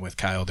next weekend with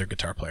Kyle, their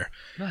guitar player.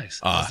 Nice.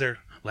 I was there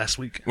last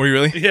week. Were you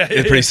really? Yeah.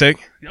 It's pretty sick.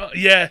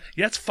 Yeah,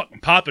 it's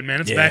fucking popping,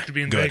 man. It's back to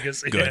being good,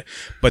 Vegas. Good. Yeah.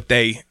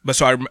 But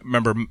so I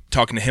remember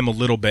talking to him a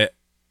little bit.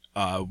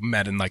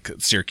 Met in like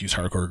Syracuse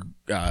Hardcore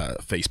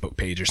Facebook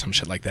page or some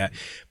shit like that.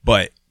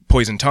 But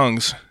Poison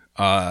Tongues,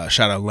 shout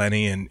out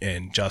Lenny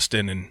and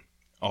Justin and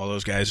all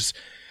those guys,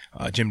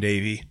 Jim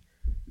Davey.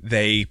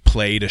 They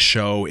played a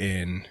show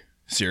in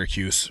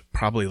Syracuse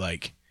probably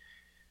like,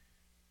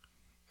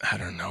 I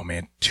don't know,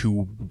 man,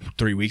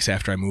 2-3 weeks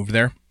after I moved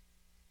there.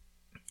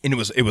 And it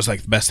was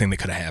like the best thing that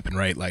could have happened,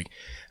 right? Like,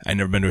 I'd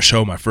never been to a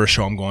show. My first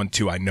show I'm going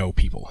to, I know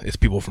people. It's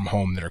people from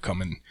home that are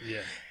coming.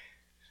 Yeah.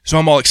 So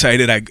I'm all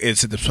excited.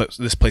 It's at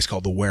this place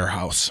called The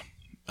Warehouse.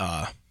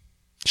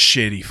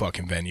 Shitty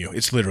fucking venue.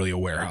 It's literally a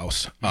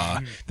warehouse.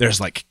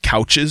 There's like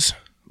couches,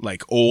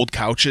 like old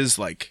couches,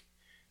 like,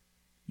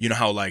 you know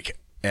how like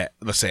at,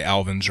 let's say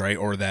Alvin's, right?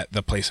 Or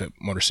the place at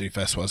Motor City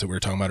Fest was that we were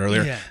talking about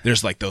earlier. Yeah.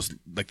 There's like those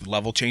like the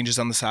level changes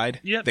on the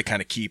side that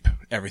kind of keep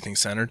everything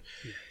centered.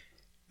 Yeah.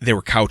 There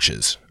were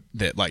couches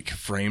that like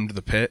framed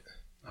the pit.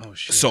 Oh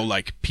shit. So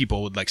like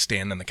people would like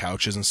stand on the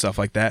couches and stuff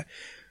like that.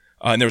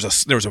 And there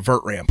was a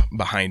vert ramp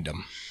behind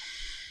them.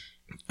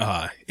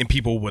 And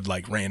people would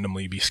like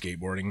randomly be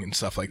skateboarding and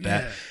stuff like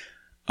that.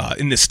 Yeah.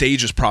 And the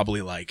stage was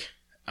probably like,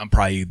 I'm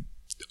probably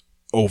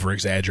over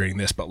exaggerating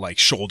this, but like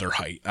shoulder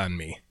height on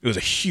me. It was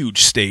a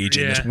huge stage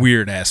in this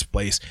weird ass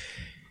place.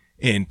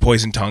 And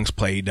Poison Tongues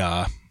played,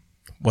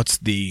 what's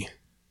the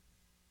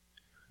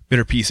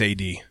Bitter Peace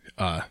AD,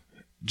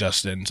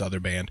 Justin's other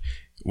band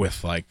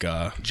with like,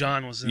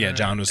 John was in it. Yeah,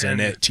 John was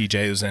in it.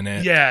 TJ was in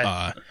it.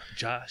 Yeah.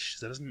 Josh,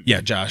 that doesn't. Yeah,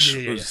 Josh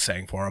was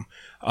sang for him.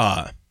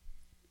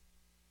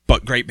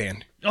 But great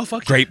band. Oh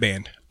fuck. Great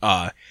band.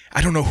 I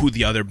don't know who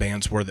the other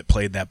bands were that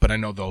played that, but I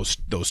know those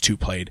two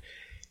played,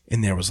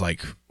 and there was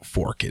like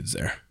 4 kids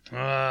there,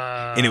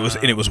 and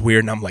it was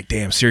weird. And I'm like,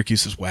 damn,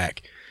 Syracuse is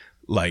whack.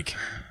 Like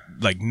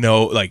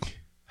no, like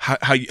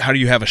how do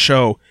you have a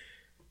show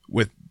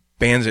with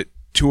bands that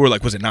tour?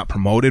 Like, was it not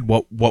promoted?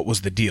 What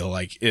was the deal?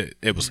 Like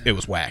it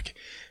was whack.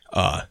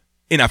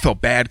 And I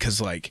felt bad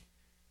because like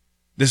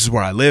this is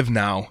where I live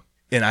now,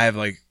 and I have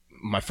like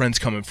my friends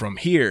coming from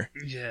here.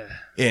 Yeah.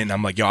 And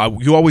I'm like, yo,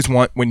 you always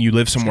want, when you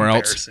live somewhere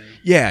else,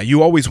 embarrassing.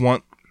 you always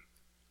want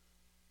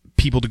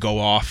people to go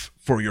off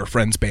for your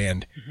friend's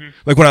band. Mm-hmm.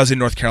 Like when I was in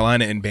North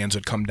Carolina and bands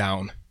would come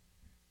down,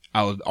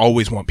 I would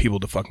always want people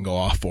to fucking go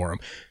off for them.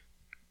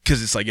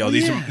 Because it's like, yo,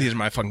 these are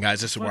my fucking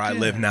guys. This is where I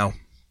live now.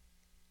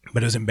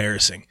 But it was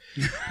embarrassing.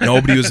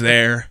 Nobody was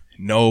there.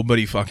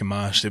 Nobody fucking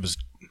moshed. It was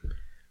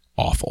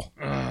awful.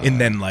 And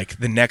then like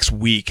the next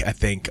week, I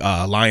think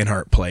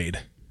Lionheart played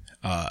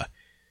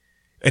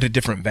at a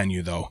different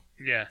venue though.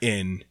 Yeah.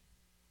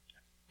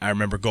 I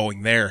remember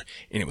going there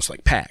and it was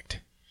like packed.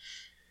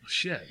 Oh,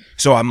 shit.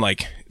 So I'm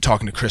like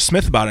talking to Chris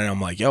Smith about it, and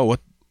I'm like, yo, what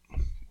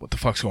the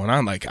fuck's going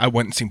on? Like, I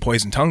went and seen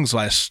Poison Tongues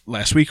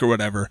last week or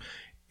whatever,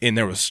 and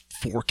there was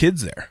 4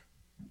 kids there.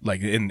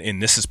 Like,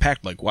 and this is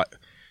packed. Like, what?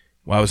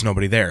 Why was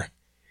nobody there?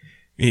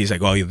 And he's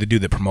like, oh, the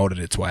dude that promoted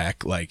it's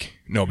whack. Like,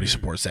 nobody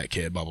supports that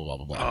kid. Blah blah blah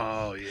blah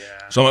blah. Oh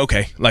yeah. So I'm like,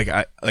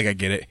 okay, I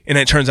get it. And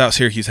it turns out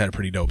Syracuse had a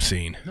pretty dope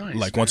scene. Nice,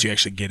 like once you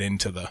actually get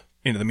into the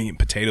meat and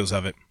potatoes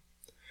of it.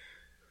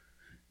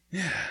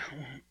 Yeah.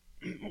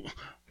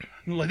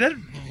 Like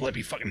that'd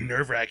be fucking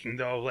nerve wracking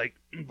though. Like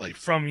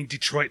from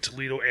Detroit,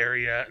 Toledo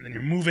area, and then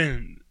you're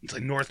moving to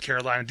like North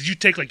Carolina. Did you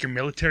take like your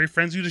military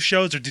friends to the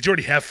shows, or did you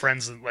already have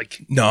friends that,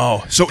 like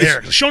No, so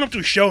there showing up to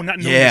a show, not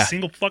knowing a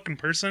single fucking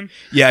person?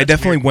 Yeah, I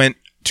definitely went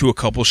to a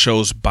couple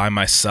shows by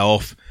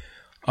myself.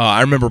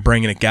 I remember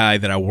bringing a guy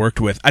that I worked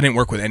with. I didn't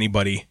work with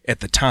anybody at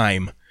the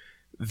time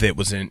that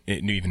was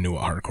even knew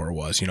what hardcore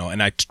was, you know.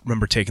 And I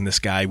remember taking this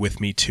guy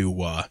with me to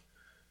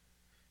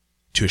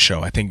a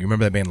show. I think you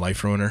remember that band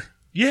Life Ruiner.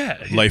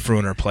 Yeah, Life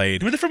Ruiner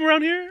played. Were they from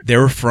around here? They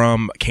were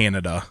from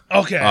Canada.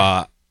 Okay.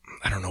 I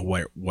don't know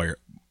where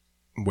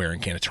in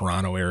Canada,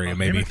 Toronto area,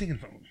 maybe. I'm thinking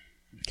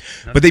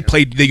But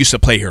they used to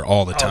play here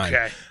all the time.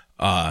 Okay.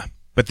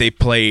 But they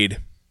played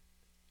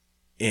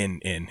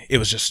it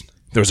was just,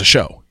 there was a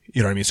show.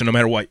 You know what I mean? So no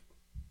matter what,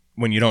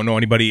 when you don't know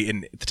anybody,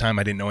 and at the time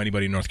I didn't know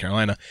anybody in North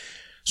Carolina,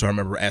 so I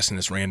remember asking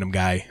this random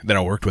guy that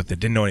I worked with that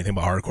didn't know anything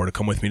about hardcore to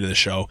come with me to the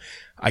show.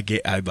 I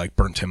like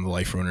burnt him the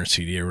Life Ruiner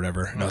CD or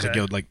whatever, and I was like,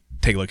 yo, like,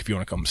 take a look if you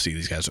want to come see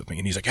these guys with me.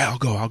 And he's like, yeah,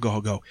 I'll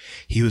go.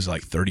 He was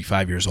like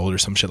 35 years old or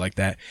some shit like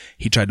that.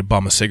 He tried to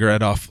bum a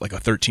cigarette off like a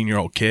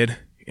 13-year-old kid,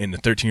 and the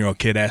 13-year-old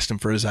kid asked him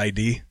for his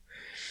ID.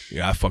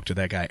 Yeah, I fucked with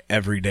that guy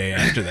every day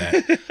after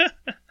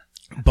that.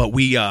 But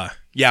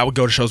I would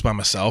go to shows by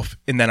myself,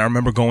 and then I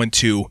remember going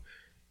to,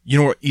 you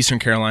know where Eastern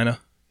Carolina?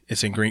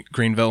 It's in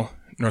Greenville,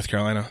 North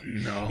Carolina.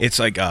 No. It's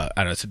like, I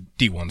don't know, it's a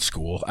D1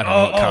 school. I don't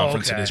know what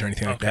conference it is or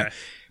anything like that.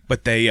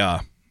 But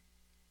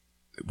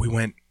we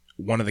went,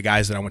 one of the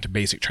guys that I went to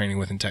basic training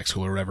with in tech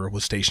school or whatever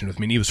was stationed with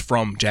me, and he was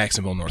from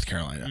Jacksonville, North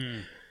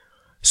Carolina.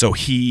 So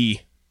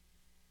he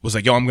was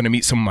like, yo, I'm going to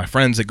meet some of my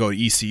friends that go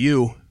to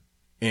ECU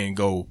and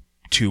go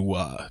to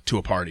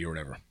a party or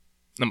whatever. And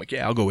I'm like,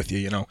 yeah, I'll go with you,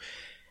 you know.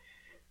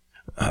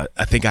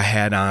 I think I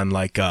had on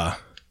like, I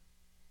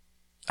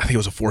think it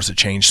was a Force of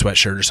Change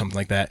sweatshirt or something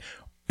like that.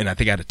 And I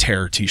think I had a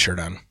Terror t-shirt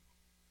on.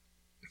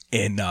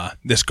 And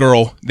this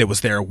girl that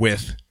was there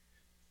with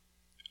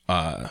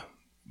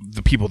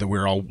the people that we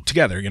were all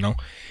together, you know.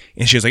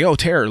 And she was like, oh,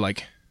 Terror,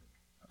 like,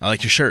 I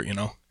like your shirt, you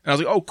know. And I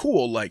was like, oh,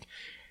 cool. Like,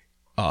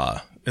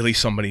 at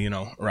least somebody, you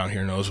know, around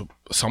here knows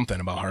something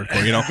about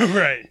hardcore, you know.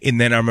 Right.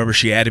 And then I remember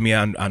she added me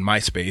on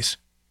MySpace.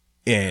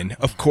 And,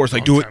 of course,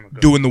 like,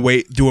 doing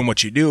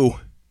what you do,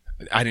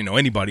 I didn't know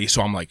anybody.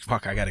 So I'm like,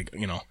 fuck, I got to,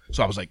 you know.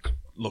 So I was, like,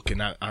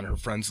 looking on her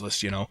friends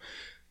list, you know.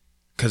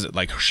 Because,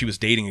 like, she was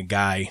dating a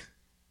guy.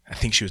 I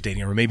think she was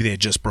dating her. Or maybe they had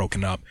just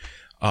broken up.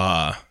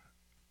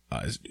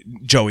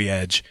 Joey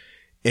Edge,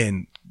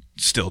 and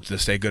still to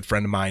this day, a good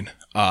friend of mine.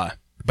 But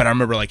I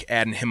remember like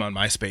adding him on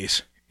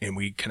MySpace, and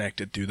we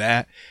connected through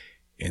that,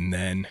 and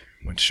then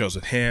went to shows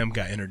with him,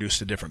 got introduced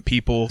to different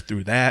people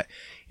through that,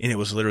 and it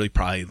was literally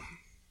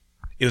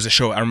it was a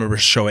show. I remember a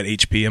show at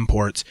HP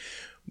Imports.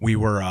 We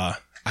were, I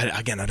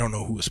don't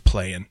know who was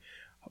playing,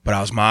 but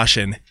I was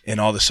moshing, and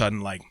all of a sudden,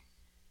 like,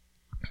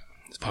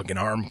 this fucking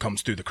arm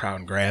comes through the crowd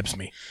and grabs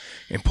me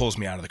and pulls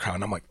me out of the crowd.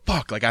 And I'm like,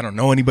 fuck, like, I don't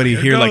know anybody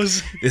here. Like,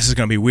 this is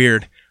going to be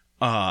weird.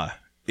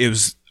 It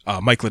was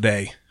Mike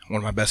Leday, one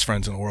of my best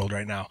friends in the world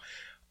right now,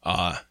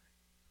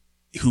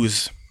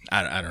 who's,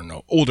 I don't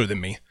know, older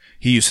than me.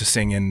 He used to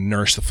sing in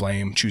Nourish the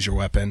Flame, Choose Your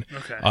Weapon.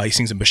 Okay. He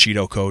sings in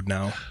Bushido Code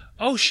now.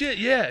 Oh, shit,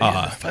 yeah.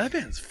 That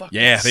band's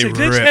fucking sick.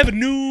 They have a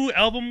new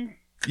album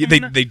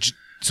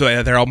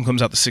So their album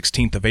comes out the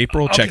 16th of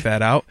April. Okay. Check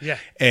that out. Yeah.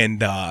 And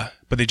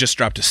but they just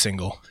dropped a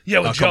single. Yeah,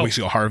 with a couple weeks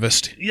ago.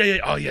 Harvest. Yeah.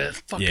 Oh yeah,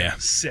 fucking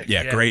sick.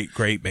 Yeah,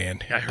 great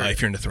band. Yeah, I heard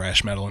if you're into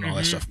thrash metal and all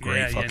that stuff,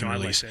 great fucking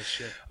release. I like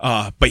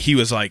that shit. But he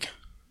was like,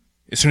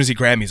 as soon as he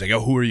grabbed me, he's like,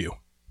 "Oh, who are you?"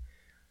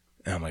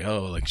 And I'm like,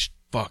 "Oh, like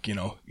fuck, you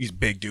know, he's a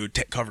big dude,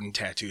 covered in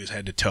tattoos,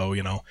 head to toe,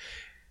 you know."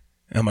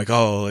 And I'm like,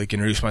 "Oh," like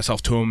introduced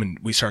myself to him, and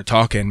we started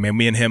talking. Man,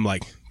 me and him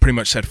like pretty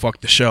much said,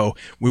 "Fuck the show."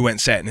 We went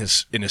and sat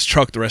in his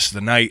truck the rest of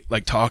the night,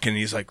 like talking. And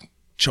he's like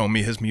showing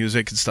me his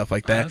music and stuff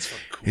like that.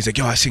 Cool. He's like,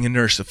 "Yo, I sing in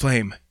Nourish the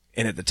Flame."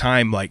 And at the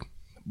time, like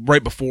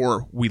right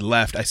before we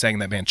left, I sang in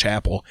that band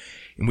Chapel,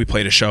 and we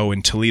played a show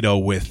in Toledo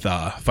with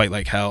Fight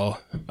Like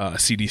Hell,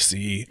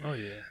 CDC. Oh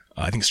yeah.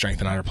 I think Strength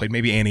and Honor played.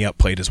 Maybe Annie Up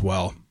played as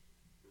well.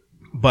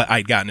 But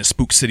I'd gotten a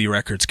Spook City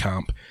Records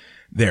comp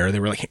there. They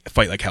were like,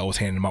 Fight Like Hell was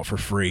handing them out for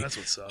free. That's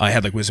what's up. I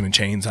had like Wisdom and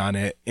Chains on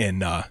it,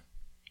 and I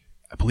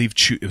believe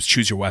it was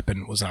Choose Your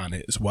Weapon was on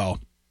it as well.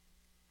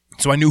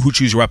 So I knew who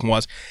Choose Your Weapon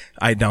was.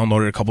 I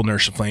downloaded a couple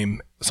Nourish the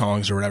Flame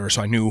songs or whatever,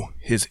 so I knew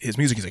his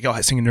music. He's like, "Yo,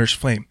 I sing in Nourish the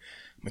Flame."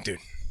 I'm like, dude,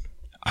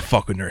 I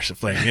fuck with Nourish the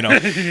Flame, you know?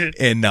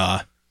 And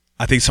I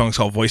think the song's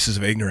called Voices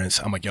of Ignorance.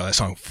 I'm like, yo, that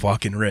song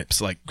fucking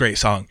rips. Like, great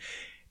song.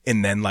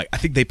 And then, like, I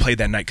think they played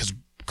that night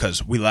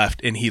because we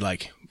left, and he,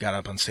 like, got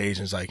up on stage,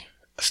 and it's like,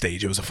 a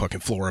stage. It was a fucking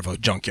floor of a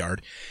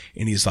junkyard.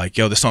 And he's like,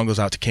 yo, the song goes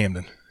out to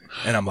Camden.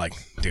 And I'm like,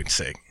 dude,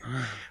 sick.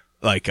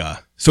 Like,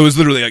 so it was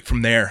literally, like,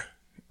 from there,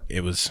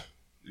 it was...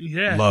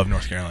 Yeah. Love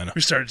North Carolina.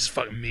 We started just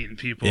fucking meeting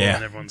people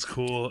and everyone's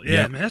cool.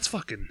 Yeah, man, that's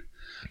fucking,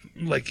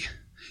 like,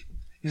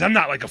 I'm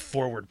not like a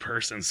forward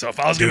person. So if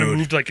I was going to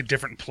move to like a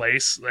different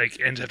place, like,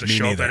 and have to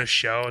show up at a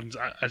show, and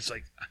I just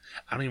like,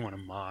 I don't even want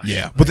to mosh.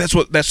 Yeah. Like,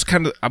 but that's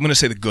kind of, I'm going to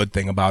say the good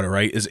thing about it,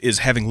 right? Is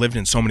having lived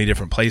in so many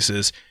different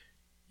places,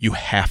 you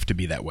have to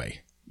be that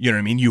way. You know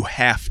what I mean? You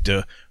have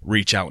to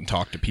reach out and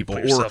talk to people.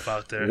 Put yourself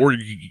out there. Or,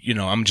 you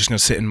know, I'm just going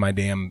to sit in my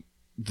damn,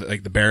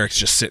 like the barracks,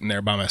 just sitting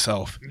there by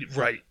myself.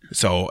 Right.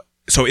 So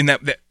in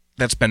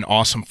that's been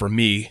awesome for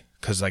me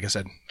because, like I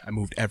said, I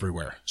moved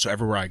everywhere. So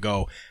everywhere I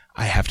go,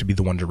 I have to be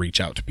the one to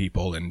reach out to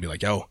people and be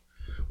like, "Yo,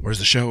 where's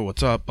the show?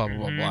 What's up?" Blah blah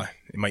blah blah.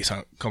 It might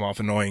come off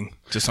annoying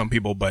to some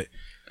people, but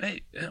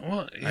hey,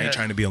 well, I ain't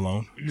trying to be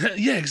alone.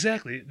 Yeah,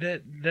 exactly.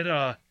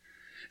 That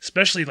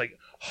especially like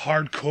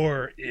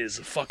hardcore is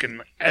fucking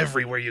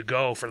everywhere you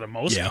go for the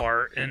most Yeah.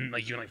 part, and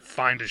like you can like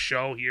find a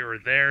show here or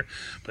there,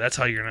 but that's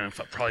how you're gonna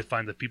probably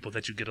find the people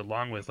that you get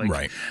along with. Like,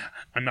 Right.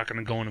 I'm not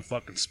gonna go in a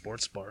fucking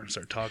sports bar and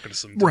start talking to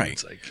some dudes.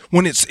 Right. Like,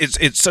 When it's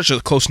such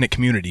a close knit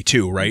community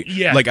too, right?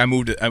 Yeah. Like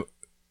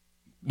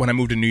when I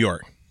moved to New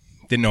York,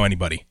 didn't know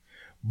anybody,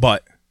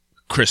 but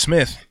Chris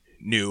Smith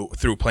knew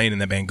through playing in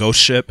the band Ghost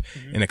Ship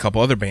and a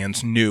couple other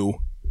bands, knew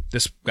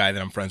this guy that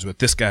I'm friends with,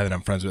 this guy that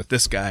I'm friends with,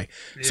 this guy.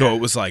 So Yeah.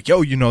 it was like,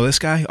 yo, you know this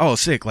guy? Oh,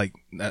 sick. Like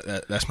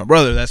that's my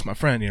brother, that's my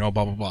friend, blah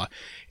blah blah.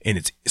 And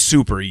it's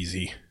super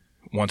easy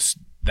once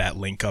that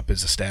link up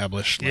is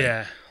established. Like,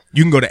 yeah,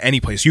 you can go to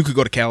any place. You could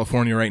go to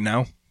California right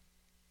now,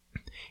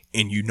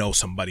 and you know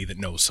somebody that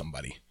knows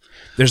somebody.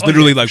 There's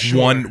literally yeah, like for sure.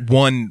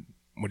 one.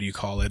 What do you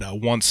call it?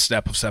 One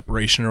step of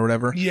separation or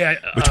whatever. yeah,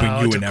 Between you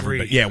and degree.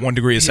 everybody. Yeah, 1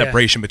 degree of Yeah.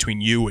 separation between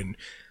you and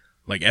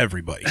like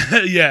everybody.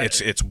 Yeah,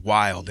 It's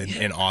wild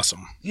and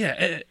awesome.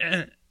 yeah,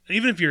 and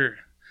even if you're,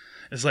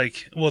 it's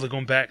like, well, they're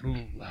going back.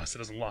 I said it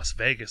was in Las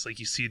Vegas. Like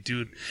you see a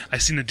dude, I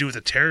seen a dude with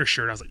a Terror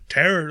shirt. I was like,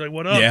 Terror, like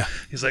what up? Yeah.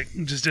 He's like,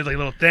 just did like a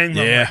little thing.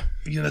 I'm Yeah.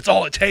 like, that's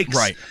all it takes.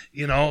 Right.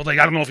 Like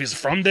I don't know if he's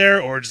from there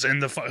or just in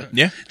the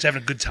Yeah. just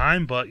having a good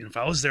time. But if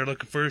I was there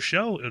looking for a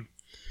show, it would,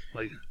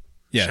 like.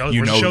 Yeah, Shows- you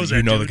where's the know shows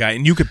at, the dude? guy,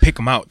 and you could pick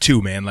him out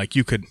too, man. Like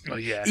you could, Oh,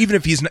 yeah. even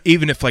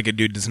if like a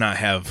dude does not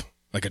have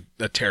like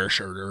a Terror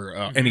shirt or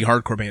any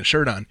hardcore band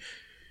shirt on.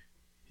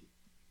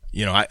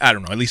 I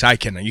don't know. At least I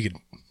can. You could.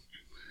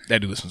 That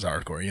dude listens to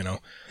hardcore.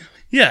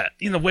 Yeah,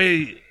 in the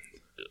way,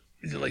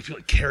 like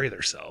people carry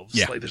themselves.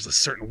 Yeah. Like there's a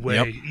certain way.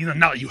 Yep.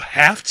 Not that you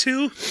have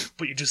to,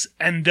 but you just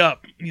end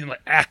up,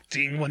 like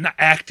acting. Well, not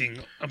acting,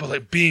 but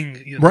like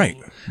being, Right.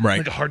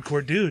 like a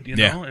hardcore dude. You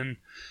Yeah. know, and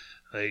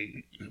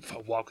like if I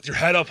walk with your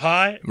head up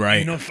high,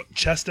 Right.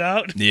 chest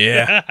out.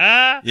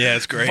 Yeah. Yeah,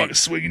 it's great. Fucking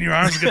swinging your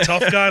arms like a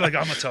tough guy. Like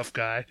I'm a tough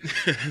guy.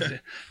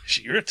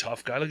 Shit, you're a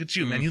tough guy. Look at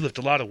you, man. You lift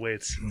a lot of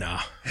weights.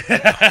 Nah,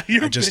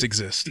 You're I a just big-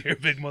 exist. You're a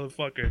big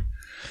motherfucker.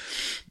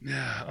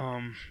 Yeah.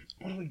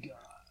 What do we got?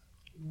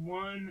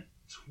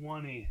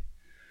 120.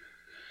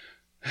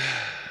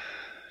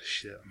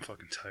 Shit, I'm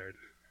fucking tired.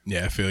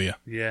 Yeah, I feel you.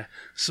 Yeah.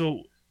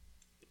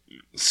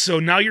 So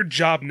now your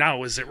job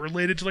now, is it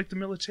related to like the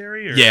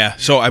military? Or? Yeah.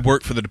 So I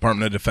work for the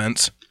Department of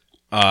Defense.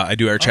 I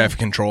do air traffic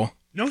control.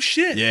 No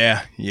shit.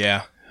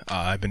 Yeah.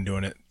 I've been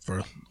doing it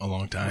for a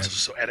long time.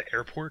 So at an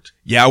airport?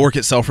 Yeah, I work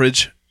at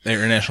Selfridge, the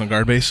Air National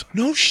Guard base.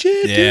 No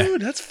shit, Yeah.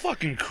 dude. That's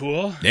fucking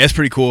cool. Yeah, it's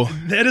pretty cool.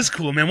 That is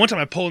cool, man. One time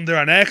I pulled in there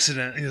on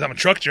accident. I'm a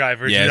truck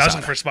driver. Yeah, dude. I it's was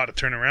looking for a spot to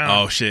turn around.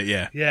 Oh shit,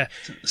 yeah. Yeah.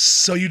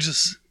 So you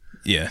just...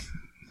 Yeah.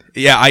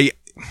 I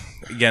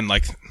again,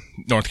 like,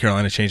 North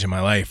Carolina changing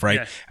my life, right?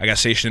 Yeah. I got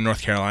stationed in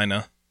North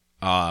Carolina.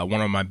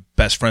 One of my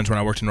best friends when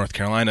I worked in North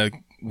Carolina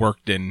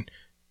worked in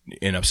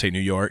upstate New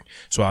York.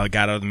 So I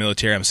got out of the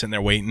military. I'm sitting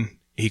there waiting.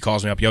 He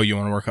calls me up, yo, you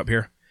want to work up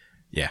here?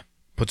 Yeah.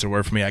 Puts a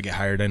word for me. I get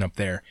hired in up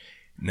there.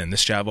 And then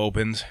this job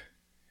opens,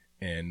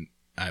 and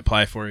I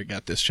apply for it,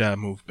 got this job,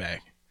 moved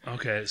back.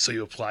 Okay, so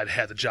you applied,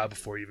 had the job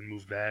before you even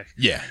moved back.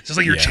 Yeah. Is this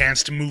like your Yeah.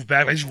 chance to move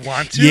back? Like, did you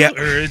want to? Yeah.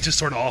 Or it just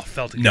sort of all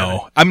fell together?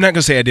 No, I'm not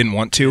gonna say I didn't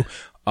want to.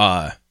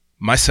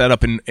 My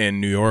setup in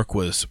New York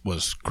was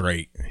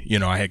great.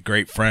 I had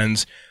great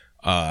friends.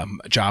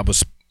 Job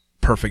was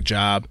perfect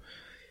job.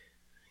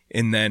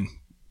 And then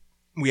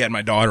we had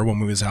my daughter when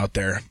we was out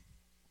there,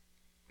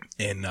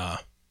 and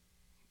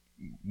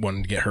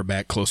wanted to get her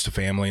back close to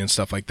family and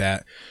stuff like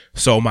that.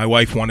 So my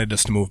wife wanted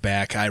us to move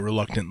back. I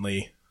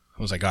reluctantly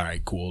was like, all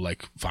right, cool,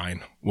 like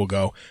fine, we'll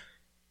go.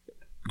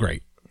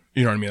 Great.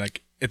 You know what I mean?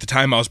 Like at the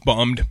time I was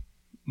bummed.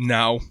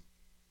 Now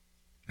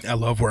I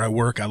love where I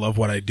work. I love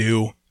what I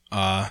do.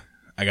 I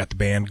got the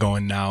band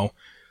going now.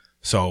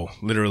 So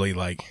literally,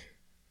 like,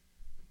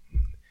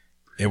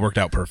 it worked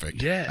out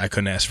perfect. Yeah. I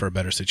couldn't ask for a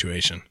better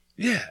situation.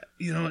 Yeah,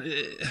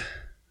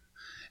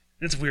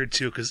 it's weird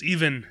too, because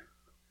even...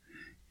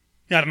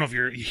 I don't know if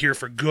you're here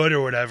for good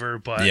or whatever,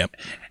 but Yep.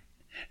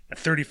 at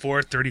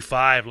 34,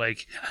 35,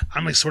 like,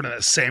 I'm like sort of in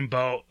that same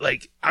boat.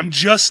 Like, I'm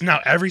just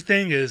now,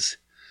 everything is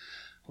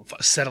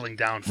settling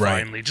down Right.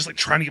 finally. Just like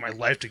trying to get my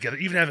life together.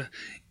 Even have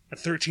a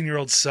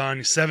 13-year-old son,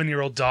 a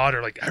 7-year-old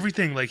daughter, like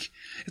everything, like,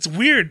 it's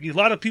weird. A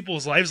lot of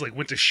people's lives like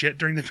went to shit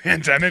during the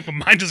pandemic, but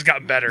mine just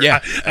got better. Yeah,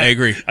 I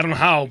agree. I don't know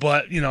how,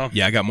 but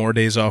Yeah, I got more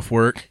days off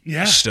work.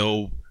 Yeah.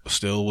 Still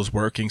was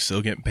working,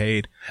 still getting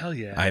paid. hell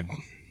yeah.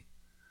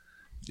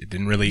 It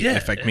didn't really Yeah.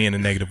 affect me in a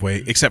negative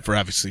way, except for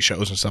obviously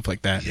shows and stuff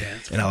like that. Yeah,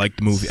 it's And I like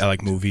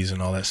movies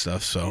and all that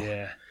stuff. So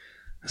Yeah.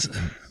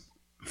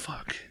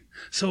 Fuck.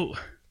 So,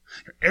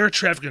 you're air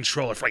traffic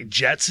controller for like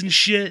jets and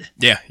shit.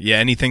 yeah,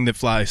 anything that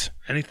flies,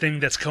 Anything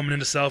that's coming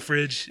into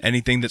Selfridge.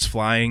 anything that's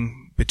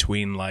flying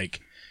between, like,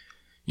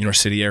 where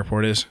City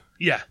Airport is,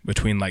 Yeah.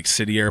 between like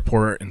City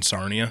Airport and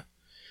Sarnia,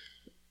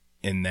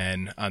 and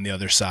then on the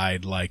other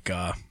side, like,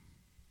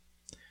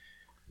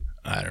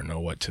 I don't know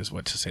what to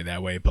say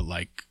that way, but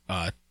like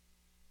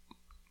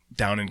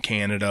down in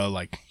Canada,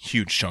 like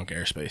huge chunk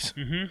airspace.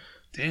 Mm-hmm.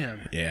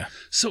 Damn. Yeah.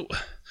 So,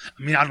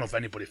 I mean, I don't know if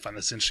anybody find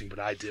this interesting, but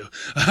I do.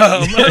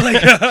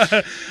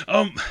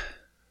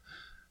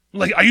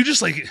 Like, are you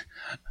just like,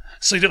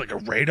 so you did like a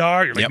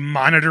radar? You're like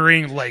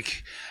monitoring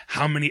like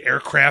how many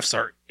aircrafts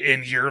are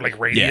in your like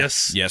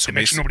radius Yeah, so to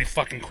make sure nobody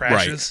fucking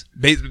crashes?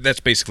 Right. That's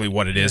basically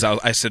what it is.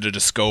 I set it a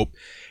scope.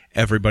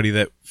 Everybody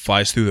that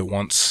flies through that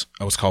wants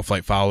what's called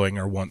flight following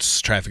or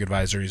wants traffic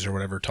advisories or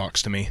whatever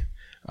talks to me.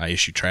 I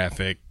issue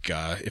traffic.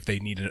 If they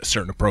need a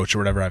certain approach or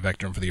whatever, I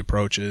vector them for the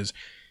approaches,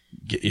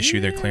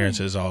 issue their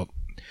clearances, all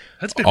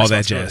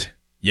that jazz.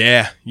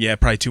 Yeah,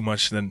 probably too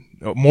much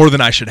more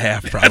than I should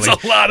have. Probably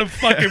that's a lot of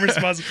fucking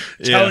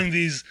responsibility. Telling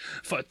these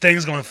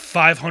things going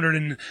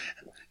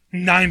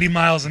 590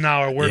 miles an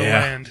hour where to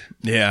land.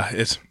 Yeah,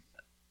 it's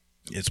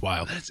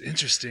wild. That's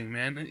interesting,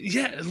 man.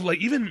 Yeah, like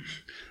even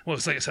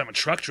it's like I said, I'm a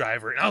truck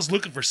driver, and I was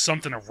looking for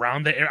something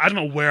around the area. I don't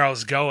know where I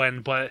was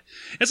going, but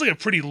it's like a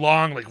pretty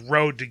long like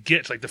road to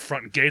get to like the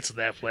front gates of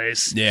that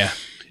place. Yeah.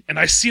 And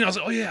I was like,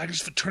 oh yeah, I can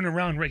just turn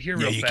around right here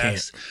real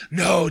fast. Can't.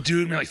 No,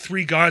 dude, man, like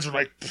 3 guards were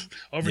like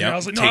over here. I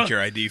was like, no, take your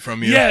ID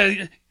from you. Yeah,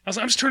 I was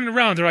like, I'm just turning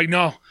around. They're like,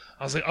 no.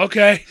 I was like,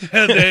 okay.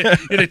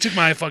 they took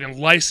my fucking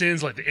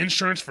license, like the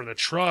insurance for the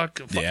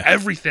truck,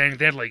 everything.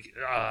 They had like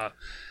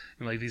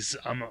these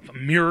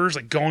mirrors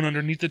like going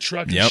underneath the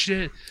truck and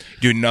shit.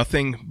 Dude,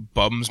 nothing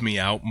bums me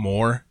out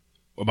more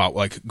about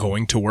like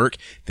going to work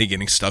than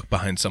getting stuck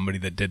behind somebody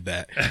that did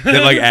that.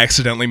 That like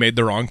accidentally made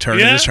the wrong turn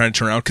and is trying to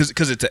turn around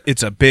because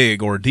it's a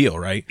big ordeal,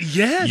 right?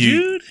 Yeah,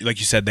 dude. Like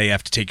you said, they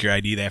have to take your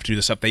ID. They have to do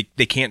this stuff. They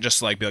can't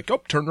just like be like,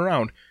 oh, turn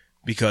around.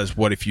 Because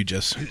what if you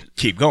just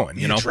keep going?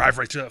 You know, drive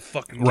right through that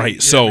fucking right.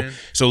 Gate. So man.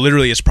 So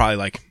literally, it's probably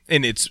like,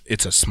 and it's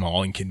a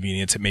small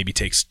inconvenience. It maybe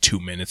takes 2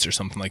 minutes or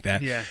something like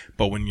that. Yeah.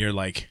 But when you're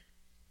like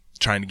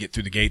trying to get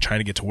through the gate, trying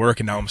to get to work,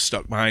 and now I'm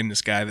stuck behind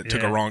this guy that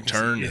took a wrong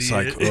turn. It's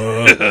like,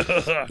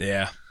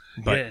 yeah.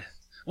 But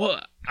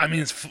well, I mean,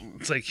 it's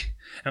like,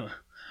 well,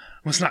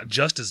 it's not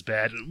just as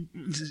bad.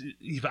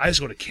 I used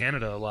to go to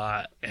Canada a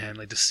lot, and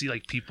like to see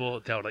like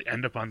people that would like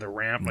end up on the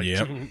ramp, like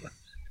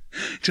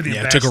to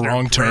the took a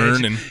wrong bridge.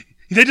 turn, and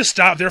they just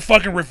stopped. They're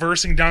fucking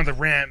reversing down the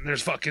ramp. And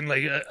there's fucking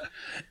like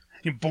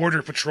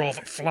border patrol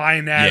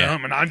flying at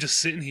them, and I'm just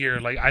sitting here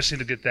like I just need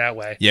to get that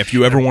way. Yeah, if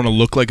you ever want to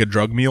look like a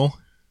drug mule,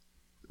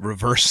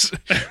 reverse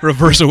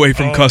away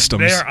from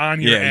customs. They're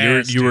on your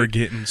ass, you were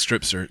getting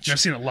strip searched. I've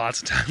seen it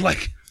lots of times.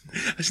 Like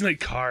I've seen like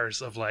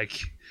cars of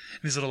like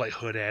these little like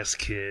hood ass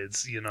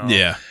kids, you know.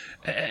 Yeah.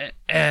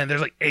 And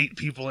there's like 8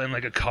 people in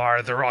like a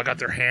car. They're all got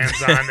their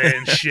hands on it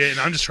and shit. And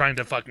I'm just trying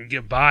to fucking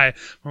get by.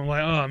 I'm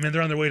like, oh man,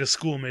 they're on their way to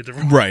school, made the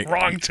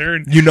wrong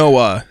turn. You know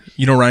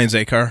Ryan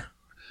Zakar?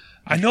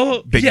 I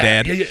know Big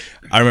Dad. Yeah.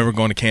 I remember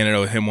going to Canada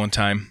with him one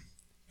time,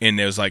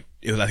 and I think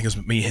it was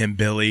me, him,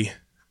 Billy,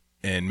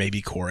 and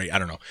maybe Corey. I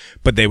don't know.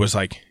 But they was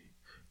like,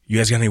 you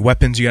guys got any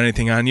weapons? You got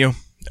anything on you?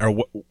 Or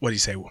what do you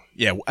say?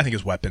 Yeah, I think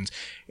it's weapons.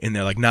 And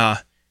they're like, nah.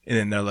 And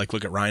then they're like,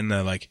 look at Ryan, and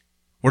they're like,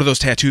 what are those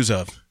tattoos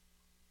of?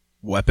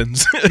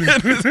 Weapons. He's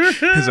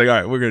like, all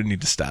right, we're going to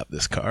need to stop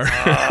this car.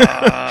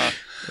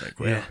 Like,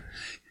 well.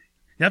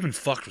 Yeah, I've been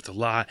fucked with a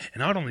lot,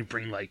 and I would only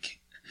bring like,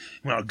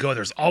 when I would go,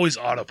 there's always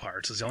auto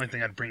parts. Is the only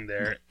thing I'd bring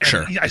there. And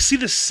sure. I see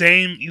the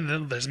same,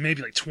 there's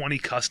maybe like 20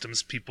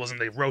 customs people,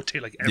 and they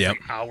rotate like every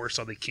hour,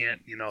 so they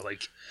can't,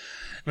 like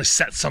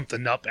set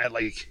something up at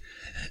like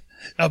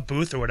a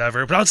booth or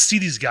whatever. But I would see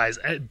these guys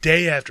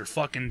day after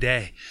fucking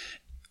day.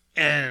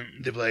 And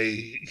they'd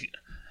be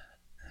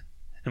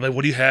like,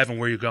 what do you have and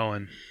where are you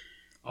going?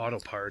 Auto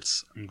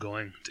parts. I'm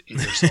going to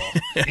Ingersoll.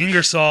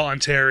 Ingersoll,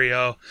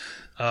 Ontario.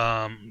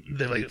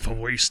 They're like, from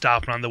where you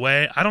stopping on the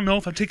way? I don't know.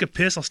 If I take a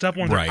piss, I'll stop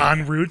one of their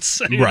en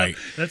routes. Right.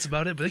 That's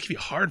about it. But they can be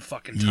hard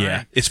fucking time.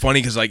 Yeah. It's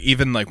funny because like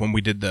even like when we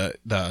did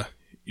the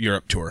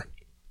Europe tour,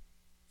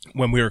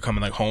 when we were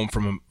coming like home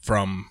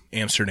from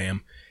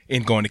Amsterdam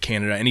and going to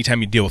Canada,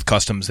 anytime you deal with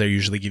customs, they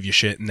usually give you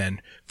shit. And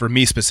then for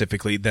me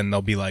specifically, then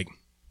they'll be like,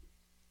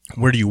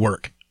 where do you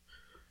work?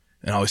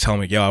 And I always tell them,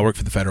 like, I work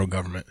for the federal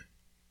government.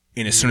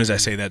 And as soon as I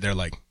say that, they're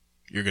like,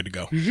 you're good to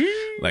go.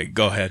 Mm-hmm. Like,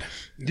 go ahead.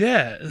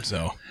 Yeah.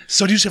 So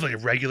do you just have like a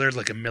regular,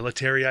 like a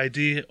military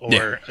ID?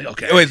 Or,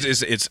 okay. Oh,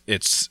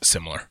 it's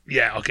similar.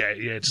 Yeah, okay.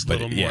 Yeah, it's a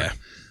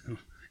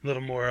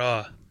little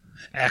more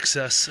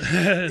access.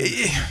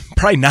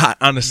 Probably not,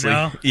 honestly.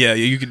 No? Yeah,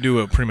 you can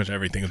do pretty much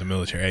everything with a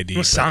military ID.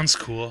 Well, sounds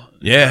cool.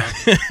 Yeah.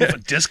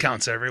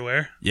 Discounts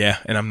everywhere. Yeah,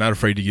 and I'm not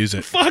afraid to use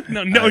it. Fuck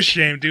no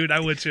shame, dude.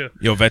 I would too.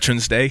 Yo,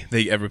 Veterans Day,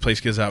 every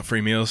place gives out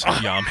free meals.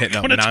 I'm hitting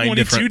up 9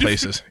 different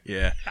places.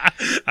 Yeah.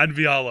 I'd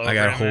be all over. I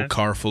got a whole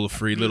car full of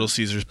free Little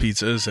Caesars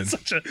pizzas, and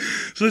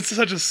so it's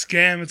such a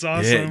scam. It's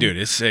awesome. Yeah, dude,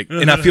 it's sick.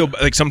 And I feel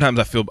like sometimes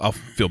I'll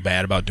feel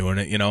bad about doing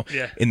it,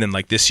 Yeah. And then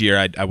like this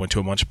year, I went to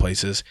a bunch of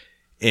places,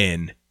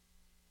 and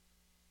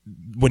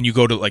when you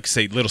go to like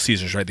say Little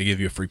Caesars, right? They give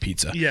you a free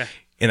pizza. Yeah.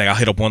 And like I'll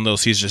hit up one Little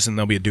Caesars, and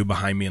there'll be a dude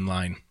behind me in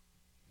line.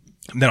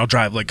 And then I'll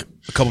drive like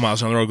a couple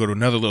miles down the road, go to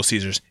another Little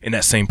Caesars, and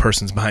that same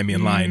person's behind me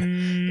in line.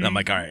 And I'm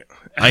like, all right,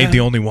 I ain't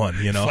the only one,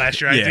 Flash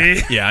your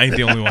ID. Yeah, I ain't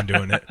the only one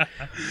doing it.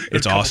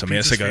 It's awesome, man.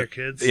 It's like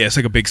it's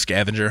like a big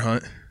scavenger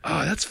hunt.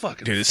 Oh, that's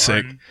fucking dude, it's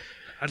fun. sick.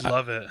 I'd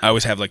love it. I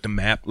always have like the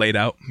map laid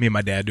out. Me and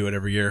my dad do it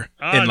every year,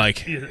 and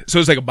like so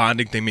it's like a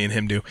bonding thing me and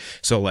him do.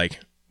 So like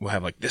we'll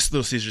have like this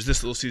Little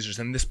Caesars,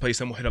 and this place,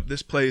 and we'll hit up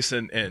this place,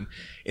 and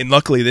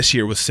luckily this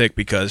year was sick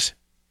because,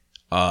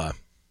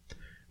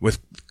 with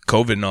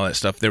COVID and all that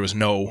stuff, there was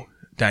no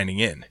dining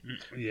in.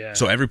 Yeah.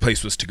 So every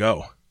place was to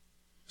go.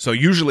 So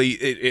usually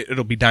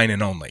it'll be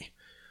dine-in only.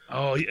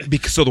 Oh, yeah.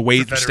 Because so the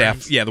wait For staff,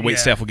 veterans. the wait Yeah.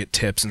 staff will get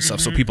tips and stuff,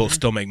 so people will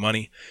still make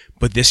money.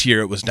 But this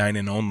year it was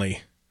dine-in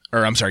only,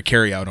 or I'm sorry,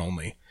 carry-out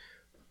only.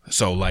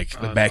 So like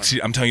the back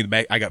seat, I'm telling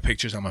you, I got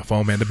pictures on my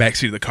phone, man. The back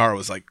seat of the car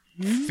was like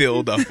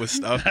filled up with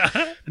stuff.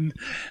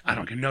 I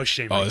don't get no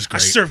shame. Oh, it's I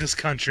great. served this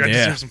country. I Yeah.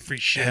 deserve some free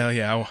shit. Hell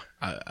yeah!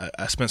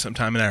 I spent some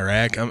time in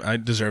Iraq. I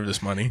deserve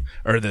this money,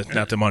 or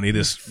not the money.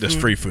 This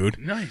free food.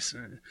 Nice.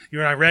 You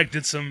were in Iraq,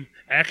 did some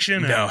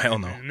action? No, hell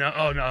no. No,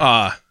 oh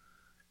no.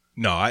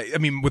 No. I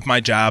mean, with my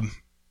job,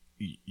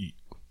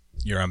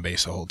 you're on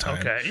base the whole time.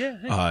 Okay,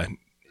 yeah.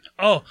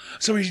 Oh,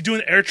 so are you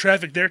doing air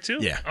traffic there too?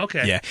 Yeah.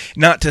 Okay. Yeah.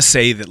 Not to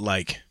say that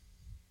like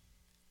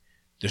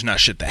there's not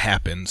shit that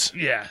happens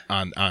Yeah.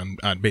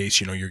 on base.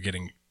 You know, you're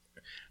getting.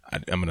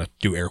 I'm gonna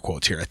do air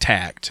quotes here.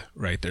 Attacked,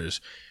 right? There's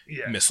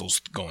Yeah. missiles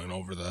going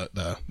over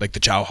the like the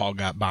Chow Hall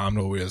got bombed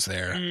while we was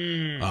there.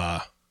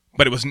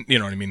 But it wasn't. You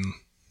know what I mean?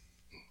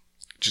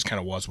 It just kind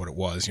of was what it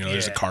was. You know,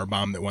 there's a Yeah. car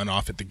bomb that went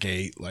off at the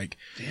gate. Like,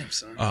 Damn,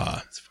 son.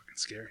 That's fucking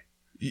scary.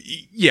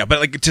 yeah, but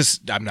like it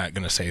just. I'm not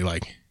gonna say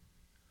like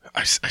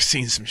I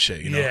seen some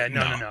shit. You know? Yeah.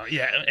 No.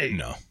 Yeah. Hey.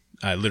 No,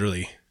 I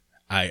literally,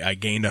 I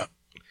gained up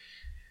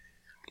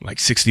like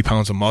 60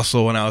 pounds of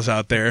muscle when I was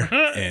out there,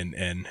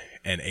 and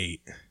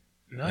ate.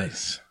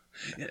 Nice.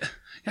 Yeah.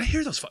 I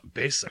hear those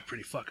bases are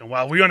pretty fucking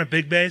wild. Were you on a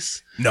big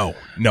base? No,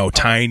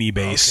 tiny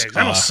base. Okay, 'cause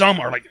I know some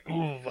are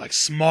like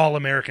small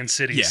American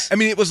cities. Yeah, I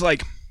mean it was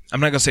like I'm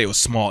not gonna say it was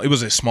small. It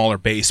was a smaller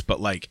base,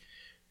 but like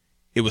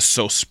it was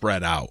so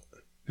spread out.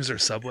 Is there a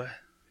Subway?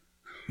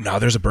 No,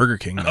 there's a Burger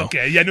King though.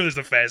 Okay, yeah, I knew there's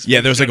a fast. Yeah,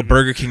 food. there was like a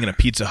Burger King and a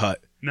Pizza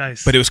Hut.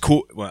 Nice. But it was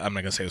cool. Well, I'm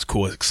not gonna say it was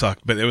cool. It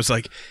sucked, but it was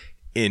like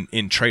in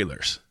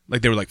trailers.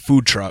 Like they were like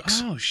food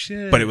trucks. Oh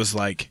shit! But it was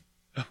like.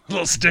 a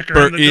little sticker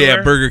on the door.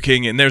 Yeah, Burger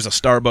King, and there's a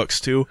Starbucks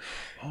too.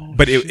 Oh,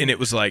 But shit. it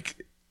was like,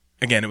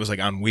 again, it was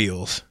like on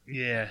wheels.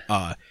 Yeah.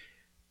 But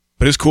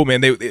it was cool, man.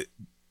 The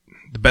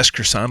best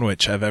croissant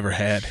sandwich I've ever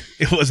had.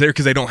 It was there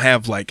because they don't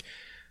have like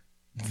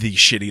the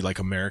shitty like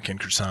American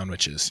croissant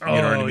sandwiches. You know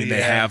what I mean? They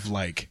yeah. have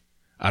like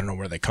I don't know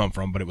where they come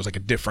from, but it was like a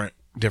different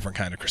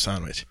kind of croissant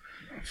sandwich.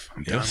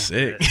 I'm It down was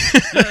with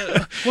sick. it.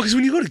 Well, because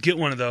when you go to get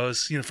one of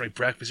those, you know, for like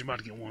breakfast, you're about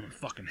to get one with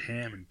fucking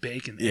ham and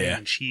bacon, Yeah.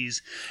 and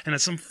cheese, and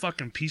it's some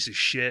fucking piece of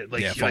shit.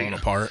 Like, Yeah, falling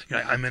apart. You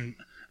know, I'm in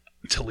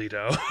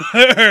Toledo,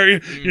 or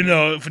you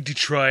know, for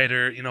Detroit,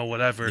 or you know,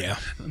 whatever. Yeah.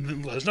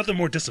 There's nothing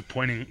more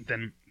disappointing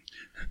than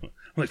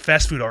like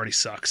fast food already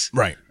sucks,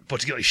 Right.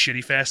 but to get like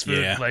shitty fast food,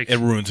 Yeah. like it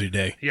ruins your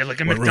day. yeah,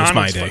 like a Well, it ruins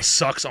McDonald's my day.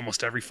 sucks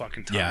almost every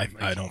fucking time. Yeah,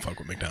 Like, I don't fuck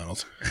with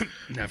McDonald's.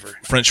 never.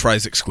 French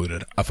fries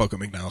excluded. I fuck with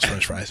McDonald's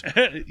French fries.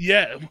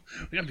 Yeah, we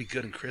gotta be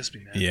good and crispy,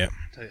 man. Yeah.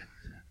 Tell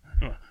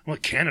you. Well,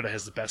 Canada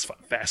has the best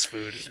fast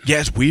food. Yeah,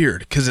 it's weird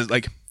because it's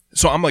like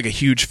so. I'm like a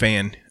huge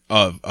fan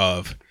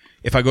of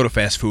if I go to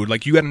fast food,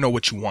 like you got to know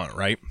what you want,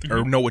 right,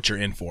 or know what you're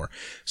in for.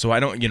 So I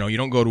don't, you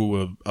don't go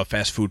to a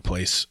fast food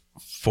place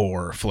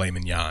for filet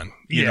mignon.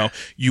 You Yeah.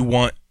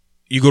 know,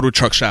 you go to a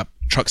truck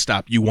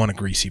stop, you want a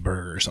greasy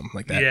burger or something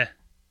like that. Yeah.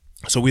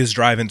 So we was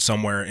driving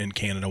somewhere in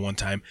Canada one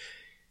time.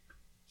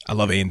 I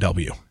love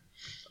A&W,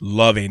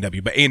 love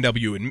A&W, but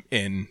A&W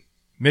in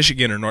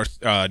Michigan or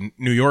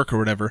New York or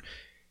whatever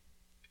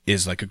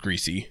is like a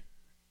greasy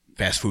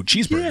fast food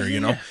cheeseburger, you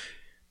know? Yeah.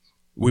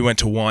 We went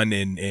to one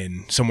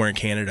in somewhere in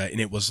Canada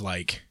and it was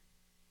like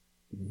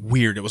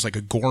weird. It was like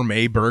a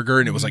gourmet burger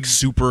and it was like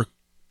super,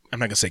 I'm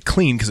not going to say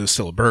clean because it was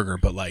still a burger,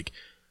 but like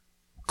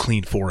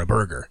clean for a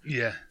burger.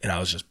 Yeah. And I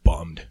was just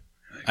bummed.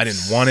 I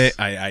didn't want it.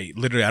 I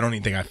literally, I don't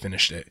even think I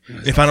finished it.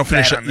 If I don't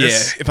finish on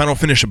this. if I don't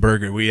finish a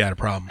burger, we had a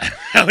problem.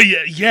 Oh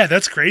yeah, yeah,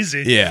 that's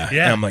crazy. Yeah.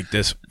 Yeah. And I'm like,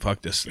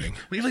 fuck this thing.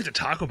 Well, even like the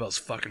Taco Bell's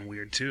fucking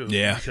weird too.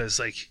 Yeah. Because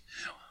like,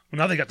 well,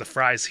 now they got the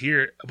fries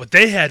here, but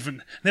they had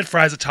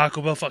fries at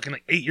Taco Bell fucking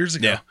like 8 years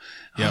ago.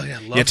 Yeah. Oh yeah,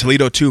 love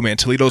Toledo too, man.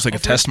 Toledo's like a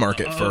for- test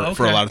market for a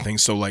okay. lot of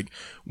things. So like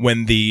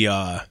when the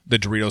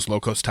Doritos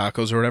Locos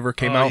Tacos or whatever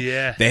came out,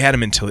 yeah. they had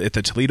them at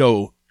the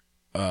Toledo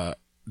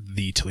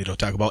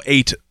Taco Bell.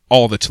 Ate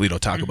all the Toledo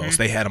Taco Bells.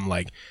 They had them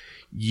like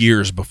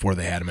years before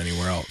they had them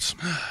anywhere else.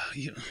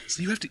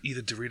 So you have to eat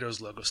a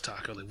Doritos Locos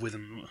Taco like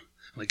within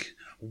like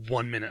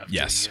 1 minute. Of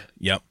Yes. doing it.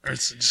 Yep. Or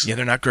it's just, Yeah,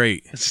 they're not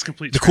great. it's just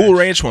complete. The trash. Cool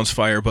Ranch one's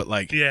fire, but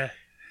like Yeah.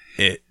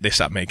 they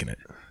stopped making it.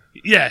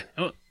 Yeah.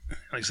 Like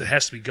I said, it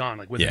has to be gone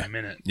like within Yeah. a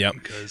minute. Yep.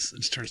 Because it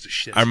just turns to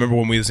shit. I remember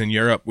when we was in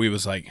Europe, we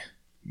was like,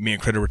 me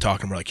and Critter were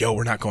talking. We're like, yo,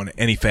 we're not going to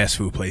any fast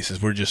food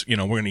places. We're just, we're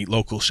going to eat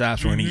local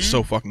shops. We're going to eat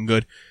so fucking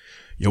good.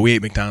 Yo, we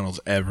ate McDonald's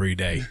every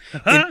day.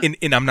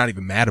 and I'm not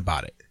even mad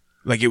about it.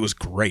 Like, it was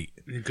great.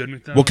 Good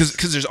McDonald's. Well,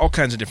 because there's all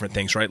kinds of different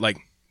things, right? Like,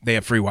 they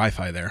have free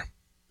Wi-Fi there.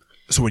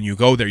 So when you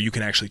go there, you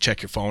can actually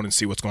check your phone and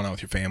see what's going on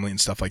with your family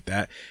and stuff like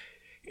that.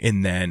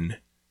 And then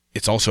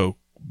it's also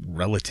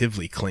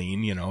relatively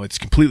clean. It's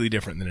completely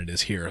different than it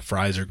is here.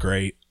 Fries are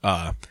great.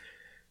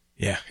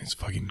 Yeah, it's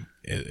fucking,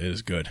 it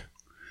is good.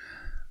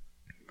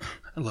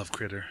 I love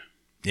Critter.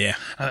 Yeah.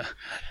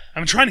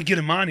 I'm trying to get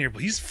him on here,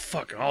 but he's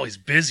fucking always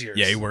busier.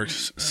 Yeah, he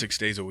works 6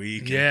 days a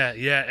week. Yeah,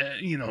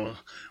 you know,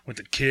 with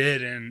the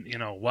kid and, you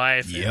know,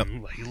 wife. Yep.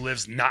 And, like, he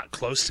lives not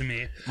close to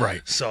me.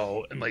 Right.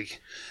 So,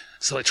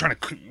 trying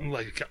to,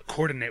 like,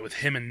 coordinate with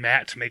him and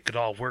Matt to make it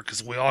all work,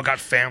 because we all got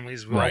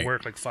families. We all Right.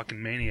 work like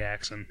fucking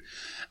maniacs, and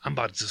I'm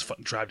about to just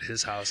fucking drive to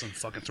his house and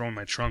fucking throw in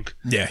my trunk.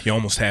 Yeah, you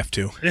almost have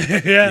to.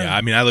 Yeah. Yeah,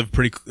 I mean, I live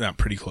not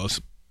pretty close.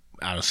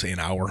 I would say an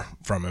hour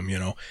from him, you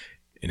know,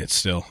 and it's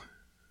still...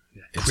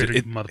 Critter,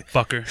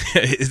 motherfucker.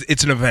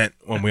 It's an event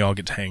when we all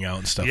get to hang out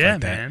and stuff Yeah,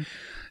 like that. man.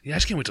 Yeah, I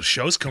just can't wait till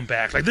shows come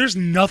back. Like, there's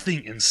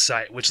nothing in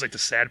sight, which is like the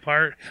sad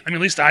part. I mean,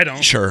 at least I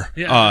don't. Sure.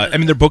 Yeah. I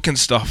mean, they're booking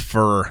stuff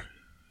for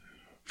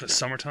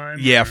summertime.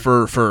 yeah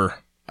or- for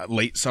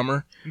late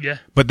summer, yeah.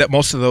 but that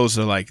most of those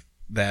are like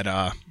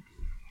that.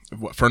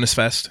 Furnace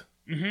Fest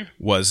Mm-hmm.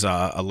 was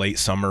a late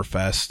summer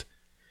fest,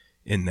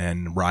 and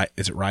then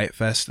is it Riot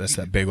Fest? That's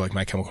that big like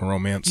My Chemical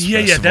Romance. Yeah,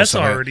 festival that's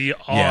stuff. already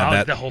all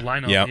out. That whole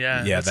lineup.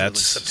 Yeah,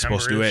 that's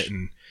supposed to do it.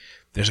 And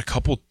there's a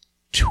couple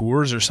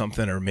tours or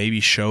something, or maybe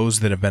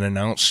shows that have been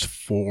announced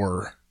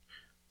for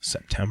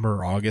September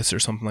or August or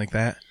something like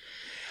that.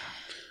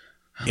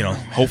 You know,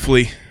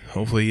 hopefully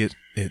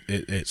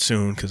it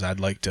soon, because I'd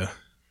like to.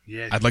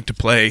 Yeah. I'd like to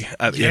play.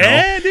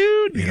 Yeah,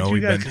 dude. You know,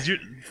 we've been. Because you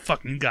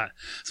got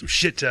some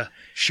shit to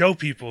show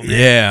people, man.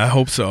 Yeah, I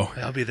hope so.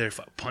 I'll be there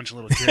punching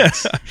little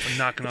kids,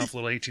 knocking off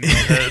little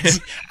 18-year-old heads.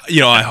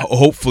 You know,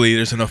 hopefully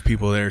there's enough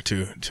people there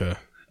to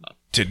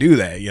do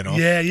that. You know.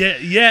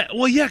 Yeah.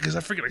 Well, yeah, because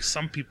I forget, like,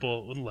 some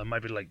people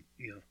might be like,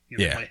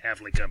 Yeah. might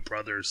have like a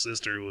brother or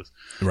sister who was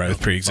Right, with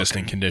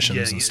pre-existing fucking-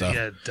 conditions and stuff.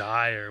 Yeah,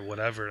 die or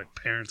whatever, like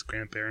parents,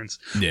 grandparents,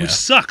 Yeah. which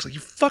sucks. Like,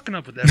 you're fucking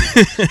up with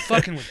everybody,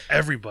 fucking with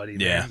everybody.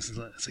 Yeah. Man.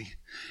 It's like,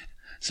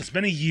 so it's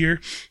been a year.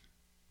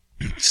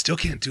 Still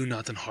can't do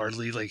nothing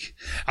hardly. Like,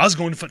 I was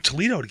going to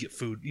Toledo to get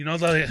food. You know,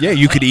 Yeah,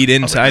 you could eat I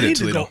was inside I at need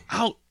to Toledo. go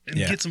out and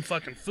Yeah. get some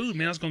fucking food,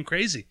 man. I was going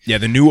crazy. Yeah,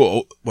 the new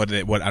what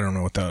I don't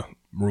know what the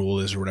rule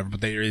is or whatever,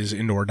 but there is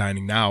indoor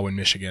dining now in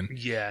Michigan.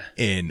 Yeah.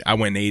 And I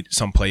went and ate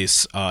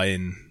someplace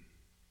in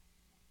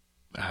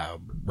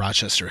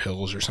Rochester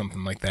Hills or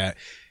something like that,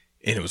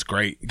 and it was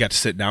great. Got to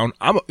sit down.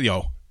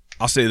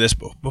 I'll say this: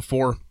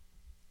 before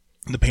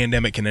the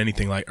pandemic and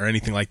anything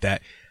like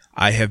that,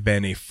 I have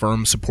been a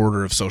firm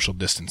supporter of social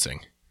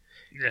distancing.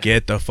 Yeah.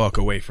 Get the fuck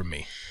away from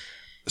me.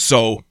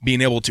 So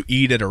being able to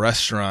eat at a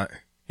restaurant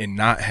and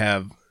not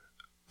have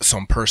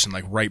some person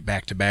like right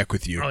back to back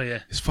with you, Oh, yeah.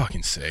 is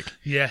fucking sick.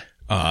 Yeah.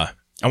 I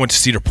went to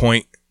Cedar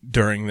Point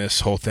during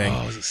this whole thing.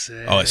 Oh, was it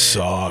sick? Oh, it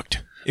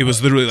sucked. It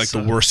was literally like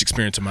the worst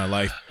experience of my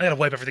life. I gotta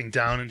wipe everything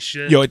down and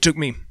shit. It took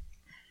me.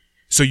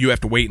 So you have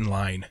to wait in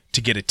line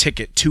to get a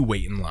ticket to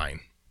wait in line.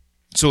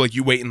 So like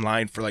you wait in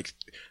line for like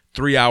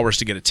 3 hours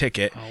to get a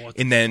ticket, what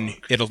the and then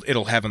fuck?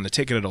 it'll have on the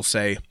ticket, it'll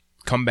say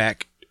come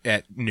back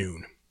at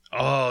noon.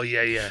 Oh,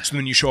 yeah. So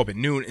then you show up at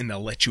noon and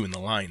they'll let you in the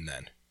line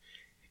then.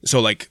 So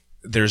like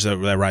there's that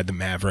ride, the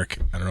Maverick.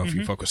 I don't know if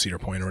you fuck with Cedar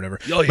Point or whatever.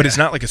 Oh, But yeah. it's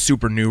not like a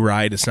super new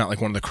ride. It's not like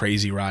one of the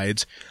crazy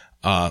rides.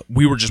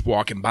 We were just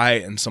walking by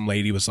it and some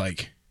lady was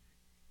like,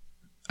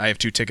 I have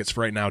 2 tickets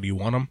for right now. Do you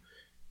want them?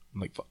 I'm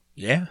like,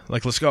 yeah,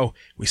 like let's go.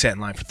 We sat in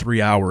line for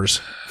 3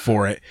 hours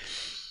for it.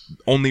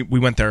 We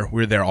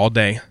were there all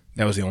day.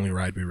 That was the only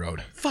ride we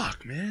rode.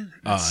 Fuck, man.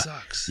 That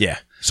sucks. Yeah.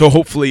 So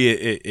hopefully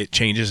it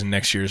changes in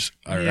next year's,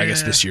 or I guess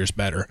Yeah. this year's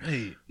better.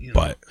 Hey,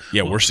 But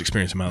yeah, worst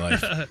experience of my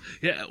life.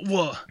 Yeah,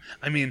 well,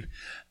 I mean,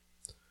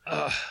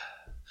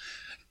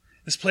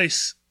 this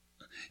place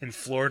in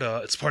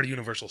Florida, it's part of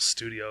Universal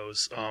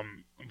Studios,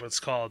 but it's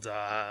called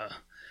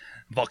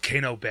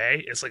Volcano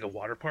Bay. It's like a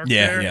water park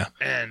there. Yeah.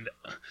 And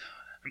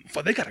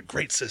but they got a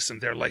great system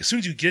there. Like, as soon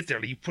as you get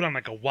there, you put on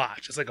like a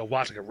watch. It's like a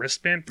watch, like a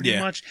wristband pretty Yeah.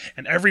 much.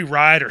 And every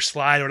ride or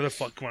slide or whatever the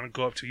fuck you want to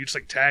go up to, you just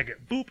like tag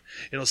it. Boop.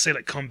 It'll say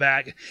like come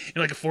back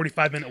in like a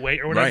 45-minute wait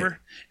or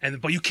whatever.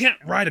 Right. But you can't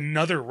ride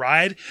another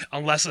ride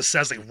unless it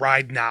says like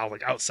ride now,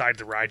 like outside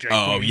the ride. You're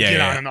like, Oh, boom, you yeah, get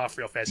yeah. on and off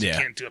real fast. Yeah.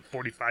 You can't do a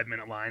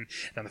 45-minute line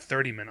and a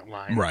 30-minute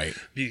line. Right.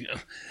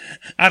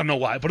 I don't know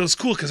why, but it was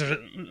cool because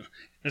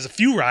there's a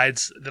few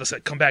rides that'll say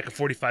come back in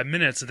 45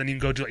 minutes, and then you can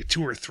go do like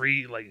 2 or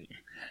 3 like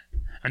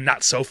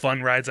not so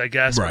fun rides, I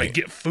guess. Or, Right. like,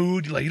 get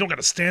food. Like, you don't got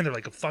to stand there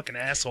like a fucking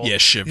asshole. Yeah,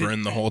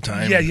 shivering the whole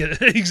time. Yeah,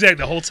 exactly,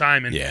 the whole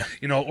time, and Yeah.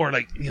 or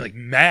like like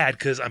mad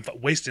because I'm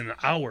wasting an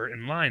hour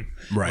in line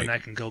Right. when I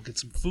can go get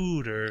some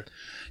food or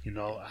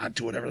I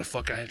do whatever the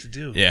fuck I have to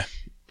do. Yeah.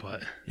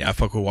 But Yeah, I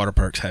fuck with water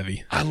parks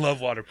heavy. I love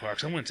water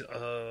parks. I went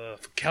to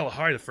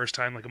Kalahari the first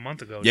time like a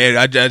month ago. Yeah,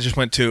 I just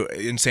went to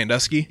in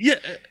Sandusky. yeah.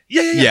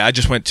 Yeah, I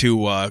just went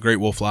to Great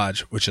Wolf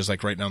Lodge, which is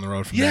like right down the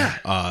road from Yeah.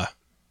 there.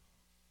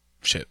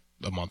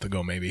 A month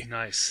ago maybe.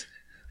 Nice.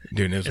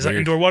 Dude, it was Is that weird.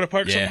 indoor water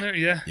park Yeah. something there?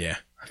 Yeah. Yeah,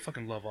 I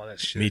fucking love all that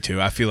shit. me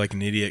too. I feel like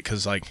an idiot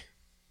because like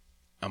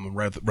I'm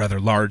a rather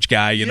large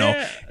guy, you know,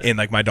 Yeah. and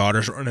like my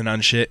daughter's running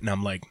on shit, and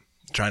I'm like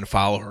trying to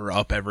follow her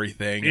up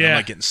everything, and I'm Yeah.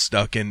 like getting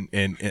stuck in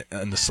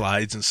the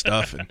slides and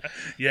stuff, and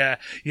Yeah,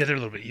 they're a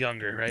little bit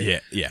younger, right?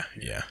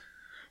 yeah.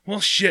 Well,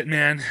 shit,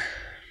 man.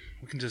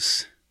 We can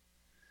just...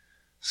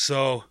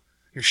 So,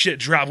 your shit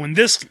drop. When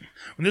this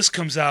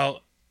comes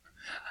out,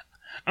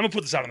 I'm gonna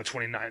put this out on the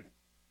 29th.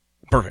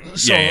 Perfect.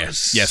 So, Yeah.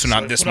 So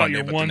not this put out Monday,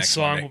 your but one the next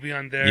song Monday. will be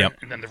on there, Yep.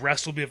 and then the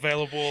rest will be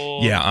available.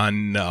 Yeah,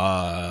 on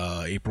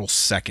April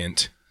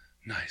 2nd.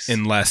 Nice.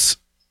 Unless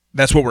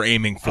that's what we're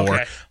aiming for.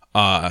 Okay.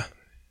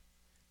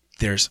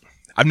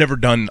 I've never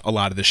done a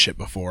lot of this shit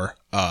before.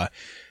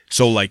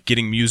 So like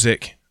getting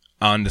music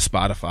onto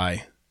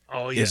Spotify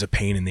is a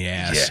pain in the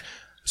ass. Yeah.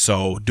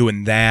 So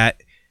doing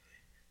that,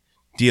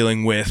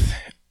 dealing with,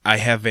 I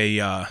have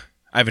a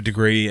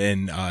degree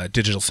in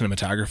digital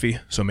cinematography,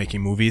 so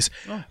making movies.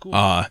 Oh,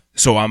 cool.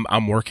 So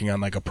I'm working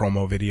on like a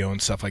promo video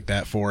and stuff like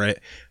that for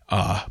it.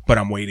 But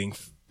I'm waiting.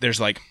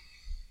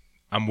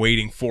 I'm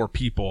waiting for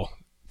people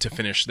to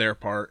finish their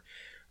part.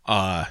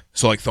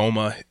 So like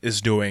Thoma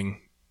is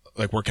doing,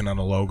 like working on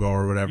a logo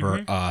or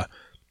whatever,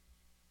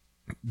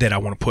 that I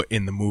want to put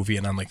in the movie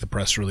and on like the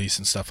press release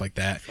and stuff like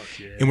that. Fuck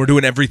yeah. And we're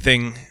doing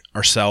everything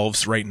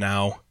ourselves right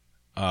now.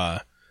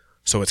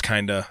 So it's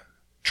kind of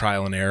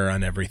trial and error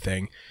on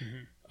everything.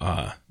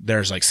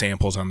 There's like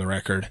samples on the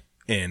record,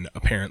 and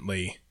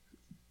apparently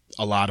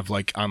a lot of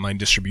like online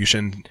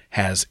distribution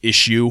has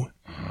issue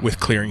with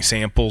clearing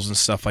samples and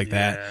stuff like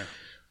that.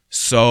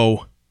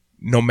 So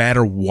no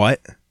matter what,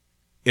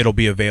 it'll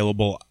be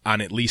available on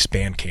at least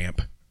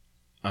Bandcamp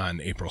on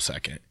April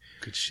 2nd.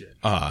 Good shit.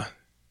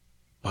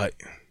 But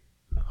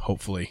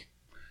hopefully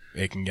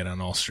it can get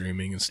on all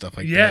streaming and stuff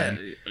like Yeah,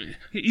 that.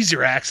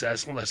 easier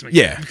access. Well, let's make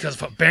Yeah. because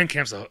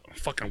Bandcamp's a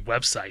fucking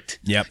website.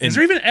 Yep. Is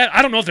there even an app?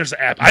 I don't know if there's an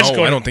app.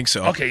 No, I don't think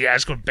so. Okay, yeah, I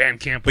just go to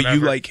Bandcamp. But you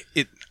whatever. like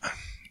it,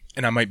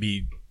 and I might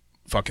be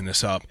fucking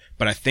this up,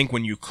 but I think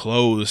when you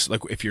close,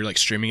 like if you're like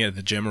streaming it at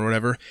the gym or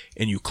whatever,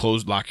 and you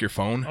lock your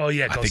phone, Oh,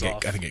 yeah, it I goes think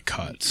off. I think it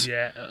cuts,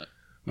 Yeah.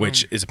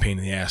 which is a pain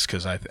in the ass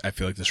because I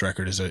feel like this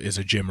record is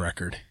a gym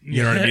record.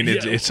 You know what I mean? Yeah.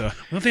 It's a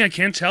One thing I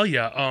can tell you,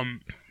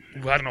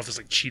 well, I don't know if it's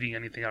like cheating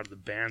anything out of the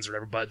bands or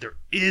whatever, but there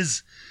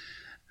is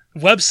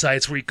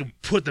websites where you can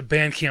put the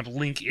Bandcamp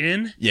link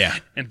in yeah.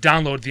 and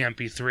download the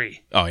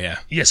MP3. Oh yeah.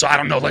 Yeah, so I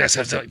don't know. Like I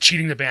said, if it's like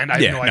cheating the band. I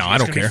have Yeah, no no, idea. I It's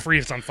don't gonna be care. free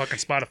if it's on fucking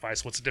Spotify.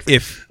 So what's the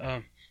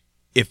difference?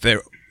 If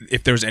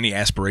there was any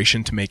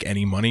aspiration to make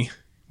any money,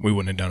 we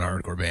wouldn't have done a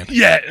hardcore band.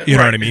 Yeah, You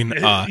know right. what I mean?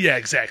 Yeah,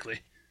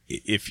 exactly.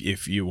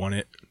 If you want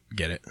it,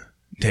 get it,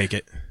 take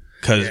it,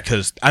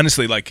 because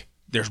honestly, like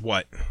there's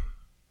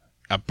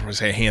I'd probably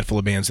say a handful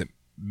of bands that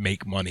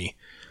make money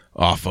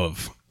off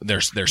of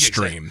their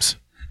streams.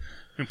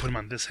 I'm gonna put them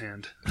on this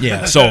hand.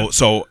 Yeah.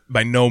 So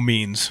by no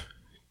means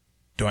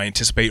do I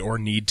anticipate or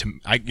need to.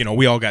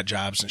 We all got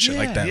jobs and shit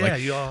like that. Yeah,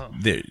 like you all.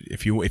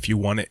 if you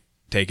want it,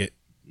 take it.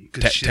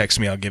 Good shit. Text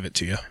me, I'll give it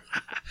to you.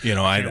 Can't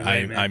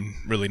wait, man. I'm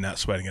really not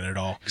sweating it at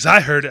all. Because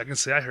I heard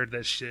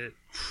that shit.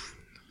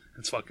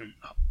 It's fucking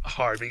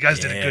hard. But you guys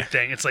did a Yeah. good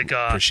thing. It's like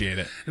Appreciate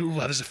it.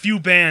 there's a few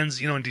bands,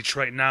 in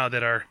Detroit now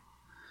that are,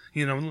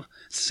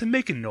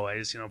 making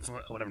noise.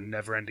 Whatever,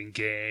 Never Ending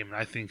Game.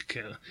 I think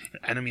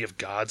Enemy of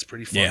God's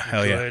pretty fucking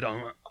hell yeah.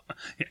 good.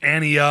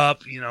 Annie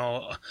Up.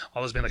 All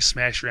those bands like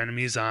Smash Your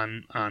Enemies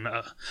on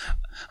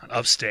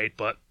Upstate,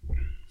 but.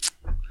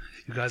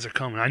 You guys are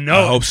coming. I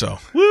know. I hope so.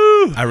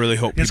 Woo! I really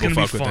hope It's people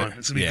gonna be fuck with fun. it.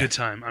 It's gonna be Yeah. a good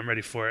time. I'm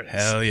ready for it.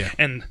 Hell yeah.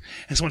 And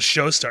so when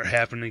shows start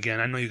happening again,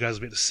 I know you guys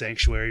will be at the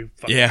Sanctuary,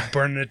 fucking Yeah.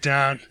 burning it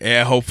down.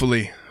 Yeah,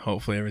 hopefully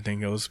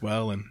everything goes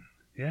well and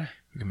Yeah,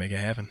 we can make it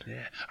happen.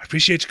 yeah. I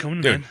appreciate you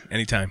coming, Dude, man.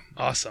 anytime.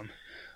 Awesome.